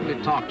being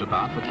widely talked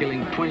about for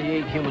killing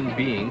 28 human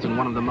beings in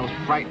one of the most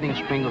frightening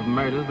string of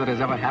murders that has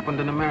ever happened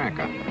in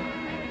America.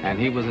 And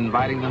he was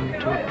inviting them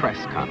to a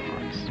press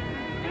conference.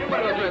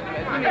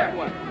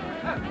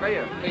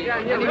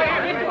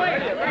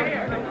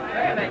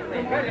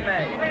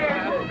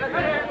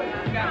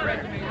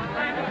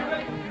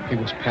 He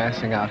was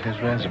passing out his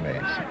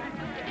resumes.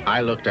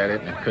 I looked at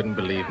it and couldn't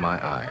believe my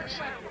eyes.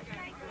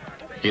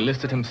 He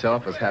listed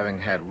himself as having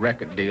had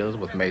record deals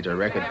with major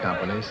record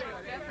companies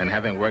and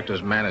having worked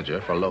as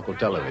manager for a local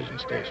television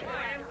station.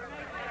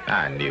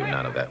 I knew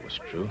none of that was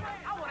true.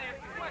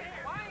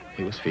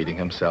 he was feeding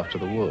himself to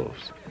the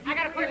wolves. I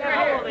got a question.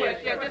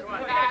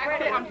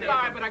 I'm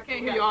sorry, but I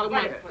can't hear you all at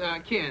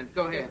once. Ken,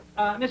 go ahead.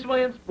 Mr.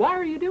 Williams, why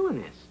are you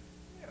doing this?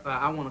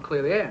 I want to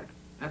clear the air.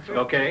 That's all.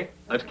 Okay,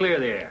 let's clear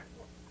the air.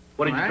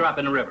 What did you drop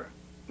in the river?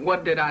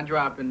 What did I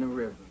drop in the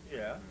river?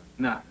 Yeah.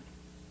 Nothing.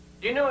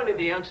 Do you know any of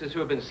the youngsters who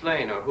have been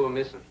slain or who are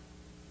missing?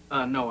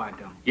 No, I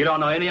don't. You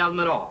don't know any of them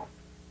at all?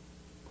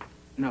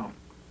 No.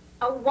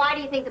 Why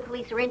do you think the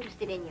police are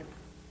interested in you?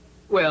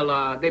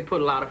 Well, they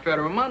put a lot of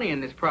federal money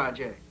in this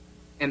project,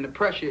 and the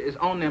pressure is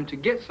on them to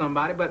get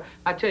somebody, but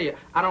I tell you,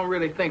 I don't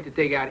really think that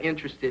they got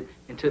interested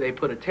until they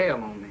put a tail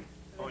on me.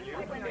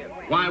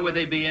 Why would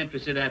they be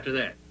interested after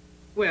that?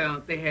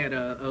 Well, they had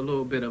a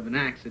little bit of an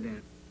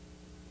accident.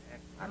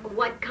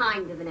 What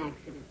kind of an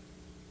accident?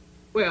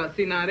 Well,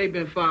 see, now, they've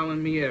been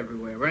following me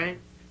everywhere, right?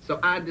 So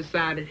I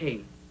decided,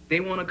 hey, they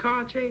want a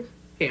car chase?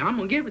 Hey, I'm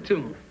gonna give it to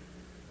them.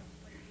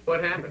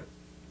 What happened?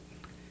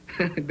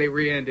 They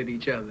rear-ended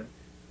each other.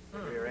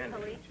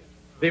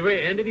 They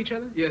rear-ended each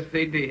other? Yes,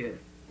 they did.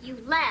 You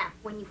laugh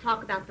when you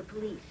talk about the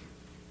police.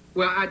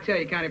 Well, I tell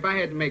you, Connie, if I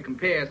had to make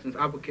comparisons,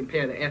 I would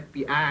compare the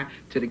FBI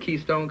to the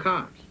Keystone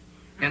Cops.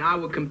 And I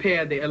would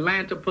compare the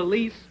Atlanta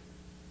police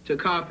to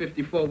Car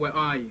 54, Where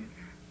Are You?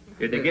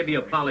 Did they give you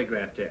a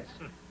polygraph test?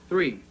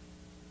 3.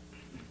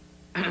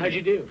 How'd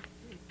you do?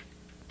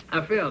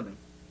 I failed them.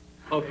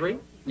 Oh, 3?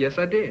 Yes,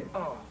 I did.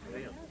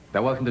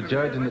 There wasn't a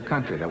judge in the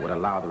country that would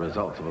allow the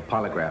results of a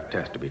polygraph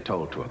test to be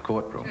told to a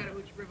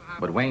courtroom.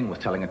 But Wayne was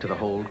telling it to the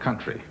whole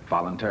country,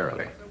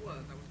 voluntarily.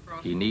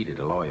 He needed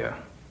a lawyer.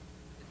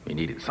 He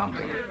needed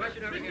something.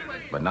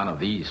 But none of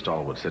these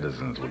stalwart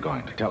citizens were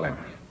going to tell him.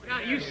 Now,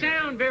 you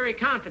sound very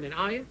confident,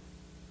 are you?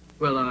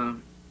 Well,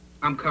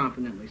 I'm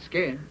confidently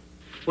scared.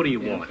 What do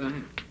you want?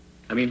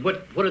 I mean,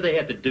 what do they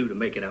have to do to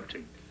make it up to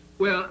you?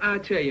 Well, I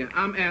tell you,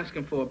 I'm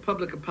asking for a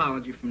public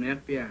apology from the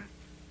FBI.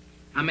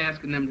 I'm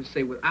asking them to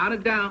say without a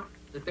doubt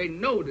that they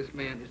know this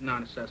man is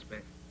not a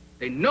suspect.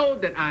 They know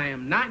that I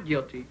am not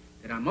guilty,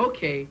 that I'm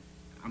okay,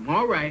 I'm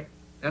all right.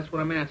 That's what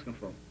I'm asking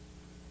for.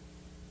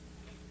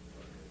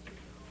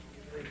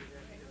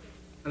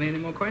 Are there any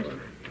more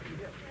questions?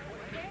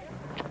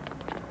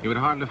 You would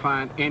hardly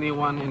find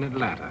anyone in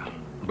Atlanta,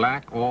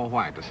 black or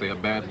white, to say a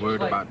bad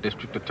word about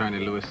District Attorney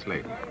Louis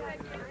Sladen.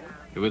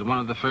 He was one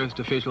of the first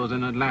officials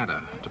in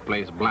Atlanta to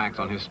place blacks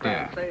on his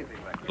staff,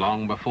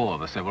 long before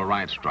the civil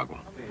rights struggle.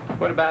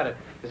 What about it?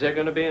 Is there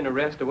going to be an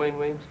arrest of Wayne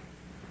Williams?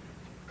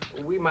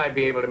 We might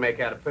be able to make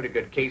out a pretty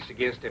good case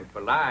against him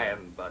for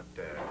lying, but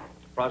to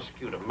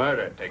prosecute a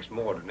murder, it takes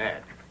more than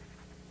that.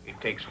 It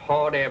takes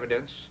hard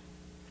evidence,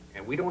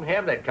 and we don't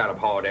have that kind of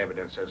hard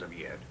evidence as of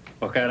yet.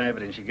 What kind of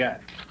evidence you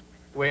got?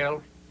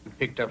 Well, we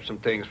picked up some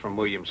things from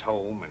Williams'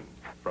 home and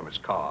from his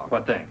car.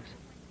 What things?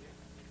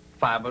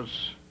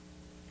 Fibers,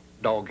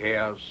 dog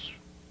hairs,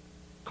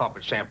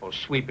 carpet samples,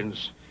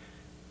 sweepings,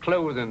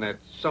 clothing that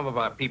some of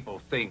our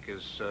people think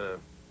is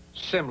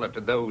similar to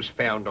those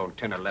found on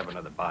 10 or 11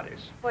 of the bodies.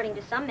 According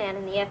to some man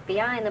in the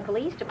FBI and the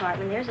police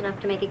department, there's enough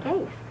to make a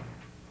case.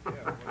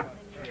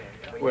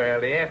 Well,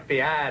 the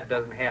FBI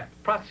doesn't have to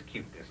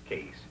prosecute this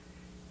case.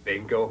 They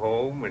can go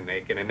home and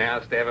they can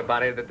announce to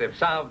everybody that they've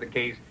solved the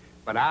case,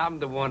 but I'm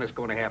the one that's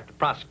going to have to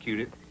prosecute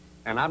it,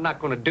 and I'm not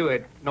going to do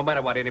it, no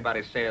matter what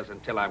anybody says,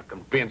 until I'm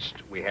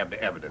convinced we have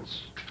the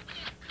evidence.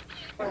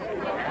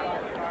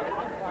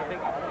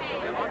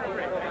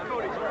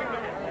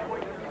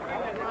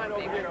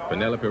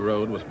 Penelope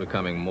Road was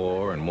becoming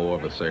more and more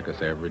of a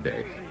circus every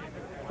day.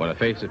 When a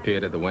face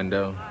appeared at the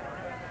window,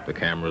 the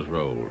cameras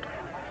rolled.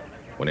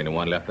 When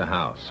anyone left the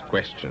house,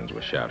 questions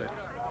were shouted.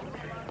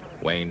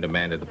 Wayne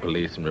demanded the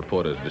police and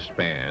reporters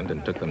disband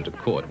and took them to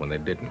court when they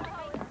didn't.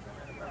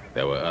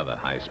 There were other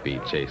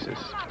high-speed chases.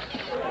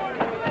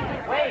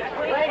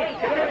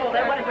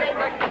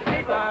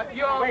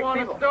 You all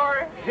want a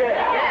story?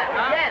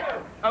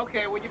 Yes.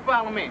 Okay, well, you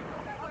follow me.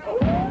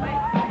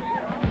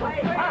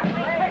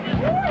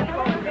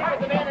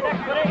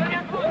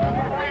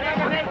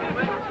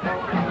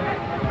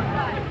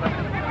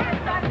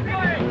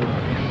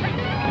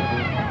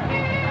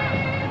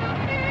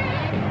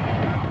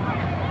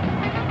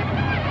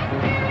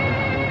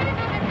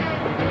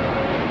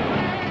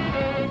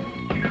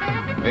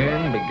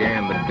 Then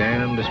began the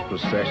damnedest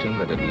procession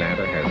that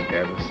Atlanta has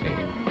ever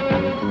seen.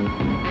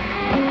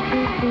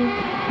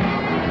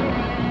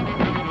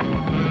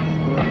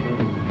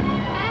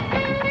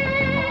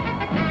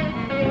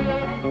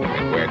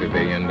 And where did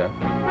they end up?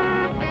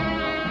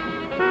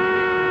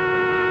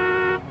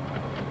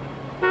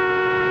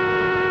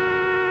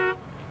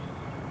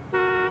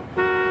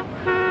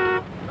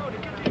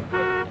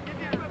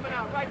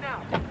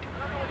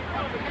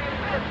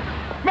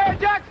 Mayor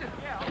Jackson!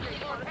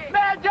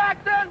 Mayor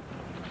Jackson!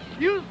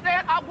 You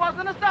said I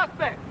wasn't a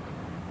suspect.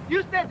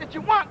 You said that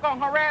you weren't going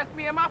to harass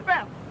me and my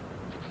family.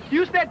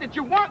 You said that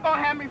you weren't going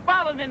to have me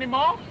followed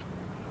anymore.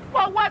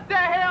 Well, what the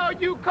hell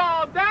you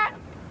call that?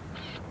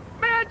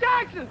 Mayor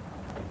Jackson!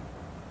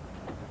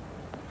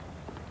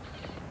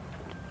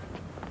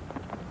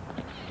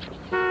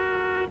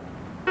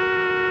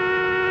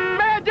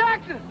 Mayor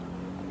Jackson!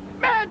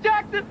 Mayor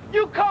Jackson,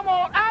 you come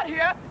on out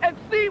here and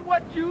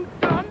what you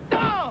done.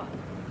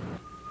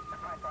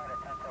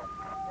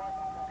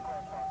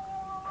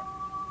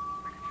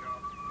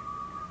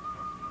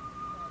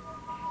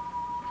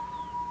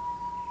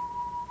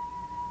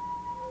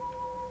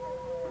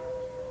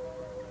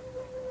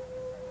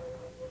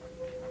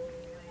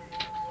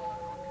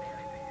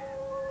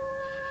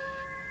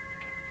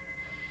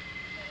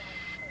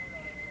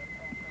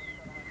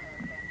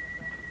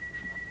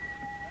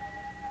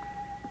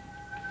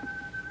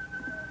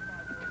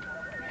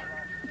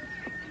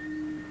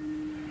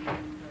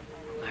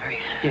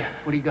 Yeah,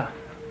 what do you got?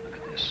 Look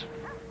at this.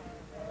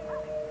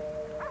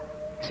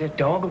 Is there a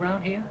dog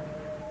around here?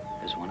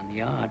 There's one in the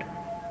yard.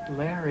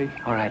 Larry.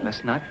 All right,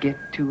 let's not get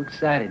too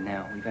excited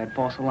now. We've had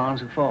false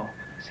alarms before.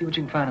 See what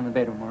you can find in the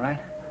bedroom, all right?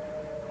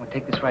 I'm gonna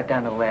take this right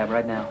down to the lab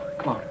right now.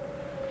 Come on.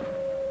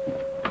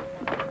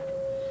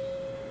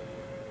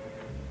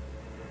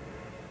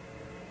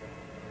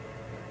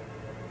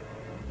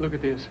 Look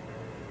at this.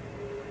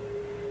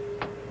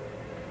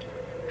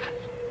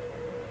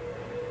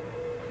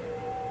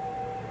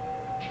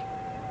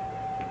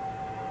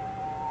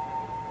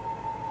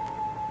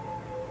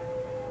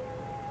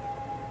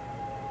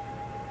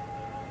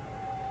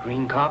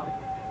 Green carpet.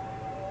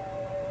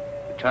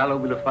 The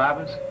trilobular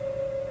fibers.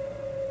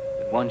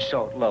 With one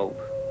short lobe.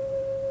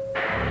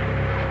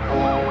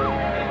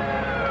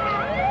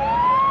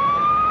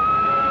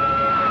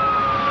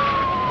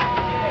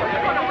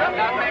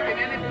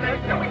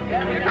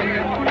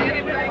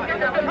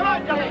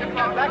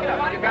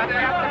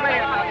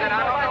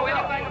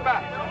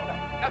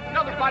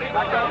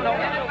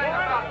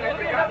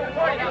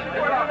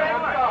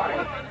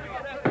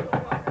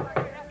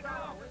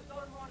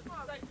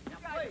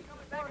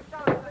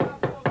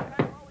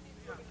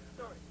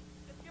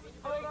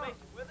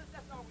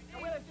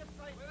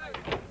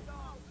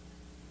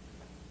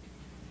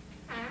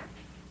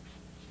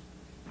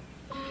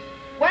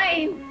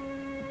 Wayne!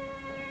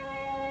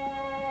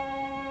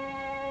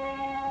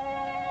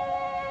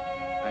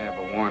 I have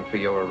a warrant for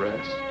your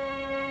arrest.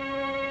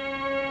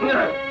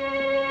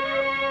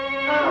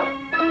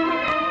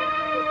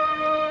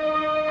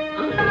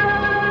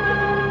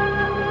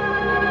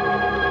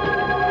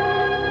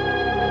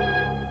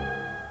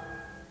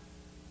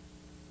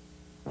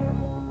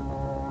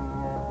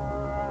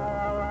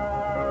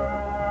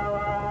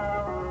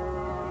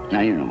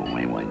 Now you know what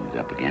Wayne Williams is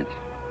up against.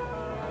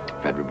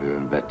 Federal Bureau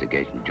of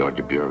Investigation,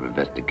 Georgia Bureau of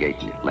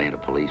Investigation, Atlanta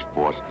Police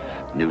Force,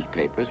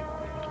 newspapers.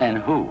 And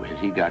who has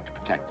he got to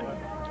protect him?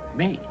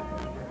 Me.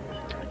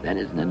 If that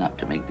isn't enough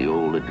to make the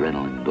old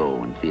adrenaline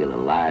go and feel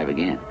alive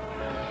again,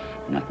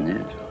 nothing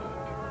is.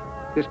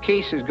 This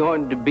case is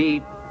going to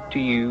be to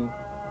you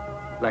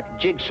like a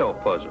jigsaw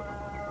puzzle.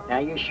 Now,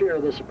 you're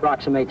sure this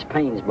approximates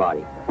Payne's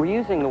body? We're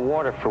using the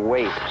water for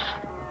weight.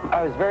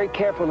 I was very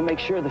careful to make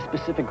sure the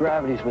specific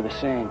gravities were the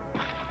same.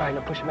 All right,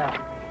 now push him out.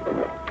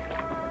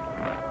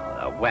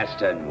 The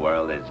Western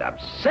world is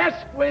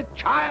obsessed with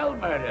child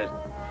murders.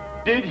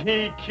 Did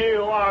he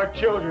kill our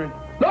children?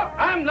 Look,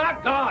 I'm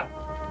not God.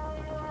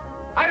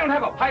 I don't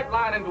have a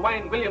pipeline into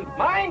Wayne Williams'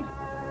 mind.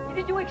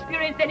 Did you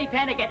experience any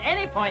panic at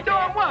any point?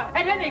 Doing what?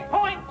 At any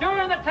point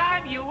during the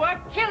time you were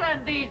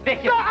killing these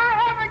victims? No, I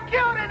haven't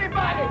killed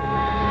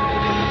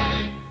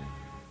anybody!